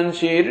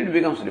undifferentiated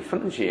becomes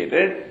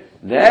differentiated.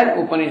 There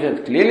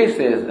Upanishad clearly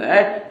says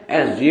that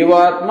as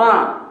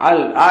Jivatma,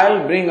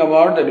 I'll bring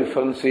about the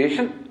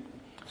differentiation.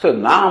 So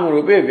Nam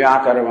Rupe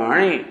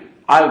Vyakarvani,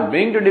 I'll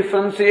bring to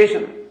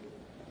differentiation.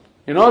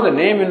 You know the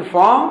name and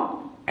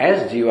form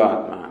as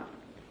Jivatma.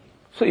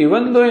 So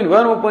even though in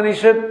one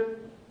Upanishad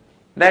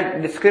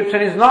that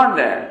description is not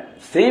there,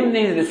 same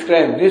thing is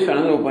described this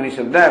another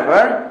Upanishad there,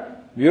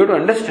 but we have to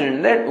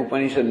understand that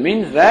Upanishad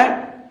means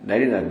that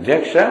there is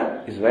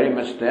Adhyaksha is very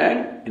much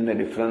there in the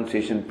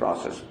differentiation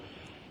process.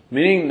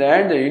 Meaning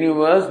that the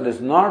universe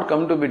does not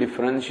come to be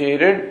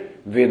differentiated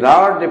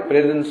without the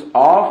presence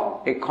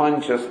of a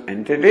conscious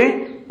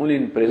entity. Only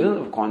in presence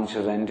of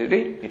conscious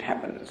entity it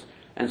happens.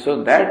 And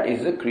so that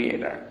is the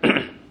creator.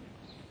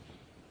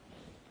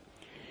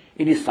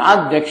 It is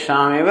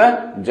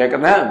sadhyakshameva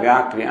jagata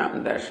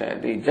vyakriyam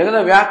darshayati.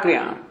 Jagata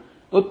vyakriyam,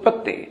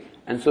 utpatti.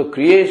 And so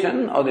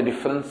creation or the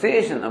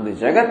differentiation of the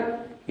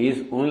jagat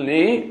is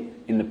only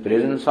in the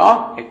presence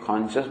of a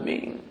conscious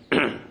being.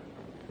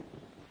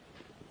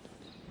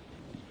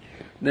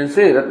 Then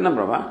say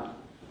Ratnaprabha,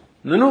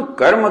 Nanu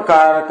karma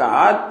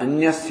karakad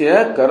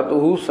anyasya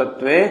kartuhu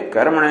sattve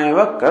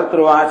karmaneva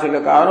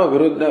kartruvachilakaro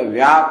viruddha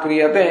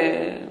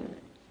vyakriyate.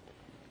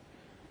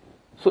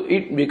 So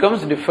it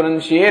becomes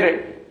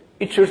differentiated.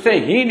 It should say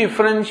he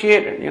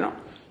differentiated,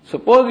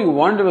 Suppose you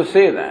wanted to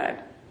say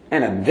that,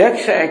 and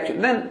adhyaksha actually,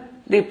 then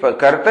the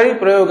kartari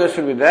prayoga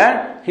should be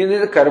there, here is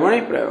the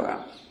karmani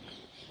prayoga.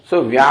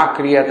 So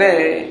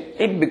vyakriyate,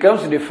 it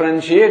becomes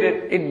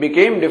differentiated, it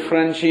became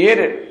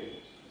differentiated.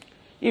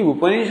 If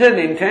Upanishad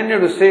intended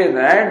to say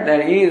that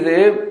there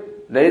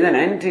is an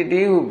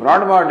entity who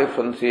brought about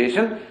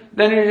differentiation,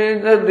 then it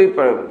is the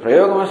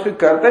prayoga must be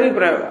kartari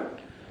prayoga.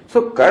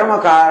 So karma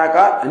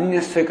karaka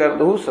anyasya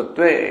kartuhu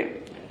sattve.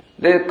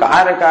 There is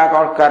karaka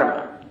called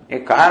karma, a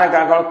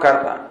karaka called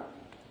karta.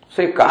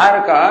 So a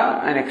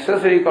karaka, an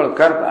accessory called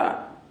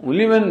karta,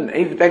 only when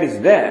if that is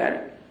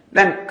there,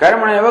 then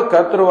karma eva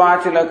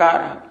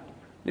kartruvachilakara.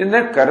 Then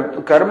that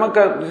karma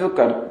kartru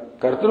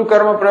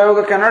karma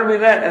prayoga cannot be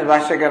there. As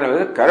Bhashyakara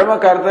says, karma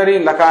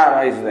kartari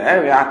lakara is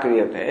there,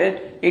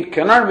 vyakriyate. It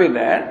cannot be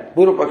there,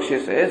 Purva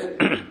Pakshi says.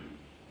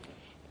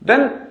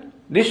 Then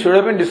this should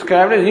have been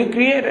described as he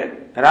created,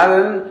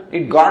 rather than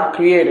it God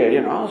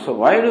created, So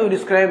why do you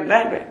describe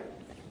that way?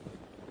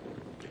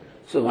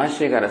 So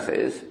Bhashyakara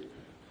says,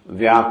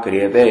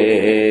 vyakriyate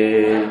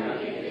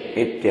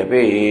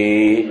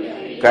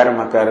ityapi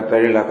karma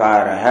kartari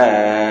lakara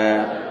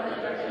hai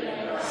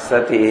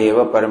sati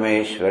eva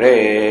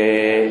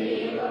parameshware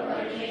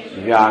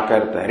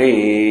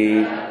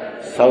vyakartari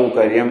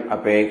saukaryam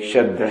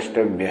apeksha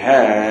drashtabhya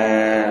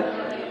hai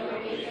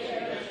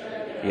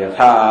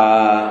yatha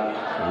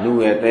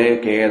nuyate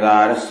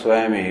kedara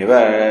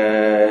swayameva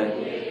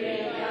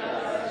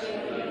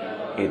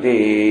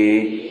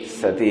iti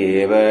sati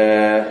eva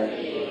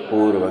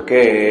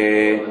purvake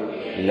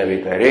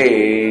lavitare.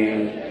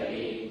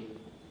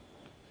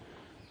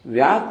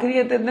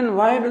 Vyakriyate, then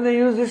why do they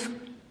use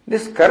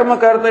this karma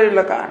kartari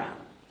lakara?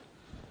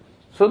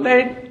 So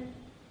that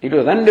it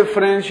was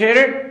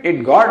undifferentiated,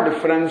 it got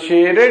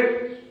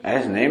differentiated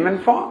as name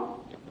and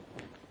form.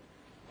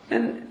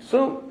 And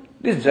so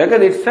this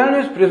jagat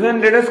itself is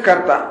presented as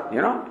karta,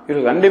 it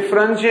was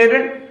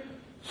undifferentiated.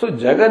 So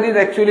jagat is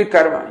actually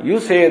karma. You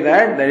say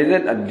that there is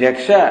an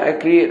adhyaksha, a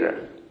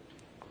creator,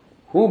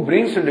 who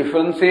brings to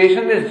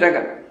differentiation this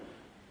jagat.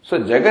 So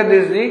jagat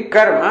is the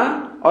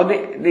karma or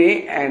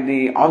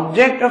the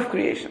object of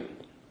creation,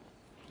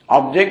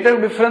 object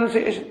of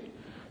differentiation.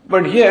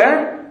 But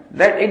here,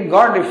 that it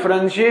got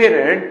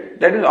differentiated,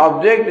 that is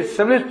object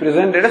itself is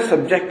presented as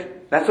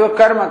subject. That's what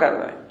karma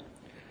karta.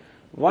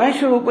 Why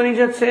should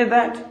Upanishad say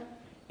that?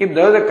 If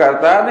there was a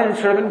karta, then it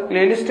should have been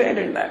clearly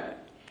stated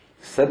that.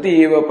 Sati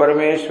eva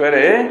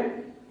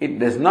parameshware, it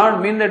does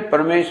not mean that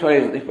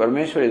Parameshwara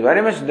is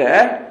very much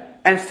there,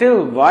 and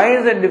still why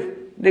is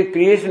the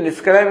creation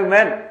describing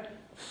that?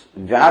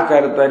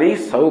 Vyakartari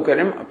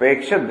saukaryam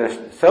apeksha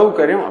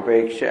saukaryam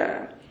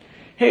apeksha.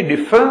 Hey,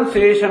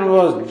 differentiation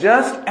was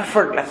just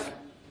effortless.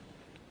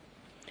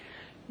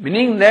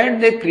 Meaning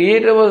that the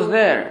creator was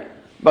there,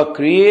 but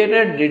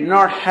creator did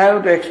not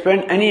have to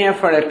expend any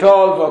effort at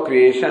all for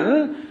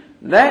creation.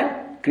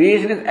 That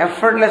creation is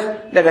effortless.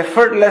 That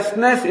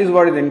effortlessness is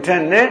what is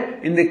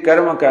intended in the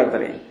karma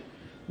kartari.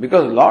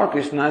 Because Lord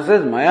Krishna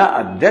says, Maya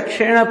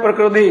adhyakshena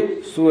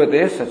prakriti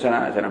suvate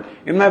sachanacharam.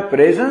 In my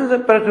presence, the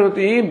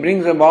prakriti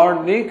brings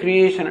about the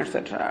creation,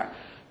 etc.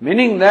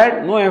 Meaning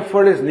that no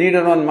effort is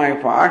needed on my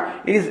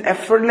part. It is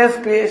effortless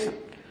creation.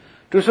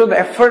 To show the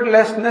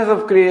effortlessness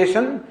of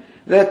creation,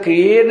 the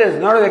creator does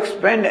not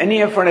expend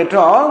any effort at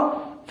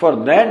all. For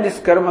that, this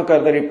karma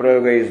kartari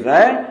prayoga is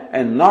there,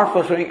 and not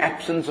for showing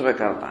absence of a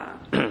karta.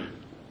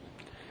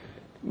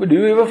 But do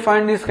you ever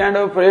find this kind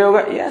of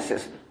prayoga?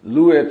 Yes.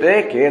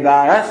 Luyate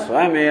kedara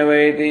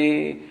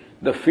swayameva.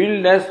 The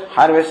field is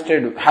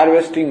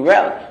harvesting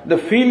well. The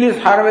field is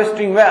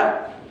harvesting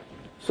well.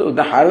 So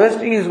the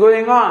harvesting is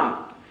going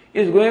on.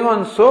 It's going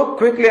on so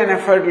quickly and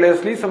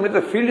effortlessly. Somebody,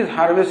 the field is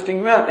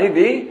harvesting well.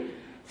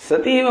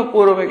 Sativa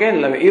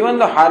Purvake, even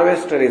the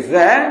harvester is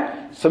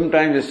there.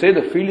 Sometimes they say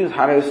the field is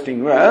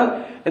harvesting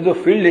well, and the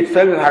field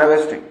itself is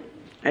harvesting.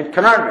 It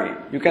cannot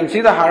be. You can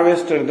see the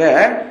harvester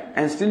there,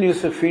 and still you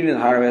say field is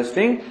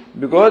harvesting,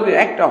 because the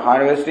act of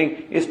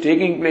harvesting is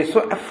taking place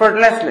so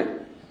effortlessly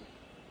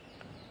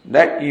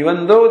that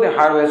even though the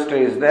harvester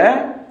is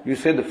there, you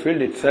say the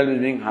field itself is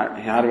being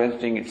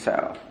harvesting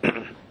itself.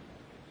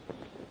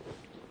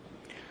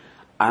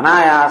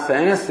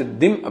 Anayasena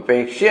siddhim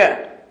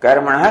apekshya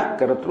karmanah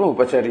karatru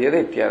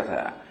upacharyate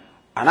ityartha.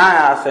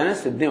 Anayasena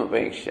siddhim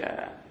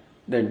apekshya.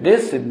 That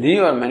this siddhi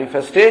or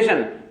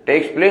manifestation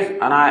takes place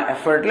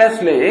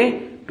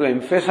effortlessly, to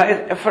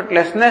emphasize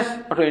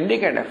effortlessness or to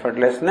indicate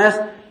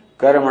effortlessness.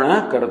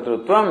 Karmanah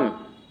karatrutvam.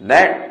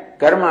 That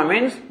karma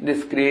means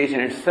this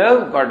creation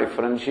itself got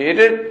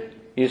differentiated,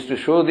 is to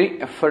show the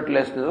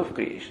effortlessness of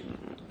creation.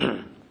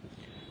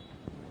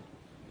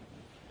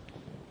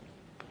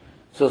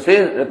 So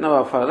says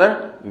Ratnava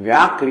further,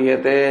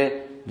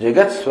 Vyakriyate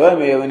Jagat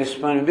Swameva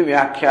Nispaniti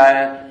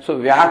Vyakhyaya. So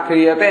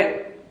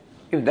Vyakriyate,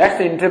 if that's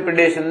the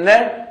interpretation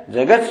there,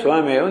 Jagat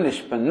Swameva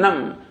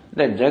Nispannam,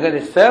 that Jagat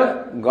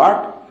itself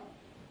got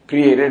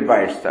created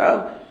by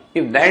itself.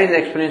 If that is the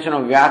explanation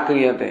of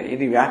Vyakriyate,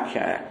 iti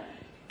Vyakhyaya.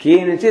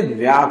 Kenichit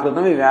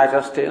Vyakrutam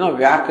Vyachaste. No,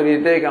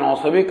 Vyakriyate can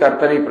also be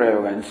Kartari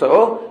Prayoga. And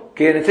so,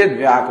 Kenichit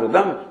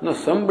Vyakrutam, no,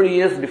 somebody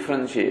is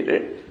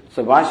differentiated.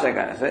 So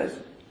Bhashyakara says,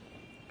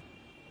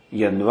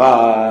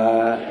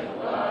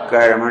 Yadva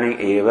Karmani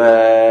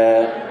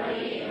Eva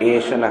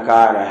Esha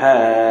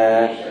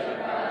Lakaraha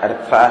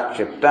Arthat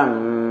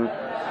Chiptam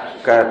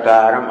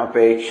Kartaram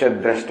Apeksha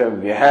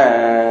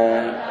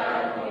Drashtavyah.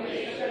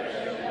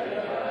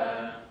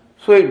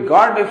 So it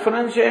got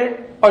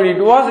differentiated or it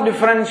was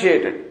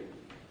differentiated.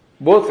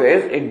 Both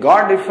ways, it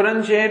got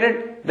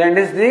differentiated, then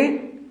it is the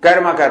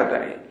karma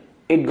kartari.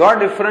 It got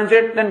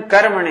differentiated, then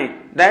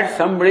karmani, that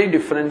somebody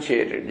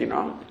differentiated,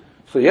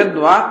 So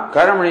yadva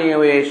karmani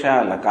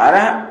evesha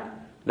lakara,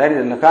 that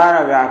is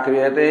lakara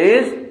vyakriyate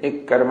is a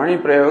karmani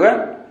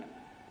prayoga.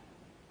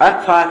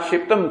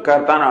 Arthakshiptam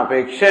kartana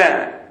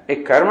apeksha, a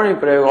karmani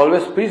prayoga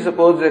always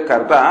presupposes a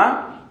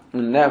karta,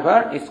 and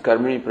therefore it's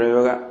karmani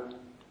prayoga.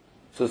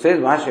 So says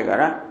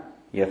Bhashyakara,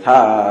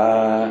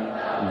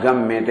 Yatha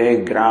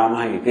Gammyate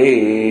Grama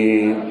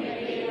iti.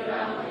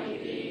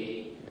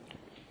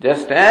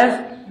 Just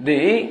as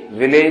the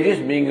village is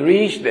being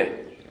reached.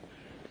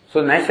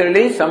 So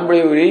naturally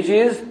somebody who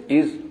reaches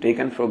is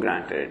taken for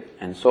granted.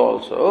 And so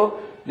also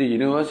the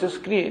universe is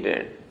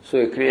created.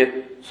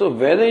 So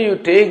whether you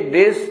take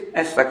this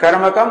as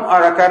sakarmakam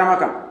or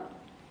akarmakam.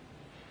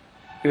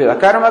 If it is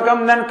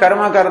akarmakam, then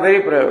karma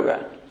kartari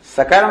prayoga.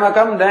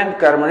 Sakarmakam, then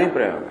karmani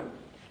prayoga.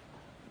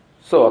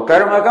 So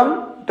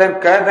akarmakam, then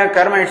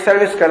karma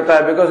itself is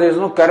karta because there is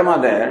no karma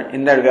there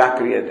in that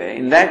vyakriyate.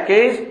 In that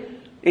case,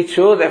 it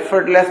shows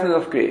effortlessness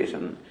of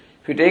creation.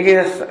 If you take it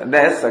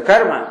as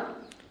sakarma,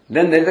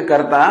 then there is a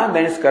karta,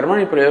 then it's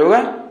karmani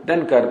prayoga,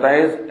 then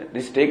karta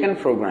is taken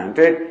for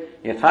granted.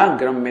 Yatha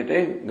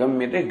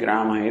gammyate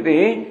grama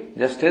iti,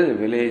 just as the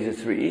village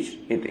is reached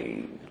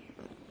iti.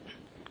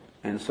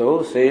 And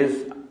so says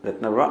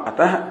Ratnava,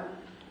 atah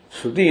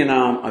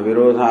shrutinam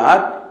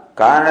avirodhat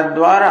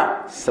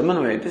karanadvara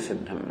samanvayati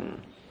siddham.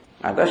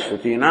 Atah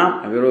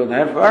shrutinam avirodhat.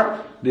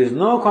 Therefore, there is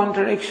no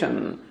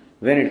contradiction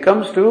when it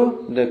comes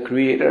to the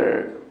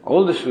Creator.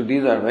 All the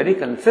shrutis are very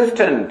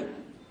consistent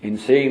in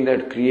saying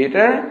that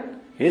Creator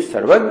is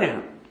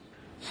Sarvajna,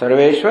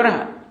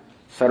 Sarveshwara,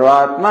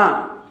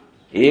 Sarvatma,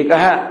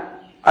 Ekaha,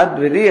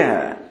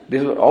 Advidiya.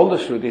 This is what all the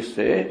shrutis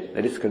say,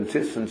 that is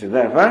consistency.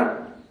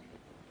 Therefore,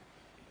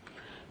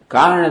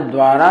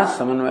 Karanadvara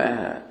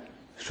samanvaya.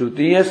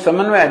 Shruti is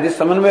samanvaya. This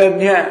samanvaya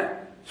adhyaya,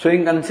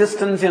 showing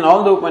consistency in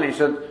all the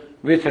Upanishads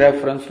with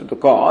reference to the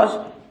cause,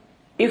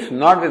 if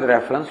not with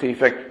reference to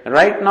effect.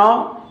 Right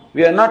now,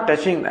 we are not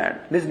touching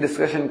that. This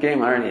discussion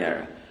came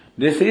earlier.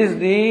 This is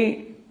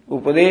the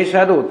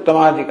Upadesha to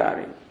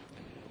Uttamadhikari.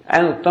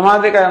 And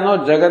Uttamadhikari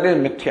knows Jagat is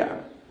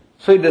mithya.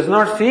 So he does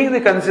not seek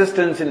the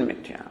consistency in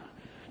mithya.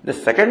 The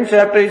second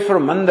chapter is for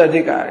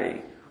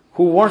Mandadhikari,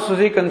 who wants to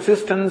see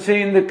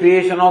consistency in the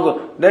creation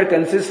also. That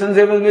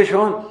consistency will be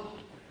shown.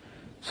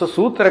 So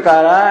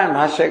Sutrakara and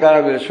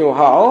Bhashyakara will show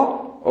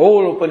how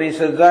all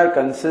Upanishads are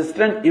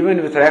consistent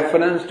even with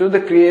reference to the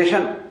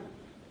creation.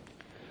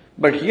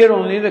 But here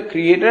only the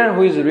Creator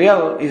who is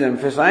real is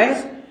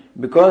emphasized,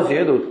 because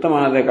here the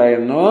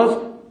Uttamadhikari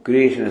knows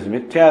creation is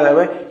mithya. That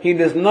way he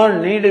does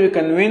not need to be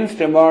convinced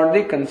about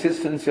the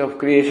consistency of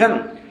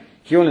creation.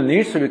 He only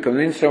needs to be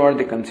convinced about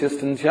the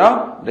consistency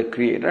of the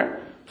Creator.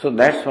 So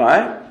that's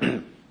why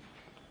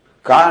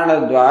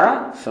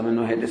Karanadvara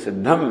samanvayati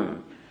siddham.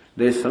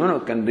 There is the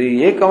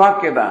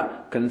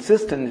ekavakyata,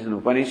 consistency in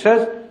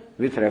Upanishads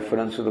with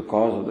reference to the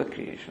cause of the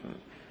creation.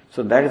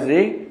 So that is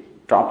the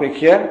topic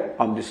here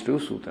of these two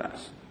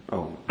sutras.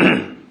 Oh.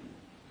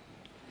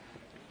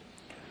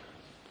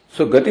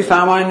 So Gati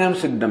Samanyam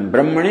Siddham,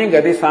 Brahmani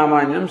Gati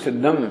Samanyam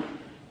Siddham,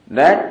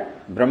 that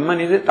Brahman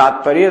is the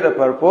Tatparya, the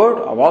purport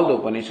of all the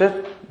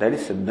Upanishads. That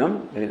is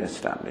Siddham, that is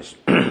established.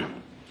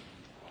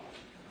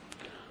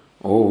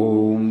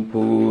 Om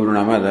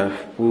Purnamadah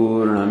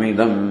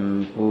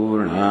Purnamidam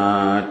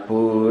Purnat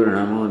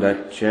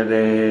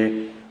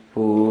Purnamudachyate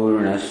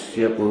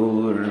Purnasya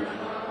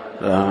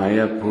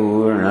Purnaya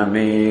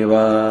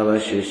Purnameva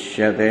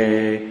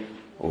Vashishyate.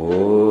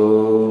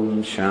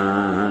 Om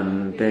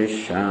Shanti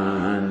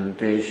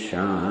Shanti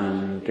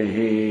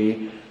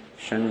Shanti.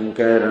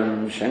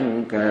 Shankaram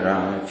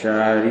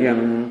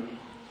Shankaracharyam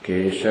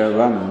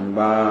Keshavam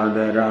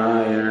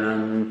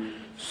Badarayanam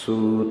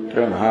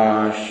Sutra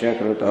Bhashya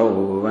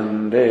Krutau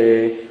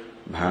Vande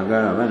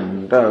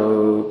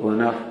Bhagavantau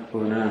Punah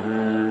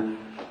Punah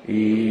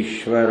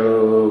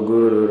Ishvaro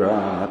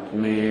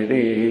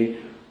Gururatmedi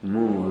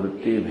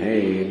Murti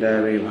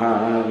Bheda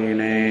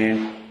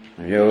Vibhagine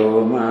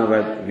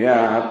Vyomavad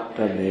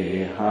Vyapta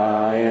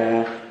Dehaya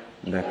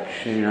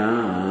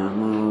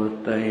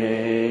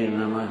Dakshinamurtaye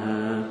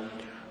Namaha.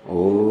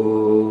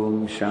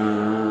 Om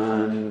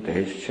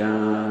Shanti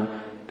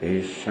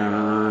Shanti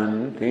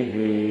Shanti.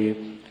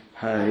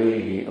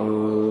 Hari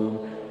Om.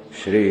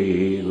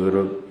 Shri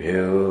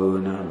Gurubhyo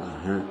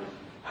Namaha.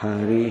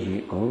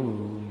 Hari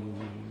Om.